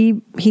does.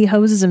 He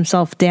hoses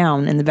himself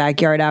down in the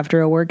backyard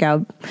after a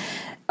workout.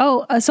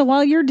 Oh, so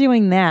while you're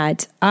doing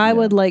that, I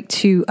would like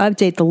to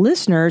update the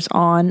listeners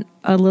on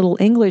a little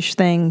English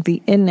thing,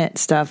 the "innit"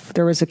 stuff.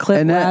 There was a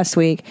clip last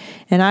week,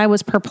 and I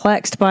was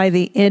perplexed by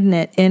the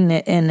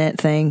 "innit"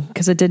 thing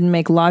because it didn't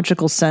make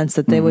logical sense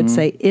that they would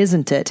say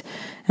 "isn't it?"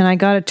 And I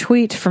got a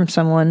tweet from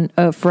someone,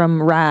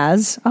 from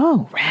Raz.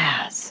 Oh,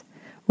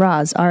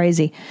 Raz,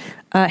 R-A-Z.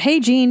 Hey,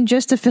 Gene,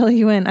 just to fill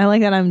you in. I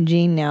like that I'm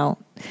Gene now.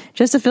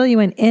 Just to fill you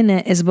in,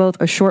 "innit" is both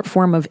a short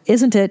form of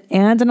 "isn't it"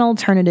 and an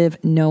alternative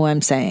 "no,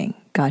 I'm saying."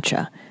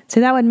 Gotcha. So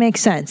that would make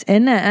sense.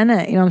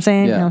 Innit. You know what I'm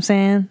saying? Yeah. You know what I'm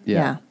saying?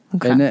 Yeah.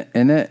 Okay.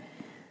 Innit.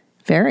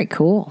 Very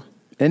cool.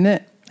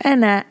 Innit.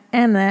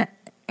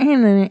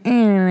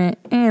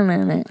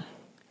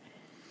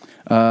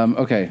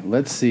 Okay,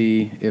 let's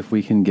see if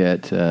we can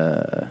get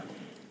Leanne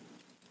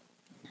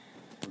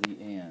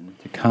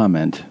to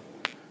comment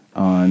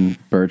on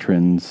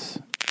Bertrand's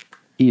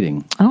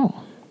eating.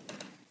 Oh.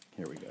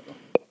 Here we go.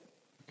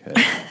 Okay.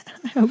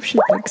 I hope she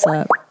picks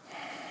up.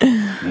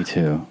 Me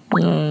too.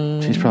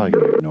 She's probably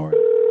going to ignore it.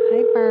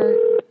 Hey, Bert.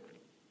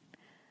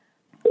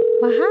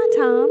 Well, hi,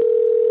 Tom.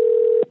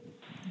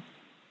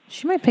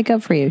 She might pick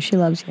up for you. She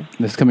loves you.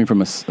 This is coming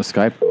from a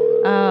Skype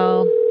call.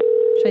 Oh.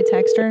 Should I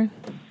text her?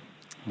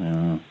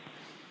 No.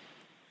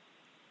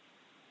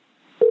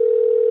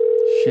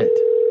 Shit.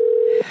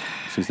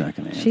 She's not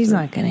going to answer. She's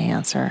not going to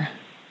answer.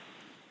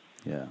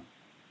 Yeah.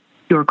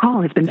 Your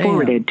call has been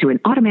forwarded to an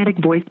automatic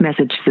voice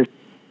message system.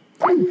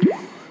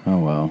 Oh,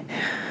 well.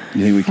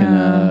 You think we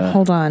can...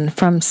 Hold on.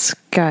 From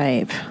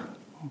Skype.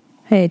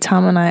 Hey,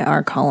 Tom and I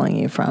are calling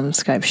you from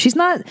Skype. She's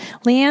not...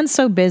 Leanne's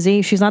so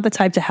busy. She's not the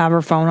type to have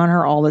her phone on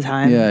her all the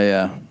time.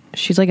 Yeah.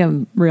 She's like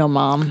a real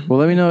mom. Well,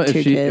 let me know Two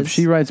if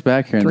she writes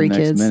back here in the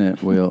next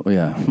minute. We'll...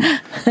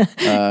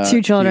 Yeah.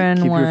 2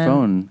 children, keep one... your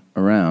phone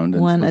around.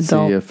 And one let's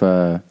adult see if,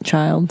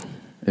 child.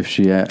 if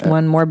she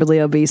one morbidly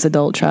obese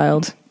adult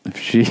child.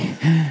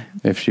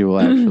 if she will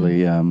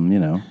actually,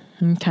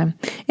 Okay.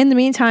 In the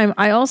meantime,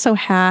 I also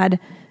had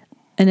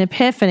an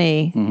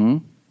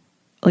epiphany,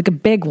 like a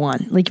big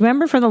one. Like,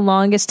 remember for the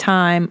longest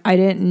time, I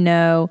didn't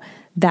know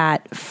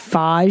that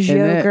fudge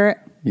yogurt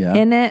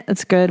in it.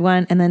 That's a good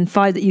one. And then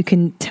fudge that you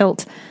can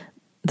tilt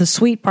the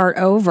sweet part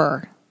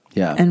over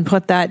and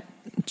put the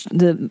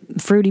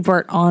fruity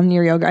part on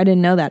your yogurt. I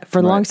didn't know that.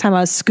 For the longest time,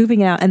 I was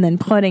scooping it out and then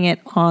putting it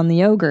on the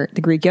yogurt,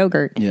 the Greek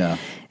yogurt. Yeah.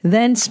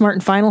 Then Smart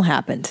and Final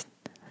happened.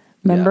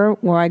 Remember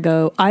where I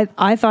go,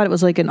 I thought it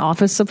was like an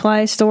office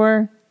supply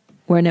store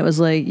when it was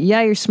like,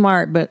 yeah, you're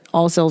smart, but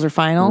all sales are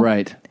final.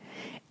 Right.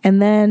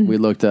 And then we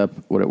looked up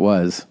what it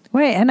was.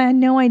 Wait, and I had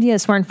no idea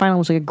Smart and Final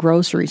was like a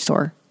grocery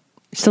store.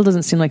 Still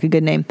doesn't seem like a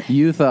good name.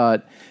 You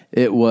thought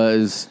it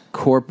was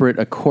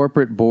a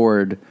corporate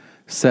board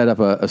set up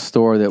a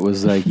store that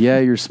was like, yeah,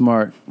 you're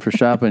smart for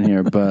shopping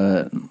here,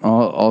 but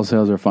all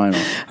sales are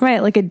final.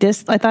 Right, like I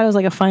thought it was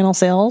like a final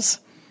sales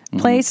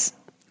place.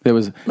 It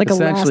was like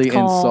essentially a last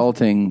call.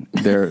 Insulting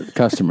their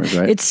customers,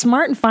 right? It's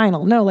Smart and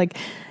Final. No, like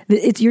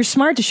you're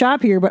smart to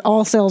shop here, but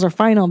all sales are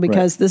final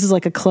because this is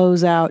like a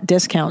closeout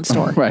discount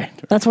store. Right.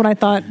 That's what I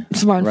thought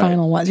Smart and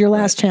Final was. Your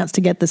last chance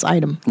to get this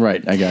item.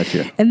 Right, I got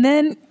you. And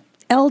then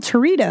El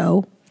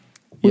Torito.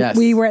 Yes.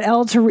 We were at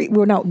El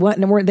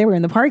Torito. They were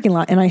in the parking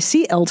lot, and I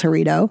see El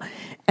Torito,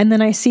 and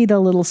then I see the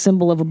little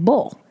symbol of a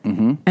bull.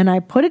 And I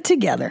put it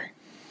together.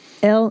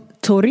 El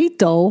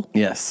Torito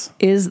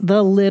is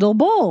the little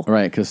bull.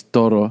 Right, because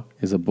toro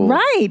is a bull.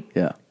 Right.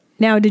 Yeah.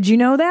 Now, did you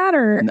know that?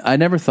 Or I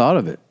never thought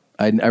of it.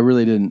 I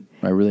really didn't.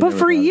 But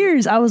for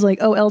years, I was like,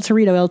 oh, El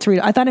Torito.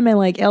 I thought it meant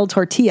like El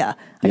Tortilla.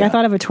 Like I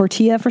thought of a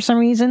tortilla for some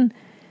reason.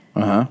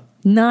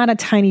 Not a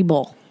tiny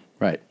bull.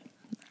 Right.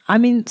 I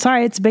mean,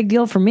 sorry, it's a big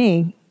deal for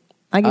me.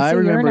 I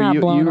remember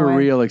you were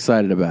real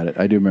excited about it.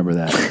 I do remember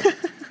that.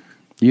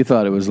 You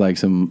thought it was like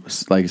some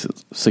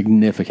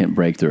significant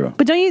breakthrough.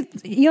 But you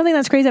don't think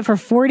that's crazy that for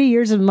 40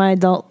 years of my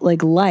adult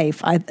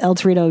life, El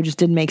Torito just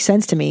didn't make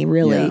sense to me,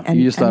 really. Yeah. And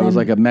you just thought it was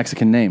like a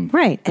Mexican name.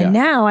 Right. And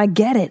now I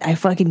get it. I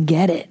fucking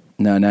get it.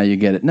 No, now you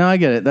get it. No, I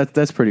get it.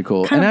 That's pretty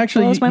cool. Kind and of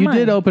actually, blows my you mind.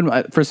 did open,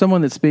 for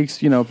someone that speaks,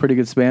 pretty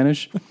good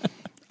Spanish,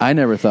 I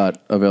never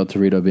thought of El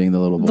Torito being the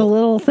little bull. The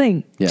little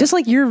thing. Yeah. Just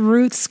like your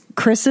Roots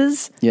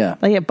Chris's. Yeah.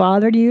 Like it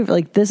bothered you.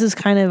 Like this is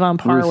kind of on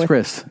par Ruth's with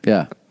Chris.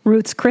 Yeah.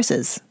 Roots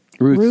Chris's.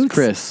 Ruth's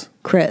Chris.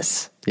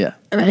 Chris. Yeah.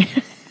 Right.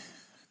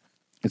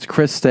 It's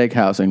Chris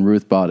Steakhouse and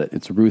Ruth bought it.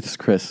 It's Ruth's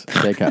Chris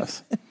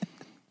Steakhouse.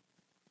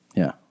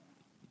 Yeah.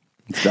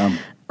 It's dumb.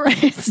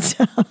 Right. It's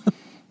dumb.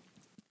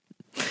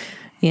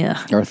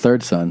 Yeah. Our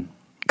third son.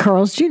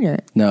 Carl's Jr.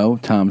 No,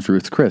 Tom's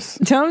Ruth's Chris.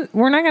 Tom,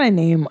 we're not going to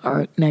name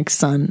our next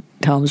son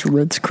Tom's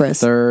Ruth's Chris.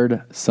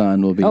 Third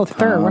son will be Tom's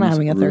third. We're not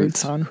having a third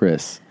Ruth's son.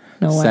 Chris.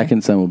 No way.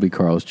 Second son will be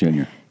Carl's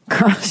Jr.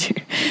 Carl's Jr.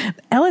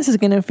 Ellis is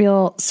going to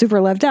feel super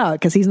left out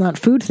because he's not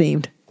food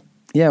themed.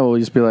 Yeah, we'll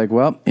just be like,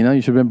 well, you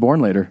should have been born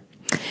later.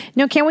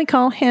 No, can't we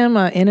call him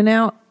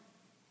In-N-Out?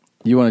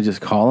 You want to just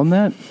call him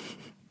that?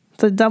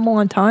 It's a double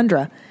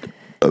entendre.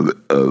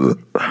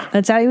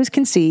 That's how he was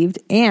conceived,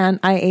 and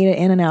I ate at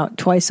In-N-Out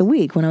twice a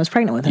week when I was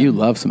pregnant with him. You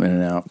love some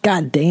In-N-Out.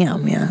 God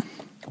damn, yeah.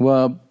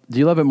 Well, do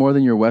you love it more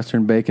than your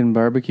Western bacon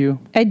barbecue?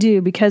 I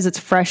do, because it's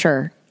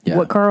fresher. Yeah.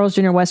 What Carl's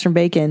Jr. Western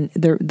bacon,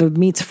 the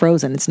meat's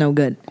frozen. It's no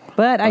good.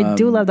 But I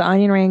do love the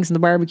onion rings and the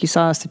barbecue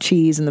sauce, the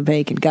cheese and the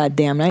bacon. God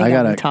damn, now you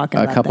got me talking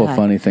about a couple that.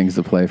 funny things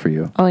to play for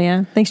you. Oh,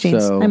 yeah? Thanks,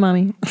 James. So, hi,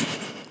 Mommy.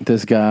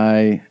 This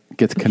guy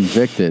gets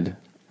convicted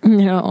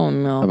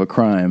of a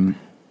crime,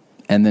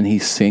 and then he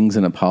sings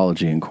an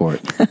apology in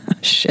court.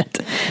 Shit.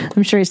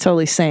 I'm sure he's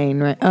totally sane,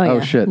 right? Oh, yeah.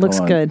 Shit. Looks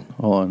Hold on. good.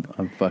 Hold on.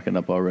 I'm fucking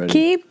up already.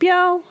 Keep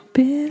your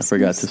business. I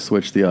forgot to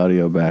switch the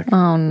audio back.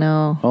 Oh,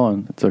 no. Hold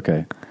on. It's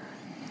okay.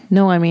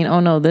 No, I mean,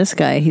 oh no, this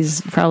guy,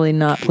 he's probably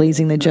not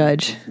pleasing the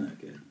judge.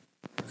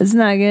 It's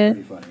not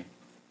good.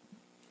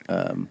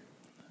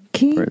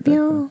 Keep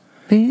your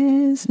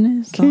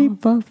business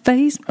off of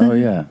Facebook. Oh,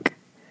 yeah.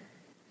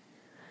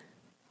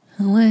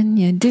 When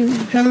you do.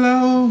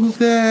 Hello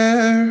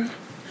there,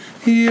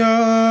 Your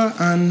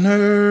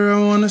Honor.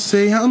 I want to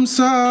say I'm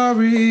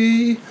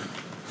sorry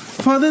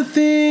for the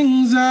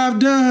things I've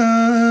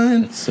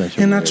done.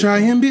 And I try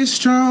and be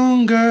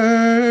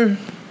stronger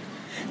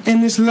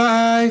in this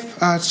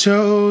life I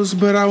chose,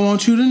 but I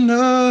want you to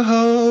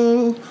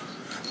know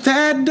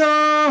that door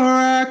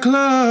I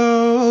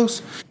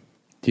close.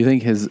 Do you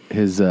think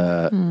his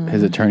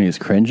attorney is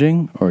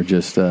cringing or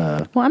just?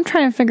 Well, I'm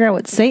trying to figure out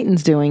what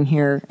Satan's doing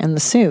here in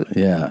the suit.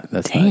 Yeah,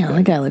 that's damn.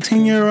 That guy looks.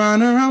 In Your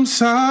Honor, I'm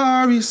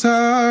sorry,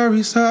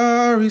 sorry,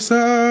 sorry,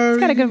 sorry.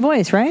 He's got a good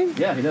voice, right?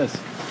 Yeah, he does.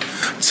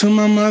 To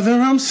my mother,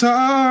 I'm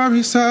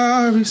sorry,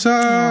 sorry,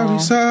 sorry,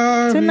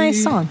 sorry. It's a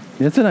nice song.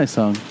 It's a nice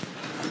song.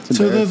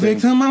 To the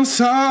victim, I'm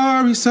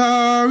sorry,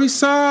 sorry,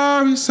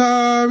 sorry,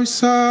 sorry,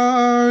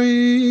 sorry.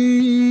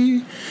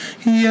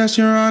 Yes,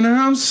 Your Honor,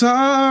 I'm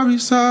sorry,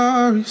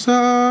 sorry,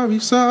 sorry,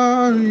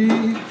 sorry.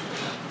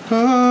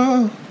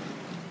 Oh.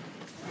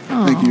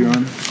 Thank you, Your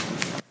Honor.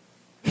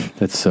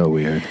 That's so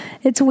weird.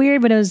 It's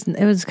weird, but it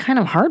was kind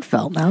of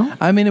heartfelt, no?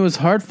 I mean, it was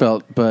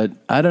heartfelt, but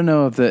I don't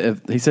know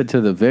if he said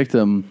to the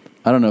victim,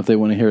 I don't know if they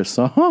want to hear a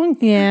song.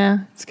 Yeah.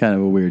 It's kind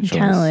of a weird choice.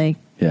 Kind of like,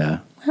 yeah.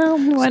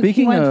 well,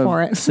 Speaking he went of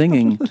for it.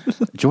 singing,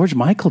 George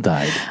Michael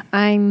died.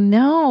 I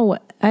know.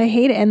 I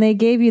hate it. And they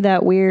gave you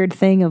that weird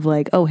thing of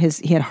like, oh,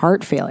 he had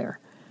heart failure.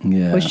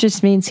 Yeah. Which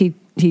just means he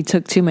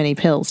took too many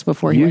pills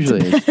before he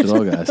Usually went to it's bed.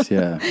 drogas,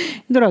 yeah.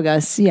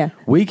 Drogas, yeah.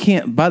 We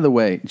can't, by the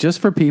way, just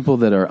for people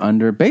that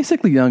are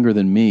basically younger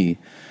than me,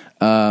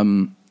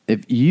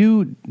 if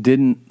you're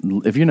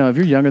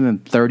younger than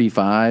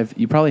 35,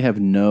 you probably have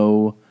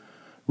no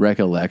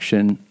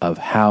recollection of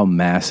how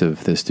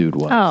massive this dude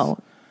was. Oh,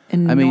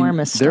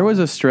 enormous. There was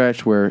a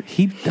stretch where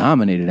he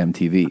dominated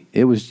MTV.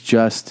 It was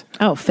just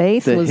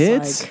Faith the was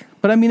hits. like,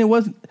 But I mean, it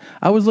wasn't.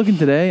 I was looking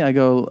today. I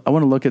go, I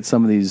want to look at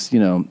some of these,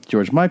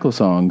 George Michael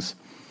songs.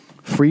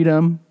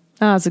 Freedom,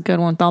 oh, it's a good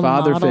one. With all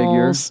Father the Figure.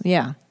 models.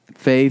 Yeah.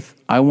 Faith,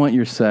 I Want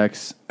Your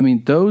Sex. I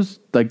mean, those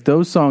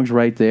songs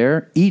right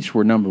there, each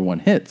were number one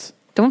hits.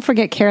 Don't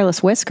forget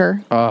Careless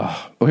Whisker.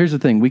 Well, here's the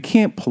thing. We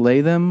can't play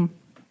them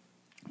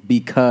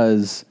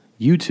because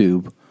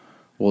YouTube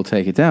will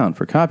take it down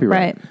for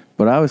copyright. Right.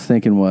 What I was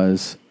thinking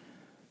was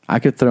I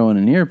could throw in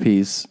an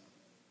earpiece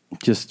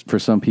just for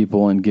some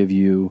people and give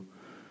you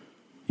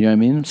know what I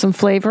mean? Some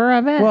flavor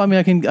of it? Well, I mean,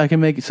 I can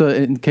make it so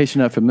in case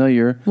you're not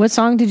familiar. What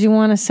song did you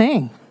want to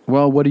sing?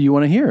 Well, what do you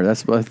want to hear?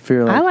 That's what I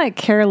feel like. I like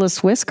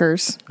Careless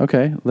Whiskers.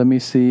 Okay, let me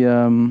see.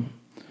 I'll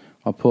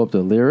pull up the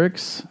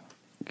lyrics.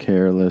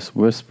 Careless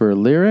Whisper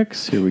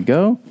lyrics. Here we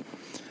go.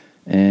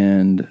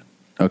 And,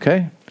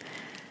 okay.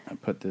 I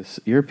put this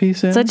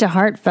earpiece in. Such a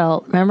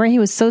heartfelt. Remember, he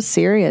was so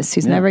serious.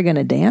 He's never going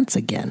to dance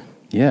again.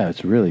 Yeah,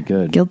 it's really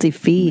good. Guilty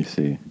Feet. Let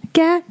me see.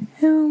 Get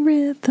a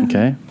rhythm.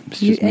 Okay. It's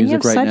just And you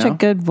music have right such now. a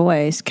good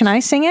voice. Can I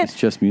sing it? It's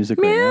just music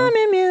right Meow, now.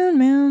 meow,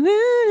 meow, meow,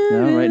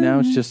 No, right now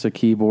it's just a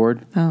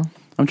keyboard. Oh.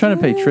 I'm trying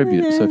to pay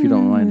tribute, so if you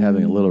don't mind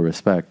having a little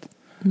respect.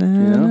 You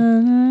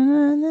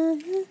know?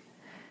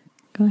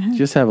 Go ahead.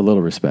 Just have a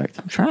little respect.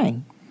 I'm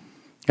trying.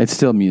 It's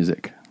still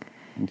music.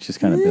 It's just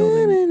kind of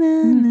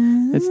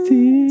building. It's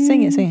deep.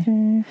 Sing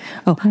it.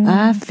 Oh,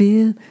 I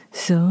feel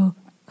so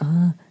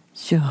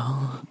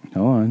unsure.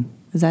 Go on.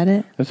 Is that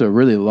it? That's a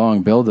really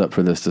long build up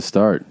for this to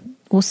start.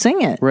 Well,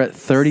 sing it. We're at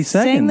 30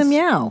 seconds. Sing the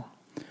meow.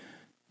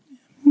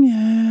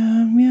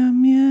 Meow, meow,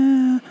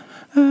 meow.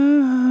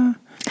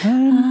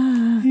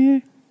 I'm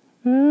here.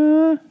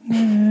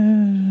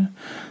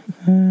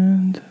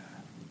 And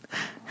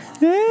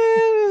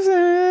there's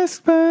a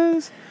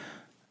space.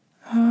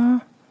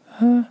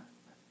 Good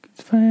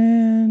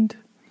friend.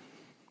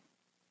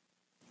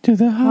 To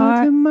the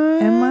heart and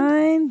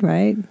mind.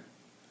 Right.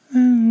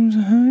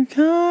 And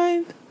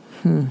kind.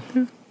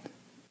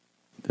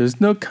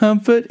 There's no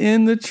comfort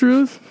in the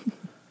truth.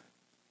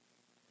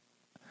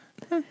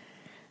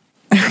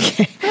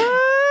 Okay.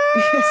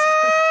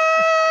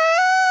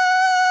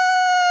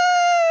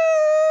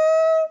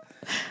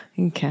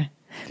 Okay.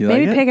 Do you like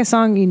Maybe it? pick a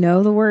song you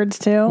know the words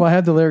to. Well, I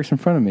have the lyrics in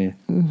front of me.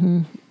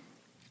 Mm-hmm.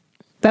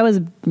 That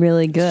was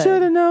really good.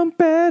 Should have known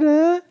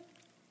better.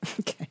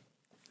 Okay.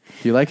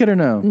 Do you like it or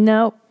no?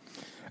 Nope.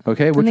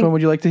 Okay, which think one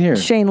would you like to hear?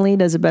 Shane Lee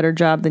does a better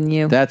job than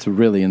you. That's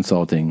really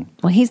insulting.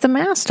 Well, he's the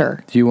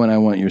master. Do you want I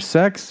Want Your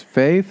Sex,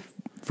 Faith,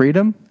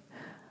 Freedom?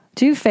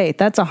 Do Faith.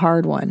 That's a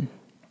hard one.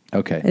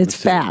 Okay. It's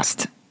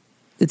fast.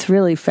 It's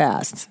really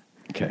fast.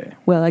 Okay.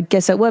 Well, I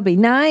guess it would be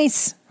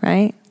nice,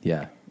 right?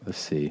 Yeah. Let's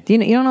see. Do you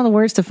don't know the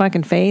words to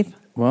fucking Faith?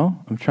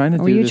 Well, I'm trying to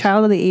Were do you a this.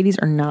 child of the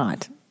 80s or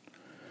not?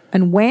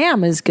 And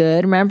Wham is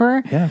good,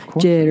 remember? Yeah, of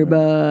course.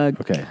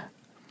 Jitterbug. Okay.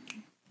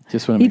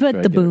 Just want to He make put sure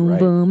I the get it boom right.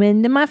 boom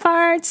into my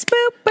farts.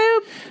 Boop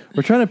boop.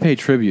 We're trying to pay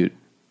tribute,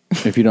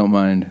 if you don't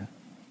mind.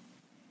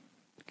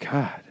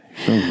 God,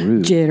 you're so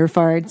rude. Jitter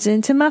farts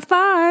into my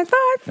fart.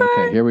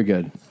 Okay, here we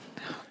go.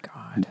 Oh,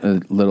 God.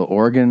 A little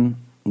organ,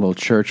 a little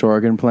church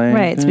organ playing.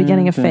 Right, it's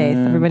beginning of Faith.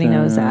 Everybody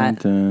knows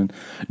that.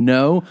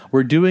 No,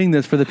 we're doing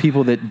this for the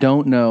people that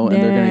don't know, and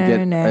they're going to get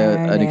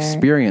an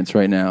experience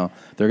right now.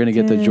 They're going to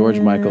get the George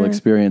Michael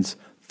experience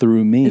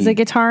through me. Is the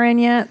guitar in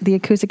yet? The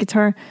acoustic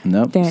guitar?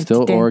 Nope,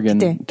 still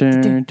organ. Oh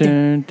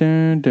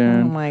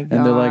my God.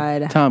 And they're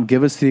like, Tom,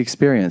 give us the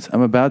experience.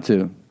 I'm about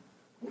to.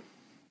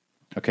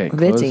 Okay,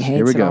 Bitsy hates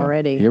here we it go.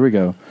 already. Here we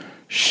go.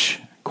 Shh,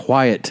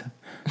 quiet.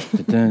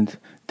 dun,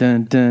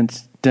 dun, dun,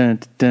 dun,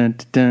 dun,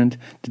 dun,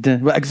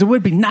 dun. Because it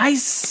would be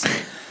nice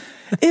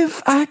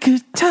if I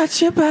could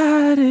touch your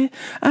body.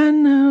 I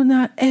know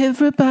not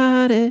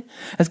everybody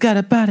has got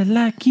a body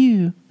like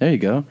you. There you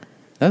go.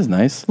 That was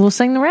nice. We'll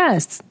sing the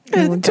rest.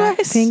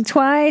 Think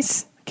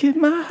twice. Give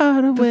my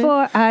heart away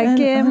before I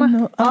give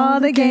all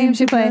the games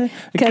you play,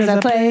 because I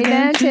played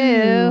them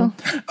too.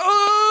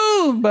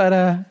 Ooh, but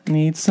I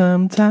need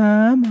some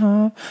time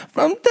off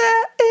from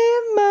that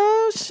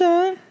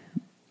emotion.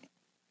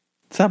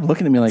 Stop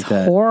looking at me like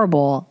that.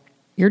 Horrible.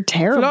 You're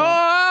terrible.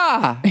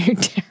 You're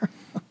terrible.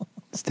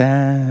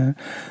 Stand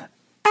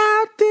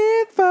out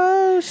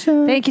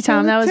devotion. Thank you,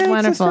 Tom. That was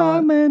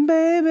wonderful. Man,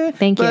 baby.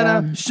 Thank you. But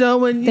I'm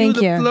showing you Thank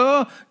the you.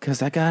 floor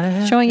because I gotta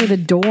have Showing you the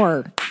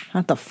door,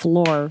 not the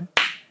floor.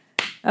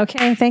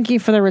 Okay, thank you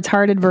for the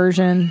retarded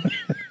version.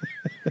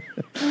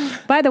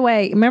 By the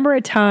way, remember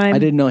a time... I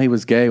didn't know he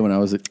was gay when I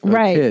was a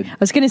right. kid. I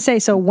was going to say,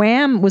 so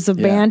Wham was the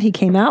band he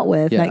came out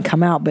with. Yeah. Not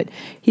come out, but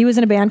he was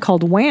in a band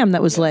called Wham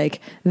that was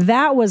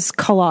that was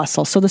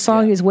colossal. So the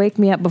song is Wake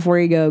Me Up Before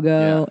You Go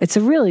Go. Yeah. It's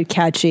a really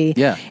catchy.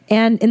 Yeah.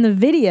 And in the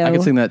video... I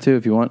can sing that too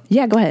if you want.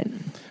 Yeah, go ahead.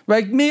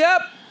 Wake me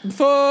up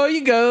before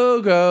you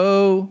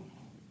go.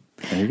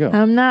 There you go.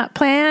 I'm not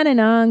planning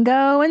on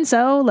going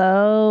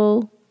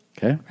solo.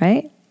 Okay.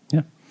 Right?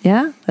 Yeah.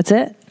 Yeah, that's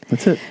it.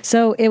 That's it.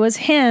 So it was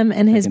him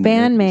and his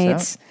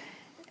bandmates,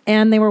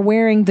 and they were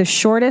wearing the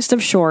shortest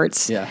of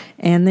shorts. Yeah.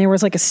 And there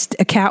was like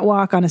a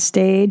catwalk on a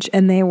stage,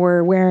 and they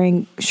were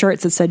wearing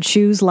shirts that said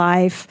 "Choose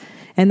Life,"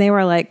 and they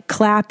were like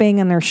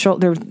clapping, and their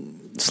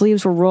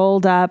sleeves were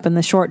rolled up, and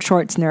the short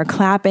shorts, and they were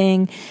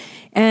clapping.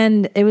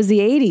 And it was the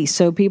 80s,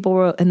 so people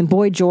were, and the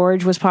Boy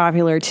George was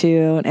popular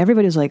too, and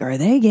everybody was like, "Are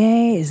they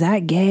gay? Is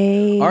that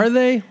gay? Are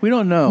they? We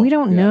don't know. We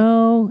don't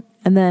know."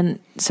 And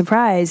then,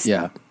 surprise,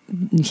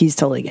 he's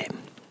totally gay.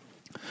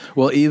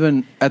 Well,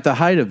 even at the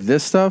height of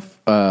this stuff,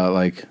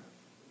 like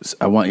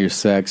I Want Your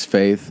Sex,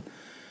 Faith,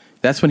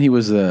 that's when he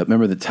was,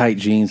 remember the tight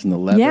jeans and the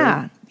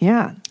leather?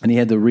 Yeah. And he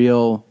had the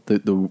real, the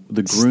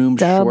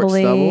groomed short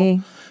stubble.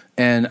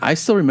 And I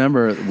still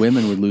remember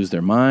women would lose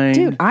their mind.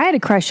 Dude, I had a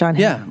crush on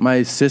him. Yeah,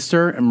 my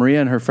sister,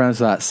 Maria, and her friends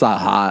thought, so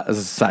hot.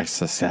 So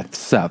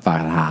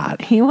fucking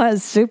hot. He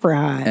was super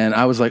hot. And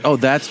I was like, oh,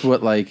 that's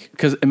what, like,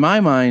 because in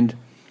my mind,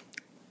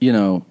 you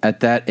know,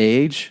 at that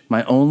age,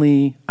 my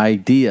only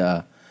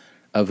idea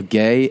of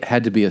gay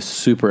had to be a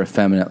super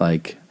effeminate,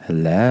 like,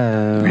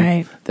 hello.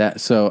 Right.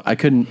 So I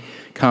couldn't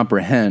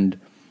comprehend.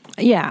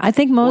 Yeah, I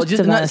think most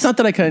of us. It's not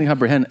that I couldn't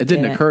comprehend. It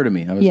didn't occur to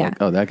me. I was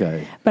like, oh, that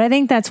guy. But I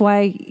think that's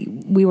why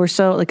we were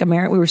so, like,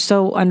 we were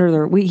so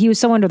he was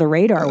so under the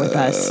radar with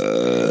us.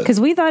 Because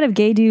we thought of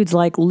gay dudes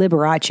like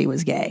Liberace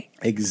was gay.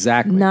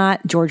 Exactly.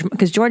 Not George,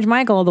 because George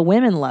Michael, the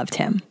women loved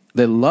him.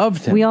 They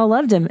loved him. We all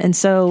loved him. And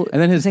so.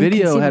 And then his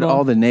video had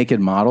all the naked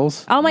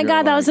models. Oh my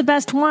God, that was the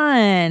best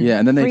one. Yeah,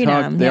 and then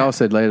they all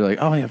said later, like,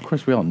 oh yeah, of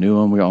course we all knew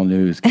him. We all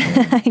knew he was gay.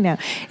 I know.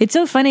 It's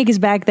so funny because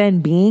back then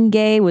being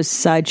gay was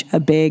such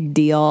a big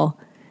deal.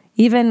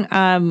 Even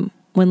when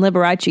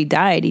Liberace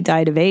died, he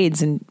died of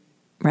AIDS, and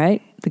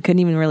right? They couldn't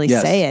even really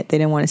say it. They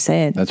didn't want to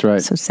say it. That's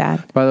right. So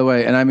sad. By the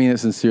way, and I mean it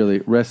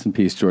sincerely, rest in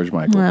peace, George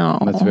Michael. No.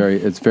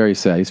 It's very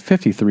sad. He's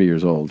 53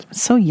 years old.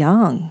 So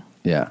young.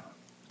 Yeah.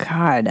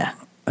 God.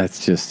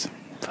 That's just,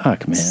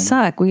 fuck, man.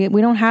 Suck. We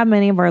don't have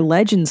many of our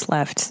legends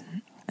left.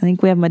 I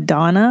think we have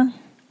Madonna.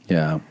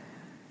 Yeah.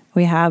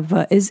 We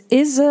have, is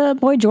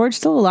Boy George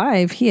still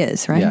alive? He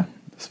is, right? Yeah,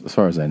 as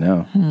far as I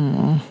know.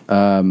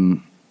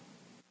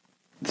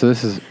 So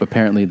this is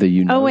apparently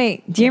the Oh,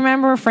 wait. Do you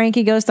remember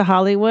Frankie Goes to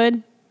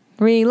Hollywood?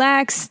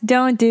 Relax,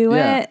 don't do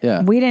it.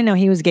 Yeah. We didn't know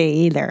he was gay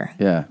either.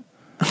 Yeah.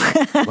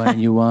 When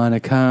you want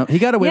to come. He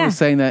got away with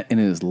saying that in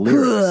his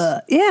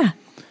lyrics. Yeah.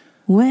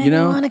 When you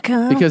want to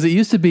come. Because it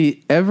used to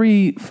be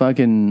every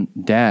fucking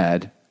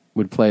dad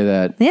would play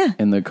that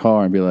in the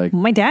car and be like,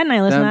 my dad and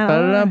I listen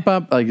to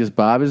that. Like just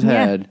bob his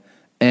head.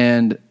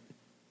 And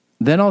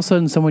then all of a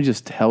sudden someone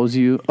just tells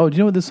you, oh, do you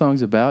know what this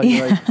song's about?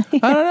 You're like,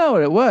 I don't know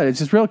what it was. It's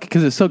just real,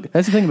 because it's so,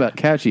 that's the thing about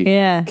Catchy.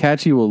 Yeah.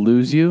 Catchy will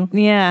lose you.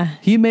 Yeah.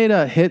 He made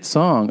a hit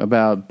song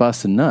about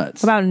busting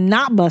nuts. About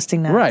not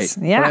busting nuts. Right.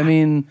 Yeah. But I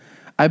mean,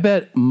 I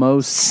bet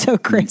most,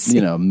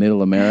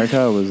 middle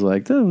America was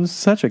like, that was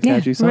such a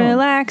catchy song.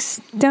 Relax,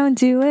 don't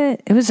do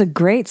it. It was a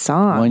great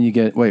song. When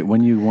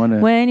you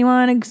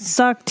want to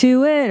suck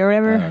to it or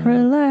whatever,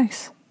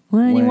 relax.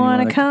 When you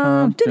want to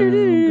come,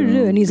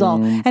 and he's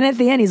all, and at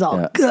the end he's all,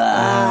 and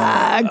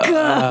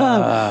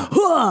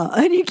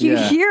you can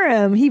hear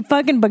him. He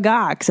fucking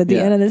bagocks at the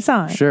end of the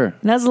song. Sure.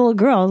 And as a little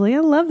girl, I was like, I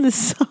love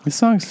this song. This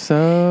song's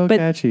so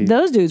catchy.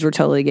 Those dudes were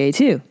totally gay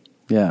too.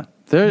 Yeah,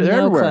 they're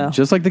everywhere, clue.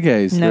 just like the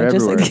gays. No, they're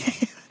just everywhere. like the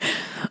gays.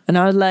 And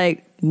I was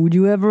like, would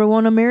you ever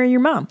want to marry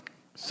your mom?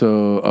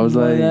 So I was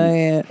like,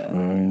 I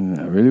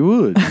really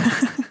would.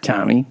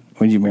 Tommy,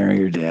 would you marry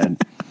your dad?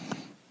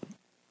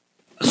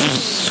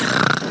 It's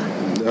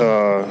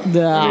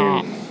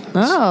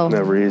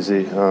never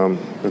easy.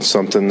 It's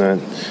something that,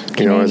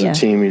 as a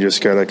team, you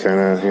just got to kind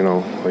of,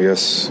 I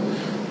guess,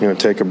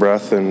 take a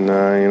breath and,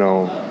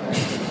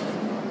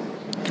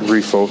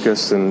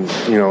 refocus and,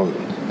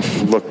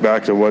 look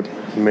back to what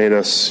made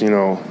us,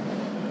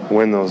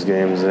 win those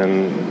games.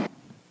 And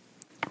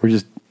we're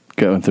just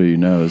going through your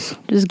nose.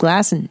 Just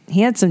glassing.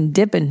 He had some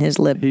dip in his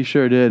lip. He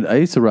sure did. I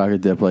used to rock a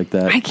dip like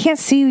that. I can't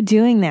see you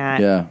doing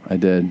that. Yeah, I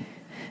did.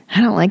 I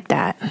don't like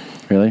that.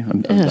 Really?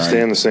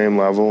 Stay on the same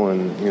level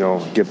and,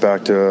 get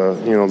back to,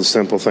 the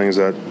simple things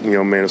that,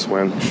 made us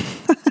win.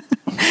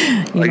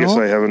 I guess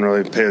I haven't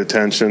really paid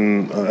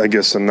attention,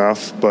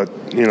 enough, but,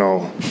 you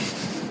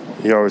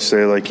always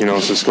say, like,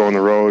 let's just go on the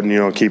road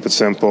and, keep it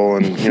simple.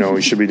 And,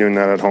 we should be doing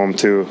that at home,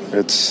 too.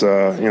 It's,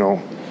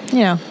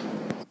 Yeah.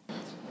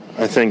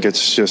 I think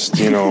it's just,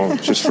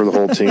 just for the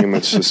whole team.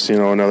 It's just,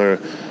 another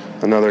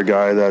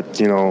guy that,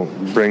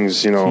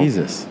 brings,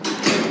 Jesus.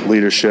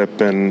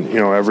 leadership and,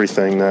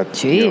 everything that,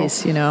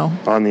 Jeez,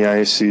 on the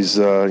ice, he's,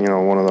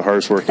 one of the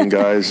hardest working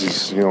guys.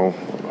 He's,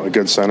 a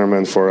good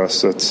centerman for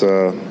us. That's,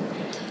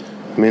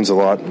 means a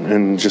lot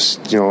and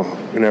just,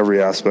 in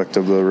every aspect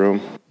of the room.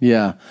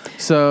 Yeah.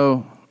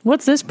 So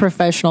what's this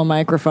professional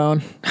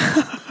microphone?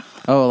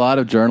 a lot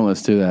of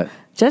journalists do that.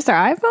 Just their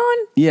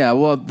iPhone? Yeah,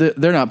 well,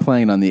 they're not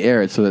playing it on the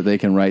air so that they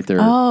can write their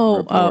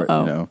report,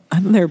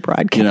 They're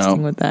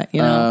broadcasting with that,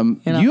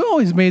 You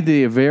always made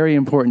the very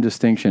important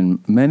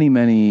distinction many,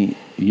 many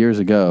years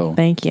ago.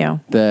 Thank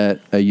you. That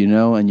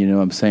and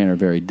I'm saying are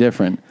very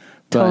different.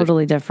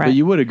 Totally different. But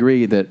you would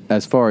agree that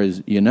as far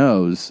as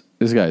knows,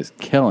 this guy's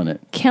killing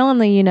it. Killing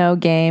the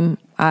game.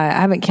 I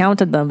haven't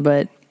counted them,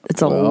 but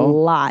it's a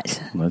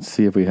lot. Let's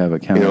see if we have a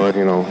count. And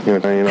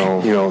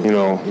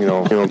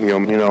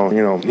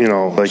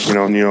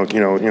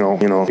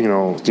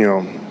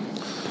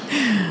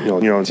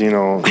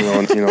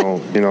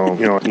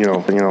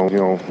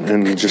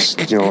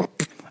just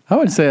I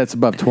would say that's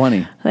above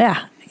 20.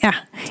 Yeah.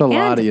 It's a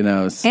lot of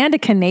knows. And a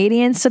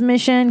Canadian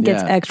submission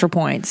gets extra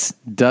points.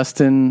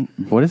 Dustin,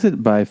 what is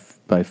it by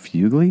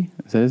Fugly?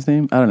 Is that his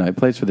name? I don't know. He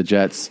plays for the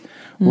Jets.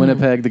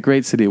 Winnipeg, the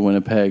great city of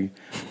Winnipeg.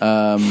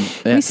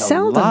 We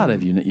sell a lot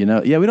of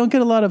Yeah, we don't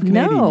get a lot of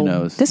Canadian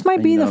knows. This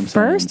might be the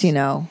first,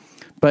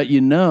 But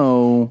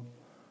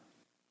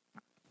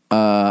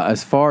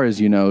as far as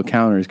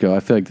counters go, I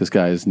feel like this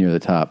guy is near the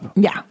top.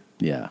 Yeah.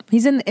 Yeah.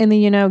 He's in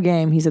the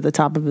game. He's at the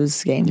top of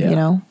his game. Yeah. I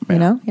know.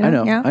 I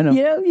know.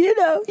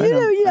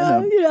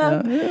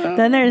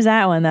 Then there's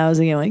that one. That was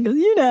a good one. He goes,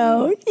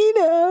 Yeah.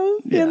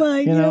 And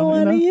like, you don't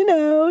want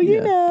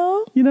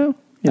to,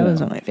 That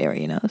was one of my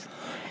favorite,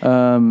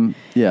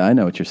 Yeah, I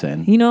know what you're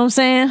saying. You know what I'm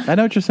saying? I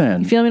know what you're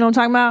saying. You feel me? Know what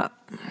I'm talking about?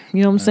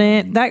 You know what I'm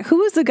saying? Who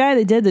was the guy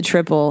that did the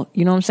triple?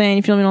 You know what I'm saying?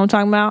 You feel me? Know what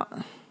I'm talking about?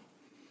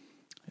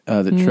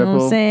 The You know triple.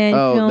 what I'm saying?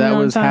 Oh, that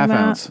was half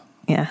ounce.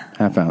 Yeah.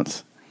 Half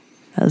ounce.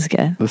 That was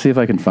good. Let's see if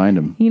I can find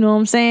him. You know what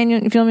I'm saying?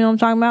 You feel me? Know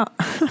what I'm talking about?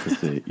 Let's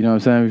see. You know what I'm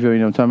saying? You feel me?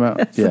 Know what I'm talking about?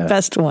 That's the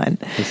best one.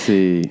 Let's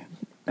see.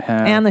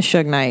 And the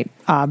Suge Knight,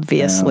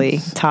 obviously,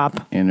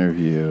 top.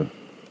 Interview.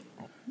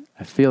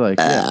 I feel like,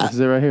 this is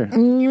it right here.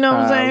 You know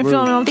what I'm saying?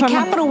 Feel me? Know what I'm talking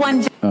about? Capital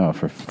One. Oh,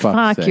 for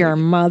fuck's sake. Your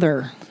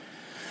mother.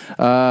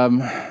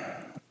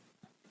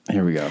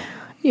 Here we go.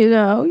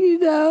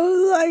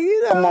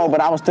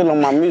 But I was still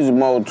on my music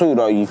mode too,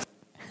 though. You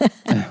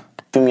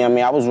feel me? I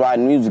mean, I was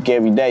writing music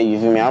every day. You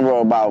feel me? I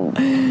wrote about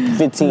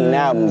 15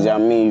 albums. You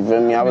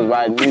feel me? I was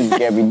writing music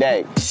every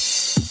day.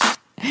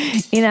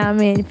 You know what I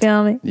mean? You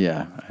feel me?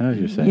 Yeah, I know what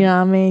you're saying. You know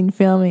what I mean? You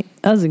feel me?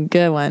 That was a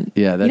good one.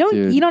 Yeah, that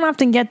dude. You don't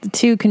often get the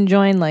two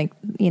conjoined, Nah,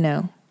 you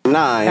know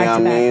what I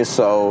mean?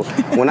 So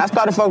when I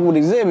started fucking with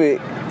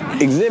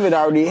Exhibit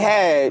already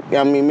had,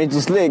 Mitchell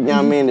Slick,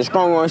 the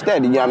strong on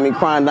steady,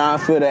 crying down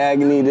for the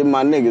agony, them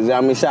my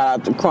niggas, shout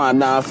out to crying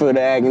down for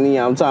the agony,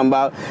 I'm talking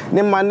about,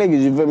 them my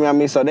niggas, you feel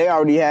me, so they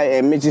already had,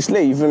 and Mitchell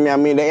Slick, you feel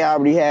me, they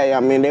already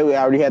had, they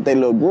already had their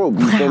little group,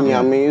 you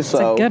feel me,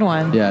 so. It's a good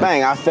one. Yeah.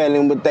 Bang, I fell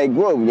in with their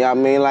group,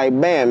 like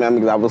bam,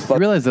 because I was fucking. I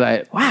realized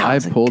that I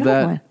pulled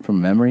that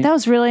from memory. That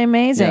was really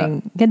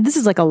amazing. Yeah. This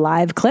is like a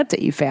live clip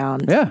that you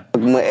found. Yeah.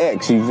 My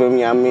ex, you feel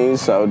me,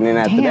 so then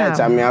after that,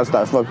 I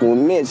started fucking with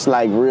Mitch,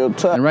 like real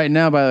tough. And right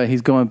now, by the way,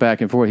 he's going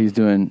back and forth. He's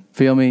doing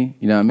feel me,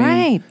 you know what I mean?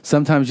 Right.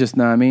 Sometimes just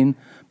know what I mean.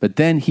 But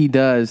then he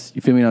does,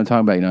 you feel me, know what I'm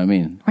talking about, you know what I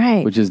mean?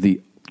 Right. Which is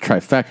the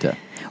trifecta.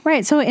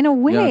 Right. So in a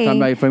way, you know what I'm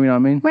talking about, you feel me, know what I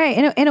mean?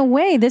 Right. In a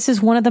way, this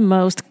is one of the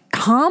most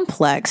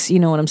complex, you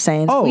know what I'm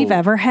saying, we've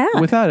ever had.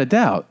 Without a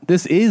doubt.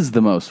 This is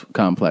the most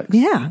complex.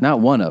 Yeah. Not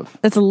one of.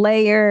 It's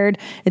layered.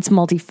 It's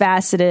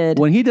multifaceted.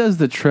 When he does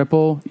the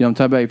triple, you know what I'm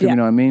talking about, you feel me,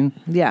 know what I mean?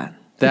 Yeah.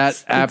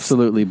 That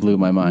absolutely blew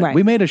my mind. Right.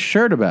 We made a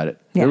shirt about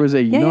it. Yeah. There was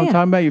a, you know what I'm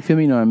talking about, you feel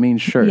me, know what I mean,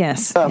 shirt.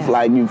 Yes. Stuff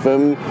like, you feel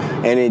me?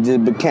 And it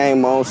just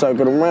became my own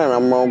circle around.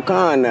 I'm on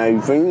con now, you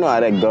feel me? You know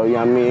how that go, you know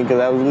what I mean? Because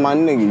that was my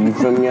nigga, you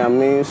feel me, what I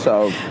mean?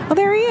 So. Oh,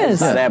 there he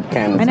is. That's how that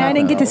became. And I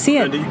didn't get to see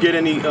it. Did you get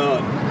any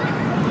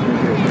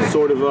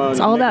sort of it's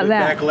all about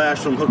that. backlash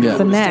from hooking up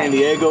with the San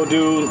Diego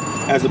dude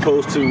as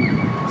opposed to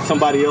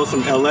somebody else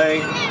from LA?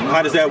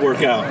 How does that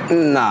work out?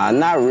 Nah,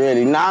 not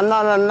really. Not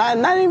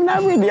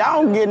really. I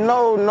don't get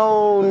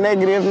no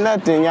negative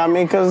nothing, you know what I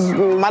mean? Because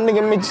my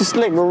nigga Mitchell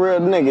Slick a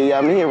real nigga, you know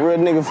what I mean? He a real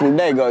nigga from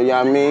Dago, you know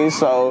what I mean?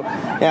 So, you know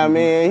what I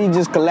mean? He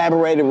just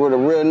collaborated with a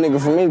real nigga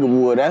from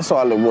Inglewood. That's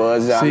all it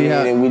was, you know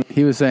what I mean?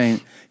 He was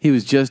saying he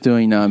was just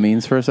doing know what I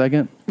means for a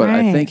second, but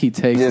I think he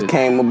takes just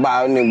came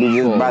about and we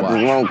just brought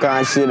this wrong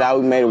kind of shit out.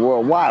 We made it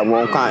worldwide,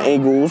 wrong kind of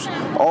Eagles,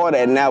 all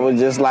that. And that was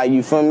just like,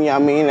 you feel me? I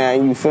mean,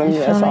 and you feel me?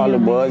 That's all it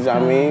was. I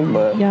mean,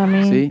 but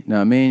see, know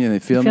what I mean? And they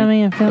feel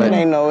me. It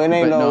ain't no.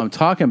 No, I'm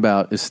talking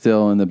about is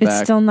still in the back.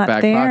 It's still not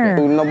back there.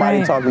 Pocket.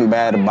 Nobody talking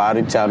bad about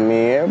it. I mean,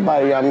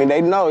 everybody. I mean,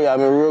 they know. I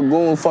mean, real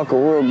goon fuck a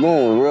real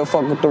goon. Real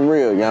fuck with the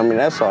real. I mean,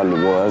 that's all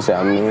it was.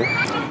 I mean.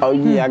 Oh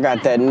yeah, I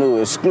got that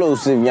new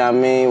exclusive, you know what I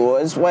mean? Well,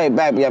 it's way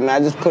back, you know what I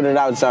mean? I just put it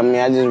out, you know what I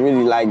mean? I just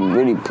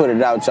really put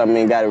it out, you know what I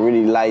mean? Got it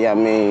really like, you know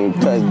what I mean,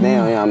 touched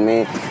down, you know what I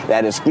mean?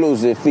 That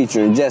exclusive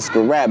featuring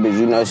Jessica Rabbit,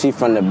 you know, she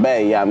from the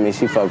Bay, you know what I mean?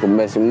 She fuck with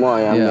Bessie Moore,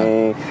 you know what I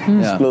mean?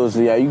 Yeah.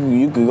 Exclusive, yeah.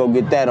 You can go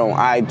get that on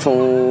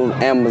iTunes,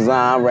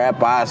 Amazon,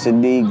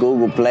 Rhapsody,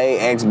 Google Play,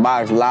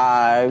 Xbox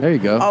Live. There you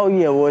go. Oh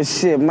yeah, well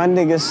shit, my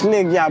nigga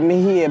Slick, y'all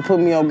mean, he had put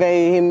me on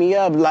game, hit me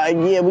up, like,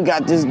 yeah, we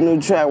got this new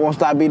track, Won't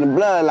Stop Beating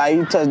Blood, like,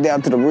 he touched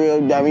down to the real,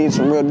 you know what I mean,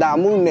 some real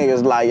Damu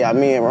niggas, like, y'all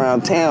mean,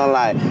 around town,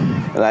 like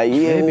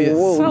yeah, we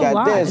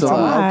got this.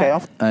 Okay,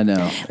 I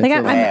know. Like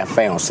I half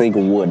found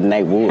Singlewood,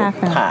 Neighborhood,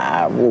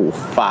 Pie,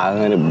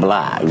 500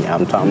 block. Yeah,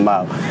 I'm talking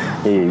about.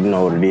 Yeah, you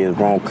know what it is.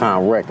 Wrong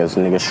Con Records,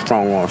 nigga,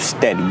 strong on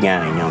steady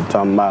gang. You know what I'm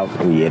talking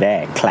about? Yeah,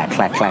 that clack,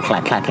 clack, clack,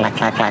 clack, clack, clack,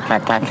 clack, clack,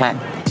 clack, clack,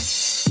 clack.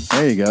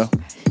 There you go.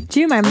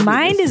 Dude, my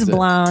mind is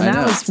blown. I That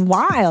know. was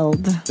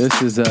wild.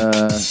 This is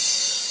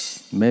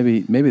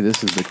maybe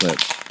this is the clip.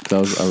 So I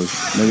was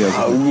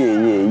Oh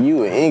yeah,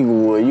 you in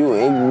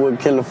Inglewood,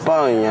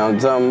 California, you know what I'm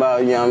talking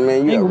about, you know what I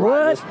mean? You at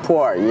Rogers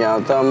Park, you know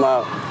what I'm talking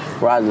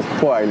about? Rogers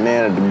Park,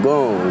 man, at the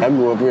Goon. I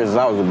grew up here since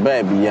I was a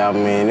baby, you know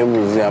what I mean? It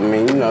was, I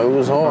mean, you know, it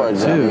was hard,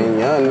 you know what I mean?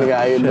 Young nigga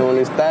out here doing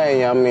this thing,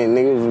 you know what I mean?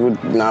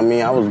 Niggas, you know what I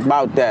mean? I was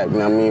about that, you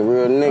know what I mean?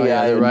 Real nigga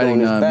out here doing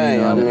this thing,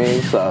 you know what I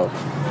mean? So,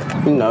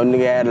 you know,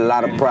 nigga had a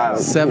lot of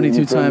product.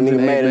 72 times nigga in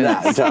 8 made it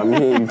minutes. out, you know what I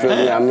mean? You feel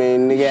me? I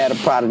mean, nigga had a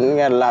product, nigga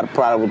had a lot of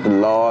product with the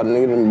law,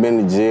 nigga done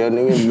been to jail,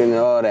 nigga done been in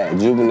all that.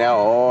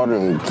 Juvenile order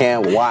and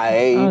Camp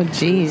YA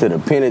to the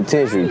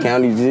penitentiary,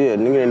 county jail,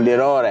 nigga done did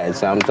all that.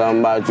 So I'm talking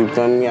about, you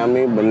feel me? I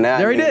mean, but now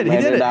There he did. He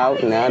made did it.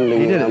 out, now nigga,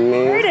 you know what I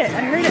mean? I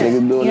heard it.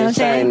 Nigga doing You know his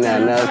what I'm thing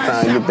saying? now it's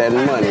time to get that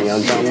money, you know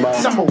what I'm talking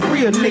about? I'm a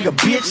real nigga,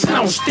 bitch. I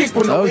don't stick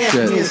with no Oh, shit.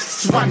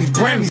 ethnics. Why these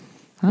Grammys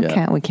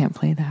Okay, we can't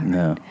play that.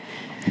 No.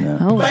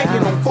 Oh,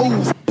 banging on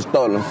fools?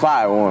 Stolen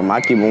firearm.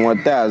 I keep it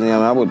 1,000. You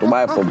know, I went to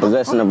wife for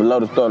possession of a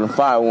loaded stolen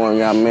firearm. You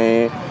know what I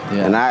mean?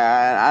 Yeah. And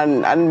I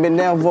done been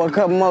down for a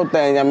couple more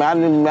things. I mean, I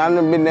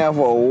done been down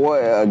for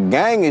a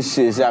gang of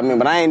shit. I mean,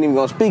 but I ain't even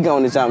gonna speak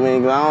on this. I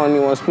mean, 'cause I don't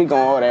even want to speak on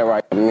all that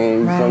right. I mean,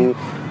 you feel me?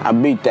 I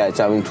beat that.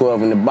 I mean,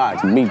 12 in the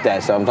box. Beat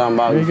that. So I'm talking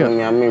about. You feel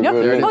me? I mean, Yep.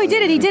 real Oh, he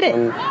did it. He did it.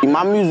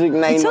 My music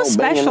ain't It's so no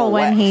banging special on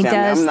when wax. he I mean,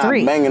 does I'm not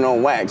 3. banging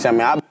on wax. I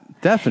mean,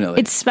 Definitely.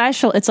 It's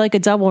special. It's like a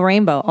double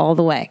rainbow all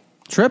the way.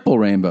 Triple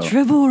rainbow.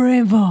 Triple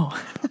rainbow.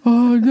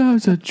 Oh, no,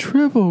 it's a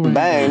triple rainbow.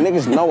 Bang,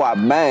 niggas know I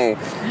bang,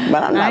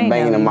 but I'm not I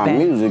banging know in you my bang.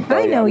 music. Though,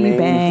 I know you mean?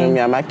 bang. You feel me?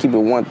 I mean, I keep it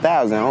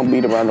 1,000. I don't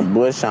beat around the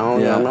bush. I don't,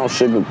 you know, I don't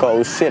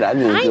sugarcoat shit. I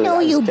just I know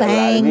you tell it how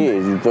bang. it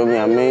is. You feel me?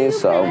 I mean,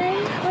 so,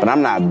 but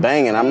I'm not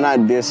banging. I'm not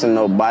dissing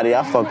nobody.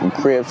 I fuck with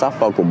Crips. I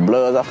fuck with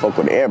Bloods. I fuck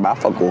with everybody.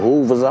 I fuck with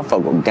Hoovers. I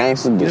fuck with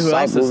Gangsters, You know who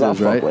else Disciples. this I is,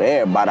 fuck right? with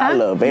everybody. I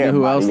love You know everybody.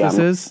 who else Yeah, this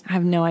is? I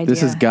have no idea.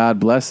 This is God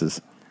Blesses.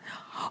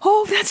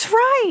 Oh, that's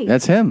right.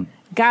 That's him.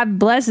 God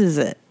blesses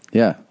it.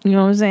 Yeah. You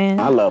know what I'm saying?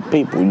 I love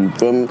people, you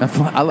feel me? I love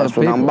That's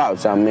what I'm people.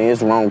 about. I mean,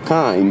 it's wrong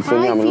kind, you feel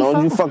me? I mean, as long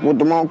as you fuck with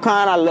the wrong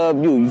kind, I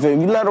love you. You feel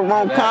me? You love the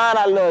wrong kind,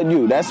 I love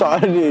you. That's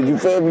all it is, you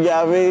feel me? You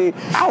know what I mean?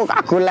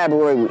 I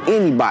collaborate with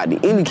anybody,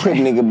 any Crip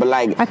nigga, but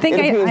like, I think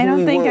it depends I who don't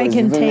he think I was,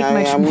 can you feel me? take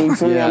much I mean, you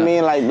feel me? more. I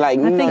mean, like,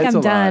 I you think know,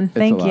 I'm done.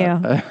 Thank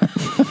you.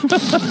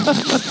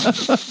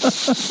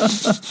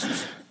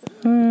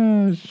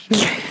 Oh,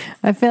 shit.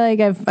 I feel like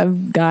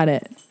I've got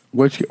it.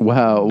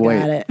 Wow, wait.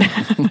 Got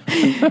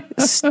it.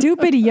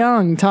 Stupid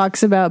Young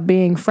talks about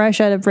being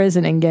fresh out of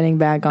prison and getting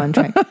back on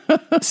track.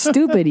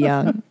 Stupid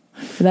Young.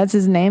 That's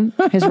his name?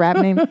 His rap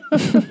name?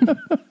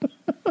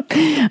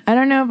 I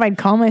don't know if I'd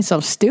call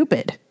myself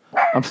stupid.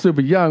 I'm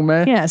Stupid Young,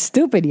 man. Yeah,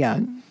 Stupid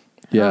Young.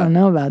 Yeah. I don't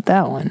know about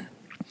that one.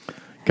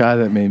 God,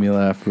 that made me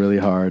laugh really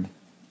hard.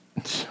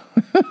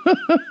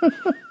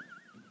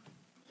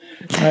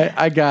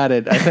 I got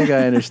it. I think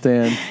I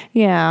understand.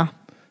 Yeah.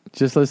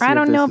 Just listen. I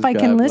don't know if I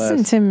can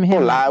listen to him.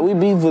 Don't lie, we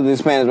beef with the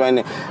Spanish right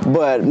now.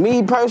 But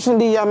me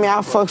personally, I mean, I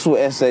fucks with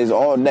essays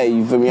all day,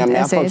 you feel me? I mean,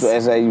 I fucks with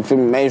essays, you feel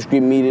me?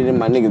 Mainstream media and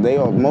my niggas, they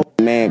are most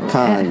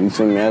mankind, you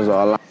feel me? That's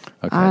all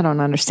I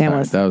don't understand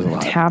what's that was a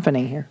lot.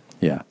 happening here.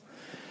 Yeah.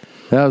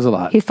 That was a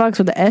lot. He fucks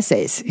with the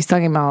essays. He's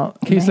talking about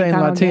He's saying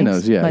Mexicano Latinos,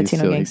 gangs. yeah.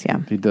 Latino he's gangs, yeah.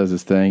 He does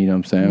his thing, you know what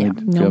I'm saying? Yeah. You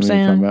You know what I'm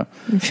saying?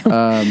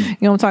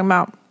 You know what I'm talking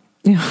about?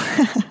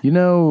 You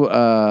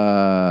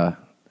know,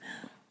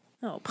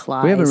 Oh,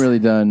 Plies. we haven't really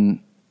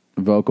done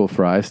vocal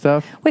fry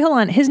stuff. Wait, hold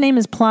on. His name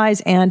is Plies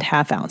and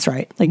Half Ounce,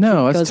 right? Like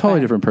No, he that's a goes totally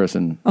by- different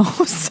person.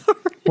 Oh, sorry.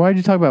 Why did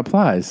you talk about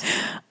Plies?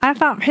 I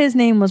thought his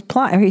name was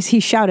Plies. Or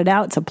he shouted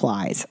out to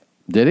Plies.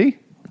 Did he?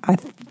 I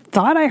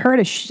thought I heard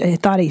I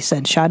thought he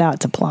said shout out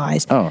to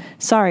Plies. Oh.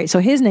 Sorry. So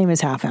his name is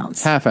Half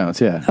Ounce. Half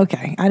Ounce, yeah.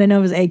 Okay. I didn't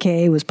know his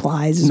AKA was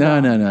Plies. No.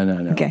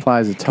 Okay.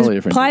 Plies is totally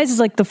different. Plies is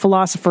like the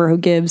philosopher who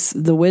gives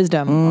the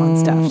wisdom on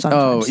stuff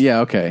sometimes. Oh, yeah,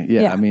 okay.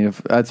 Yeah, I mean,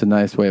 if that's a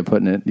nice way of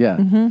putting it. Yeah.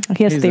 Mm-hmm.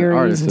 He has He's theories an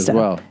artist and as stuff.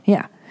 well.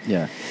 Yeah.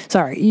 Yeah.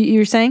 Sorry.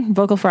 You're saying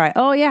vocal fry.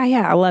 Oh, yeah.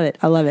 I love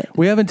it.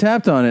 We haven't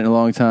tapped on it in a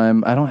long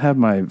time. I don't have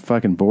my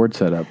fucking board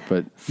set up,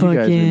 but you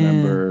guys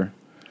remember...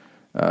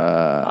 you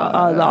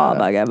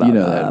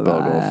know that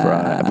vocal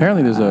fry.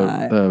 Apparently, there's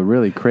a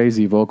really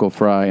crazy vocal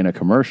fry in a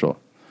commercial.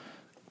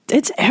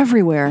 It's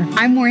everywhere.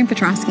 I'm Maureen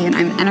Petrosky, and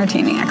I'm an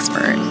entertaining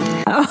expert.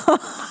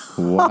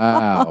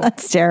 Wow.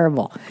 That's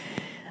terrible.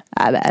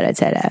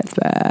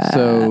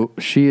 So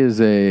she is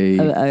a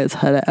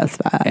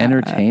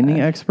entertaining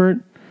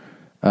expert.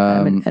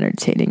 I'm an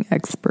entertaining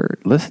expert.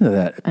 Listen to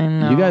that. I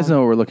know. You guys know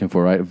what we're looking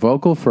for, right?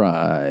 Vocal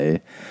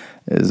fry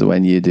is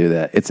when you do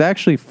that. It's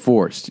actually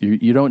forced.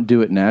 You don't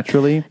do it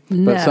naturally,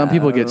 but some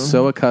people get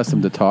so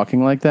accustomed to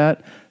talking like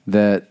that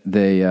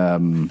they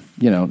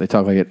they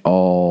talk like it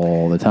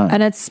all the time.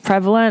 And it's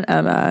prevalent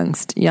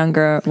amongst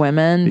younger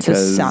women to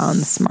sound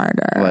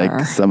smarter.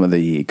 Like some of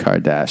the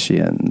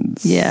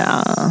Kardashians.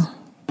 Yeah.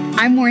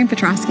 I'm Maureen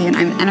Petrosky, and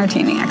I'm an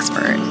entertaining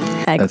expert.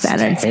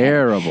 That's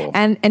terrible.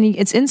 And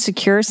it's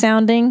insecure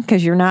sounding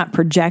because you're not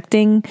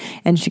projecting.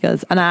 And she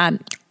goes,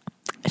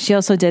 she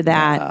also did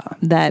that.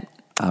 That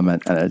I'm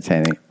an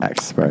entertaining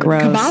expert.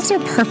 Gross. Kebabs are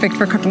perfect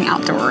for cooking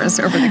outdoors,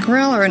 over the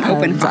grill, or an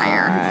open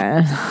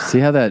fire. See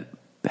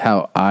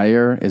how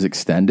ire is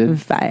extended?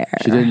 Fire.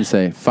 She didn't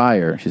say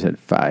fire. She said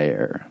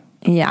fire.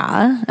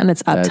 Yeah, and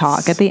it's up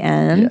talk at the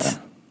end.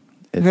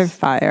 Yeah. For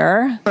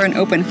fire. Or an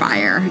open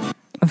fire.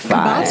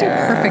 Kebabs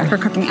are perfect for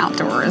cooking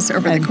outdoors,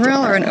 over the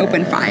grill, or an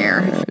open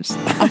fire.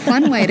 A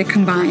fun way to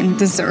combine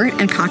dessert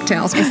and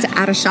cocktails is to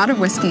add a shot of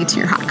whiskey to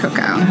your hot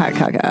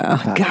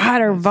cocoa.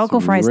 God, her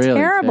vocal fry is really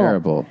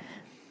terrible.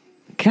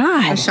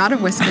 God. A shot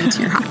of whiskey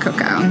to your hot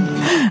cocoa.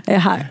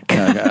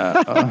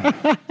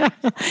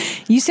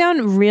 You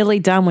sound really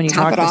dumb when you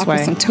Top talk it this off way.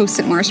 with some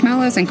toasted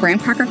marshmallows and graham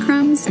cracker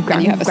crumbs,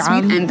 and you have a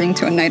sweet ending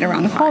to a night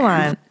around the fire. Hold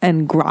on.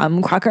 And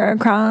graham cracker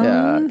crumbs?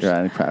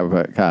 Yeah, graham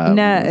cracker crumbs.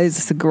 No,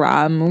 it's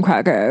graham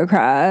cracker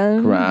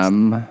crumbs.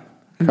 Graham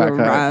cracker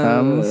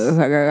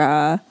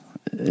crumbs.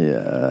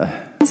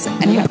 Yeah.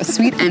 And you have a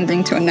sweet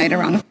ending to a night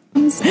around the fire.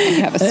 And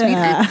you have a sweet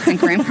and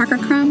graham cracker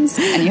crumbs,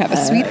 and you have a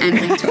sweet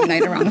ending to a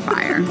night around the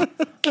fire.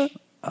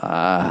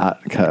 Hot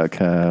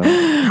cocoa.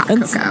 Hot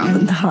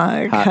cocoa.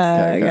 Hot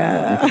cocoa.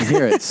 You can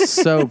hear it. It's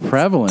so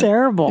prevalent.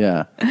 Terrible.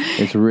 Yeah.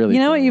 It's really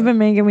You know what you've been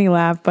making me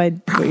laugh by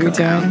what you're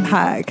doing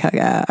hot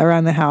cocoa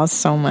around the house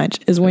so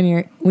much is when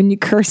you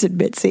curse at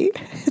Bitsy.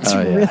 It's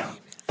really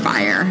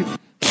fire.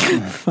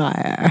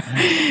 Fire.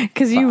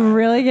 Because you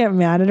really get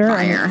mad at her.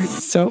 Fire. And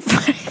it's so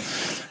funny.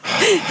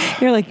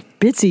 You're like,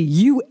 Bitsy,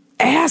 you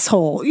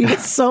asshole. You get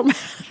so mad.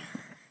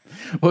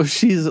 Well,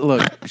 she's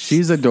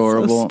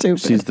adorable. So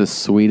She's the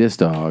sweetest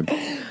dog.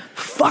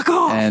 Fuck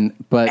off.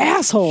 But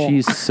asshole.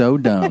 She's so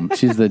dumb.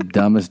 She's the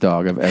dumbest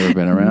dog I've ever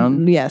been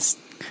around. Yes.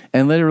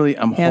 And literally,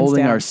 I'm Hands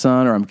holding down. our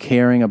son or I'm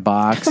carrying a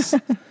box.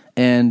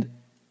 And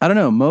I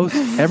don't know,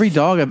 every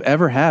dog I've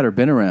ever had or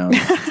been around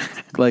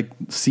like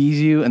sees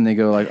you and they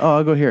go like, oh,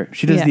 I'll go here.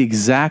 She does the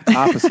exact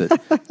opposite.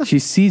 She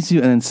sees you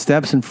and then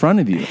steps in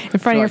front of you. In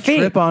front of your feet.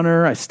 I trip on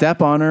her. I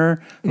step on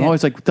her. I'm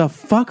always like, what the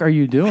fuck are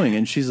you doing?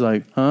 And she's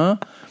like, huh?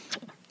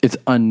 It's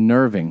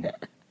unnerving.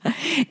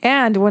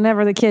 And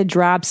whenever the kid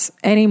drops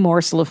any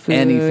morsel of food,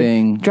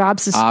 Anything,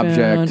 drops a spoon,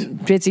 object.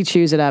 Bitsy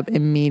chews it up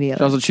immediately.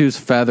 She also chews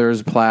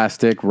feathers,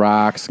 plastic,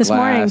 rocks, This glass.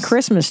 morning,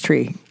 Christmas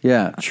tree.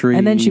 Yeah, tree.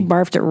 And then she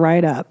barfed it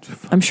right up.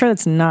 I'm sure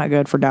that's not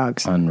good for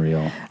dogs.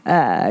 Unreal.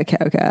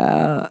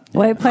 Cocoa.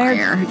 Wait,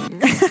 player.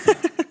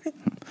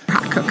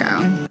 Hot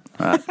cocoa.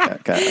 Hot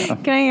cocoa.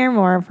 Can I hear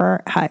more of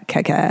her hot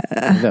cocoa?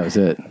 That was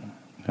it.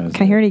 Can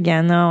I hear it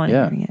again, though?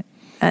 Yeah.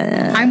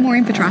 I'm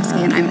Maureen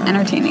Petrosky, and I'm an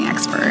entertaining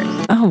expert.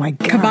 Oh, my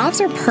God. Kebabs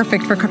are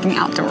perfect for cooking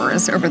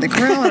outdoors, over the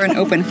grill, or an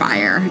open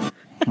fire.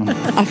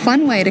 A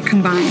fun way to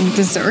combine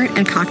dessert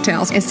and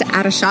cocktails is to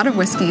add a shot of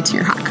whiskey to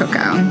your hot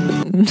cocoa.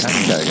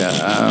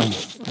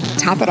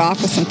 Top it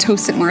off with some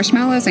toasted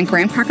marshmallows and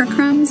graham cracker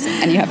crumbs,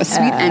 and you have a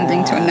sweet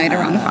ending to a night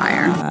around the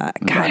fire.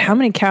 God, how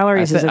many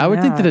calories is it I would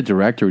think now? that a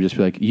director would just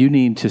be like, you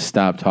need to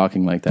stop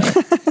talking like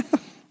that.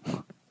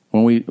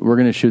 When we're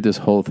going to shoot this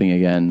whole thing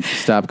again,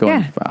 stop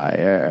going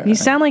fire. You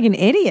sound like an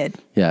idiot.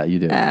 Yeah, you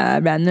do.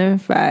 Around the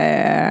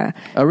fire.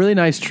 A really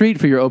nice treat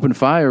for your open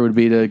fire would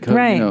be to,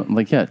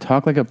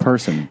 talk like a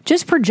person.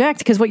 Just project,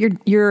 because what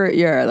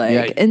you're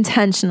like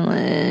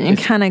intentionally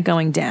kind of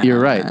going down. You're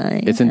right.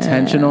 It's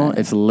intentional.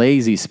 It's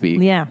lazy speak.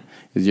 Yeah.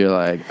 Because you're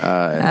like,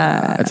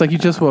 it's like you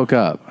just woke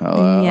up.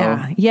 Hello?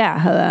 Yeah.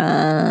 Hello.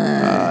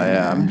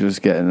 Yeah, I'm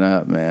just getting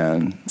up,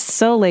 man.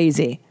 So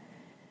lazy.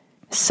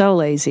 So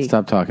lazy.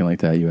 Stop talking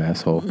like that, you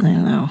asshole. I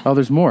know. Oh,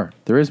 there's more.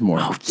 There is more.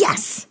 Oh,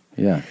 yes.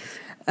 Yeah.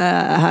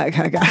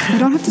 You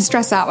don't have to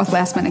stress out with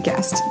last minute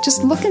guests.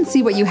 Just look and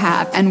see what you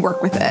have and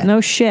work with it.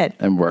 No shit.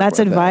 And work That's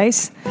with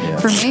advice.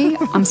 For me,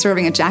 I'm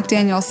serving a Jack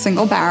Daniel's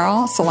single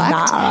barrel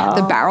select,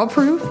 the barrel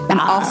proof, and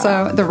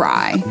also the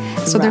rye.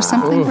 So there's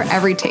something for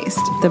every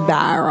taste. The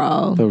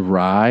barrel. The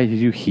rye? Did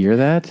you hear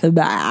that? The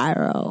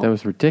barrel. That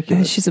was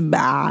ridiculous. She's a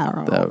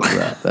barrel.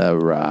 The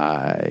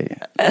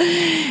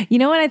rye. You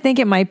know what I think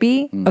it might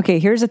be? Okay,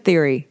 here's a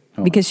theory.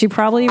 because she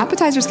probably...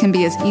 Appetizers can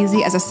be as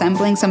easy as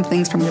assembling some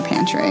things from your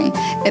pantry.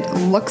 It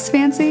looks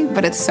fancy,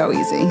 but it's so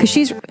easy.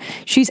 Because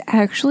she's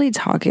actually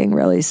talking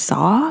really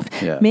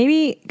soft. Yeah.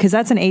 Maybe, because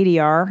that's an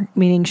ADR,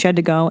 meaning she had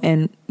to go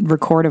and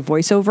record a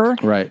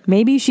voiceover. Right.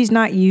 Maybe she's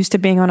not used to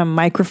being on a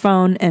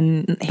microphone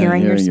and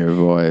hearing your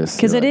voice.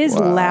 Because it is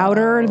wow.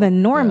 louder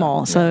than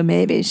normal. So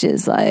maybe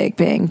she's like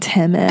being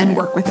timid. And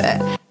work with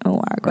it.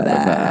 Work with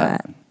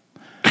that.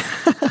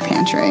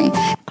 Pantry.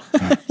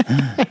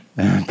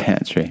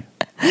 Pantry.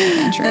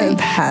 Pantry.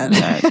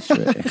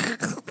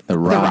 The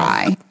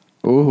rye.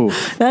 Ooh.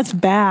 That's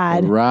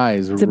bad. The rye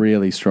is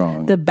really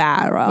strong. The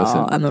barrel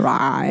Listen. and the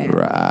rye.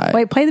 Rye.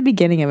 Wait, play the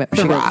beginning of it.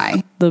 The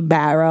rye. The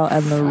barrel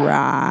and the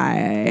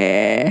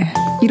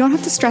rye. You don't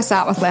have to stress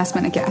out with last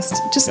minute guests.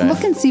 Just Okay.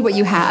 look and see what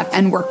you have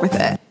and work with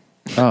it.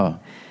 Oh,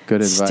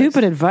 good advice.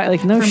 Stupid advice.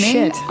 Like, no For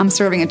shit. me, I'm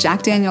serving a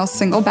Jack Daniel's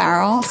single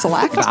barrel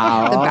select, the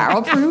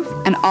barrel proof,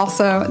 and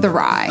also the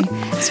rye.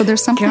 So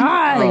there's something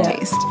great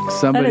taste.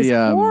 Somebody,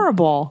 that is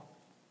horrible.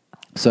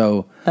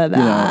 So, we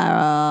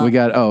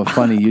got, a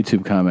funny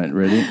YouTube comment,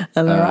 ready?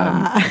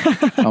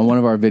 On one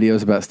of our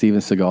videos about Steven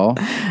Seagal.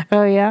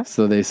 Oh, yeah?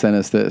 So they sent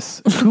us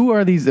this. Who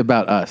are these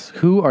about us?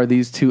 Who are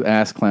these two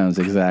ass clowns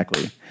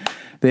exactly?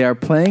 They are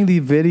playing the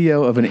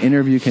video of an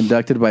interview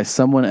conducted by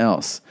someone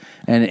else,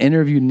 an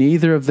interview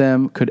neither of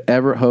them could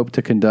ever hope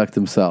to conduct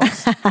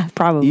themselves.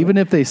 Probably. Even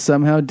if they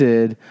somehow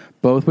did,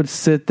 both would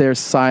sit there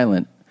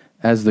silent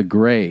as the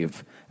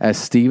grave, as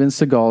Steven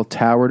Seagal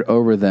towered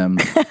over them,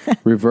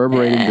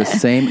 reverberating the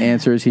same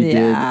answers he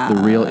did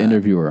the real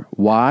interviewer.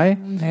 Why?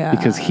 Yeah.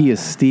 Because he is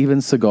Steven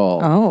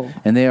Seagal. Oh.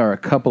 And they are a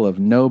couple of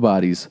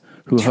nobodies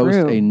who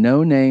host a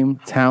no-name,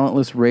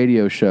 talentless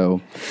radio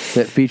show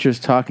that features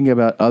talking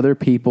about other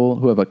people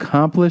who have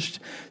accomplished,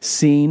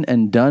 seen,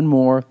 and done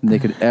more than they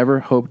could ever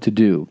hope to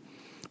do.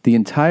 The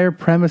entire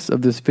premise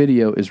of this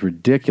video is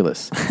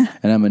ridiculous,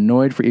 and I'm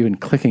annoyed for even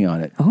clicking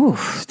on it.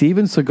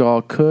 Steven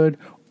Seagal could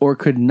or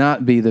could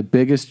not be the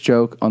biggest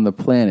joke on the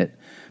planet,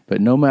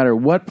 but no matter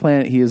what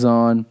planet he is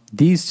on,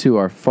 these two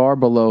are far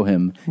below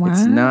him.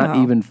 It's not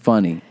even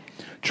funny.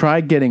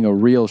 Try getting a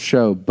real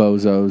show,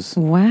 bozos.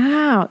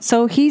 Wow.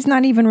 So he's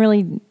not even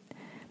really...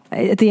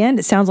 At the end,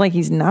 it sounds like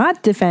he's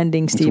not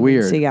defending Steven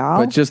weird, Seagal.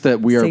 but just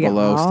that we are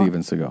below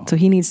Steven Seagal. So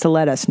he needs to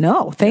let us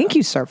know. Thank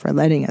you, sir, for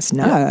letting us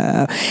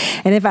know.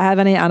 And if I have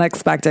any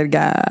unexpected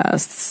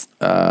guests,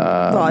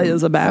 I'll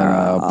use a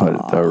barrel. I'll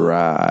put the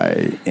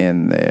rye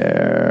in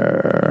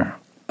there.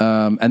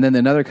 And then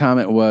another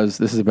comment was,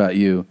 this is about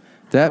you.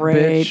 That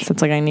Great. bitch.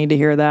 Sounds like I need to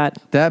hear that.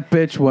 That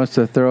bitch wants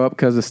to throw up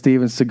because of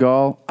Steven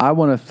Seagal. I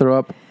want to throw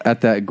up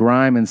at that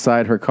grime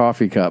inside her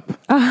coffee cup.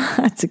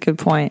 That's a good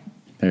point.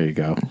 There you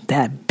go.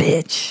 That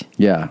bitch.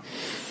 Yeah.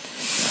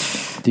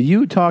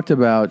 You talked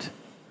about...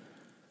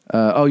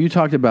 you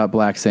talked about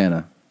Black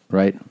Santa,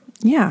 right?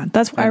 Yeah,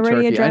 that's why I And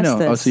already turkey. addressed I know.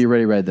 this. Oh, so you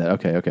already read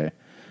that. Okay.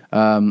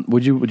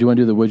 Would you want to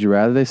do the Would You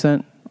Rather they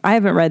sent? I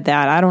haven't read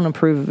that. I don't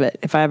approve of it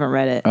if I haven't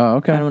read it. Oh,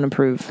 okay. I don't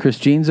approve.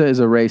 Christina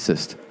is a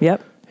racist.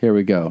 Yep. Here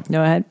we go.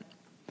 Go ahead.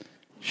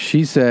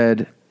 She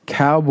said,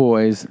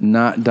 cowboys,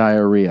 not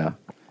diarrhea,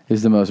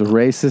 is the most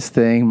racist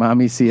thing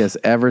Mommy C has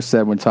ever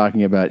said when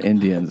talking about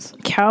Indians.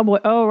 Cowboy.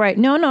 Oh, right.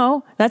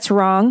 No, that's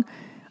wrong.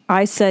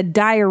 I said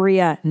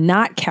diarrhea,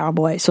 not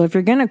cowboy. So if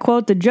you're going to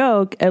quote the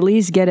joke, at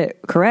least get it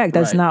correct.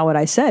 That's not what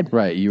I said.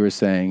 Right. You were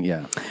saying,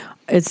 yeah.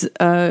 It's,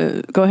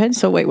 go ahead.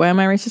 So wait, why am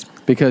I racist?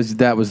 Because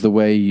that was the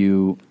way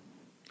you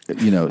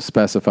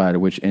specified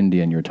which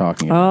Indian you're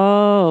talking about.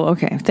 Oh,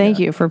 okay. Thank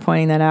you for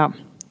pointing that out.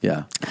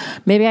 Yeah.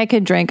 Maybe I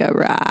could drink a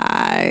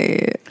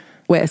rye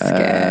whiskey.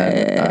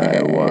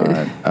 I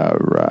want a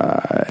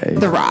rye.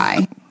 The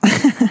rye.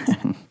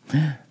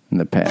 In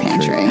the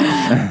pantry.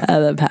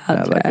 The pantry.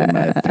 I like in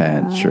my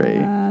pantry.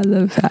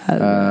 The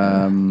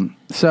pantry.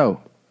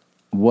 So,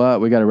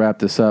 we got to wrap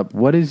this up.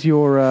 What is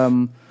your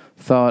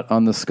thought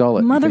on the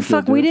skullet?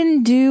 Motherfucker, we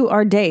didn't do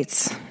our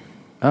dates.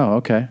 Oh,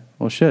 okay.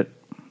 Well, shit.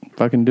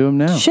 Fucking do them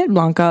now. Shit,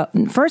 Blanca.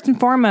 First and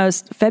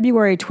foremost,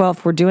 February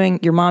 12th, we're doing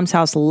Your Mom's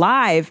House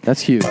live.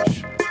 That's huge.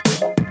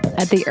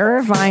 At the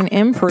Irvine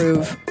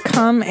Improv.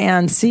 Come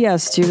and see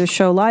us do the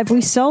show live.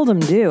 We seldom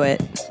do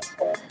it.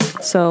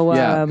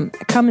 So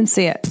come and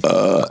see it.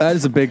 That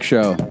is a big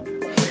show.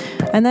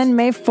 And then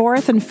May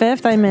 4th and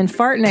 5th, I'm in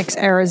Fartnix,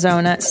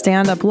 Arizona.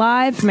 Stand Up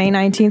Live. May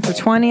 19th or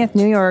 20th,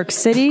 New York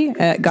City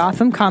at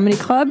Gotham Comedy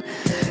Club.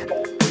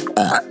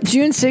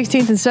 June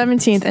 16th and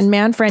 17th, and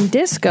Manfred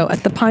Disco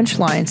at the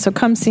Punchline. So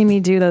come see me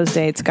do those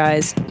dates,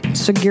 guys.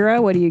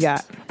 Segura, what do you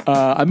got?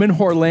 I'm in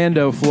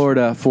Orlando,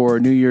 Florida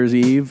for New Year's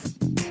Eve.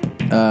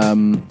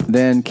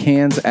 Then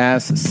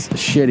Kansas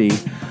Shitty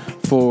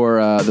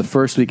for the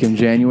first week in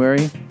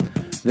January.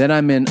 Then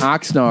I'm in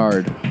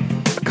Oxnard,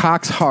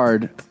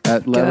 Coxhard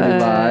at Levity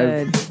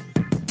Live.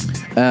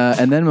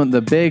 And then when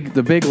the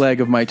big leg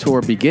of my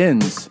tour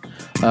begins,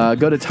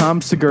 go to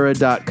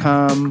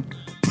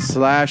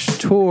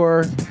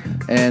tomsegura.com/tour,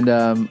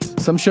 and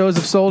some shows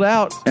have sold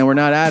out, and we're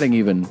not adding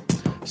even.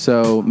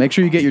 So make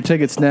sure you get your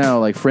tickets now.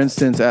 Like, for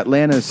instance,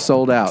 Atlanta's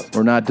sold out.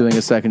 We're not doing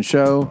a second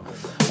show.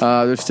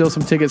 There's still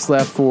some tickets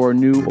left for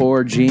New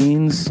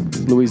Orleans,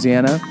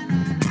 Louisiana.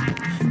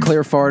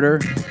 Clear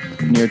Farter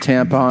near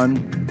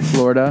Tampon,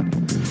 Florida.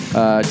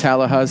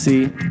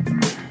 Tallahassee.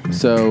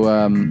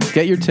 So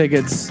get your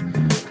tickets.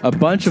 A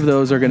bunch of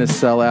those are going to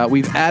sell out.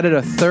 We've added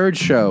a third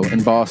show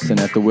in Boston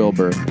at the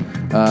Wilbur.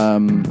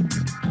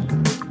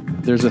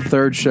 There's a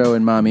third show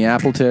in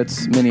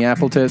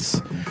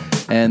Minneapolis.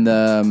 And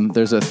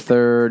there's a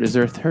third. Is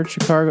there a third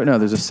Chicago? No,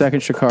 there's a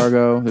second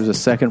Chicago. There's a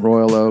second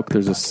Royal Oak.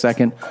 There's a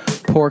second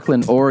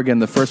Portland, Oregon.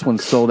 The first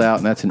one's sold out,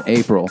 and that's in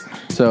April.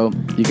 So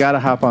you got to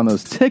hop on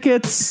those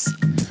tickets.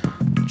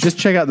 Just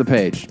check out the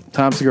page,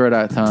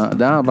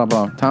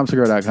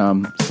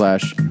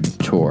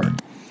 TomSegura.com/tour.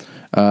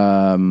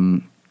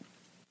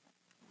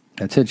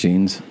 That's it,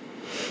 Jeans.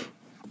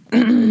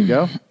 There you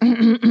go.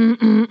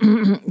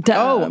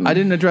 Oh, I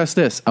didn't address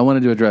this. I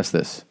wanted to address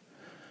this.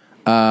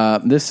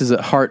 This is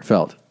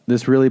heartfelt.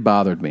 This really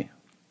bothered me.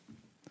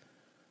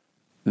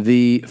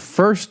 The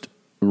first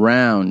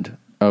round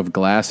of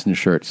Glasson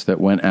shirts that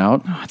went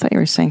out. Oh, I thought you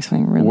were saying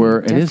something really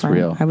different. It is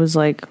real. I was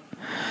like,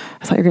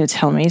 I thought you were going to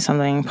tell me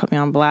something, put me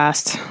on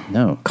blast.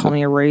 No. Call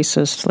me a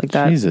racist like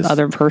that Jesus.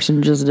 other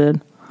person just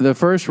did. The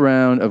first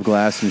round of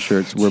Glasson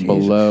shirts were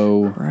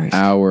below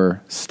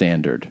our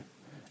standard.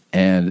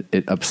 And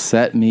it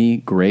upset me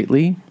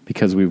greatly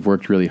because we've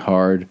worked really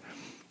hard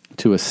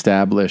to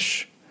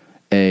establish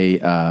a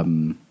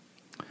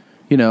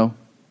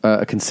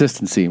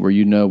consistency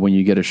where when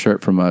you get a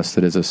shirt from us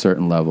that is a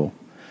certain level.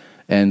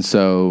 And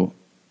so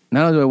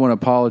not only do I want to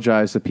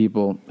apologize to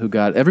people who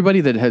got,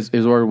 everybody that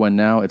is ordered one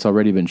now, it's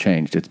already been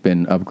changed. It's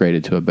been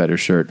upgraded to a better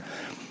shirt.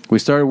 We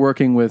started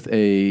working with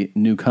a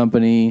new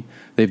company.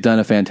 They've done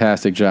a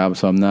fantastic job,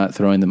 so I'm not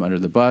throwing them under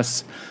the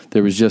bus.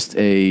 There was just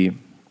a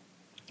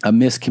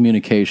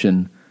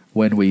miscommunication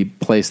when we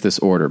placed this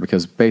order,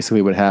 because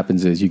basically what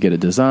happens is you get a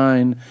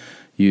design,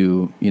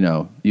 you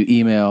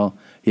email,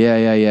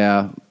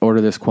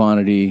 order this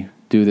quantity,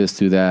 do this,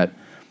 do that.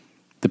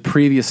 The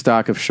previous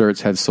stock of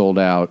shirts had sold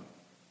out.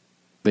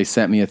 They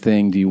sent me a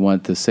thing, do you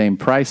want the same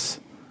price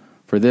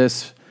for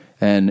this?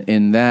 And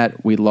in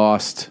that, we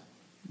lost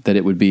that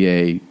it would be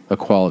a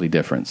quality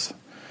difference.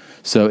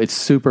 So it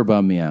super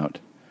bummed me out.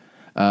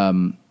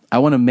 I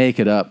want to make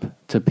it up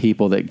to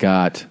people that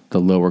got the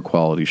lower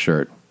quality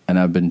shirt, and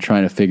I've been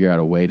trying to figure out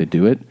a way to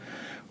do it.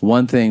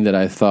 One thing that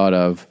I thought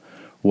of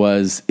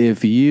was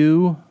if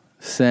you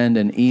send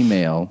an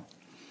email,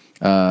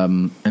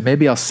 and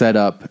maybe I'll set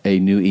up a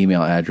new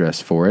email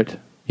address for it,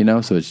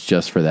 so it's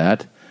just for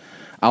that.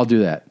 I'll do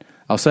that.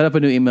 I'll set up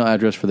a new email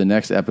address for the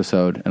next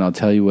episode, and I'll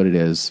tell you what it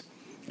is.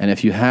 And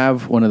if you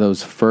have one of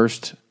those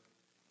first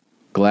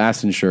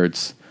Glasson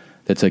shirts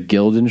that's a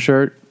Gildan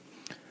shirt,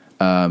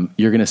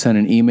 you're going to send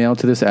an email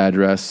to this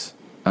address.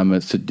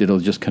 It'll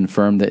just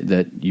confirm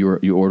that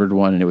you ordered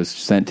one and it was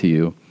sent to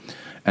you.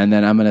 And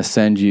then I'm going to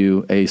send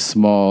you a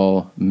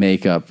small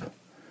makeup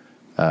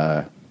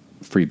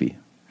freebie.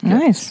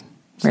 Nice.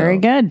 Very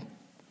good.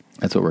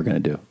 That's what we're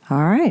going to do.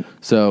 All right.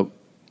 So,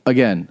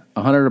 again,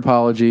 100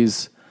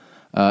 apologies.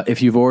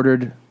 If you've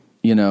ordered,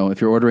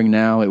 if you're ordering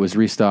now, it was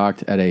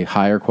restocked at a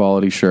higher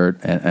quality shirt,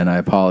 and I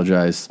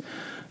apologize.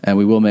 And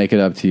we will make it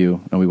up to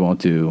you, and we won't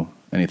do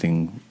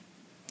anything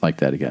like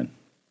that again.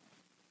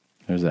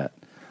 There's that.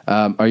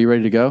 Are you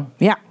ready to go?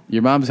 Yeah.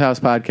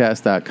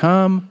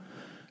 YourMomsHousePodcast.com.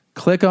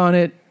 Click on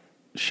it.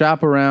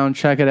 Shop around.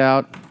 Check it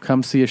out.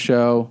 Come see a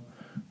show.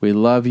 We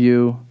love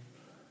you.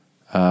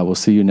 We'll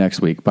see you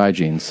next week. Bye,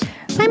 Jeans.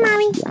 Bye,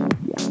 Mommy.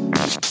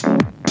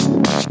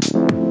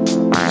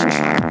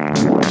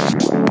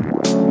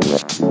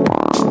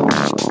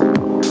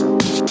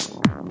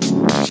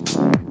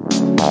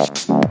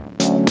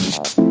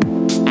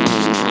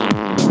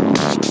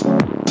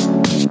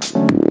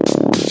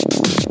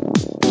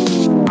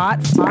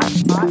 Hot fart.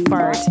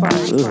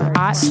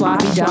 Hot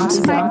sloppy dumps.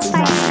 Hot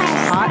fart.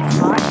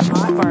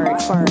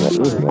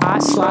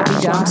 Hot sloppy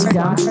dumps.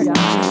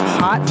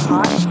 Hot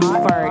fart.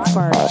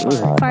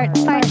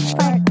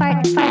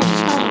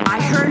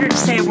 I heard her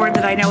say a word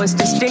that I know is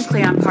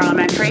distinctly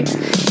unparliamentary.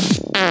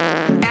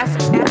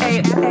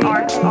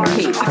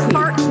 F-A-R-T. A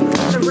fart in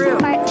the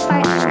room.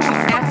 F-A-R-T.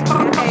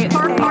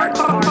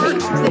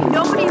 That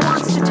nobody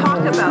wants to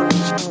talk about.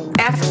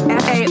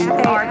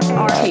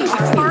 F-A-R-T. A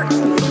fart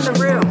in the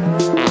room.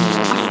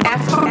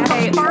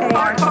 F-A-R-T.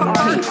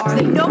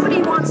 That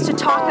nobody wants to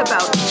talk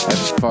about. I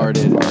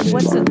farted.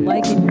 What's it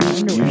like in your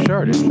underwear? You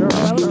sharted. You know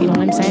what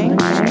I'm saying?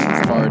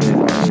 Farted.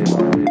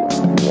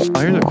 Oh,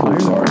 here's a cool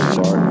fart.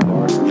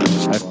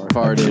 I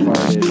farted.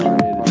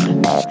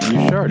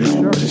 You sharted.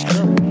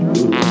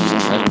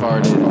 I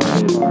farted.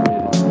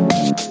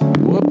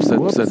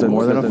 Whoops, that's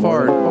more than a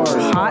fart.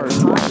 Hot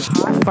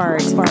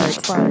fart.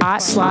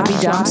 Hot sloppy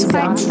dumps.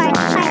 Hot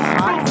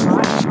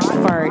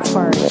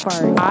fart.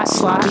 Hot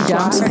sloppy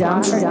dumps.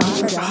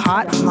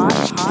 Hot fart.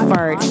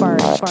 Hot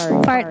fart.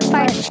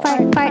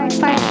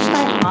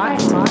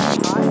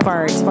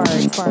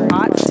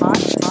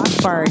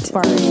 Hot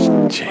fart.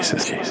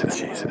 Jesus.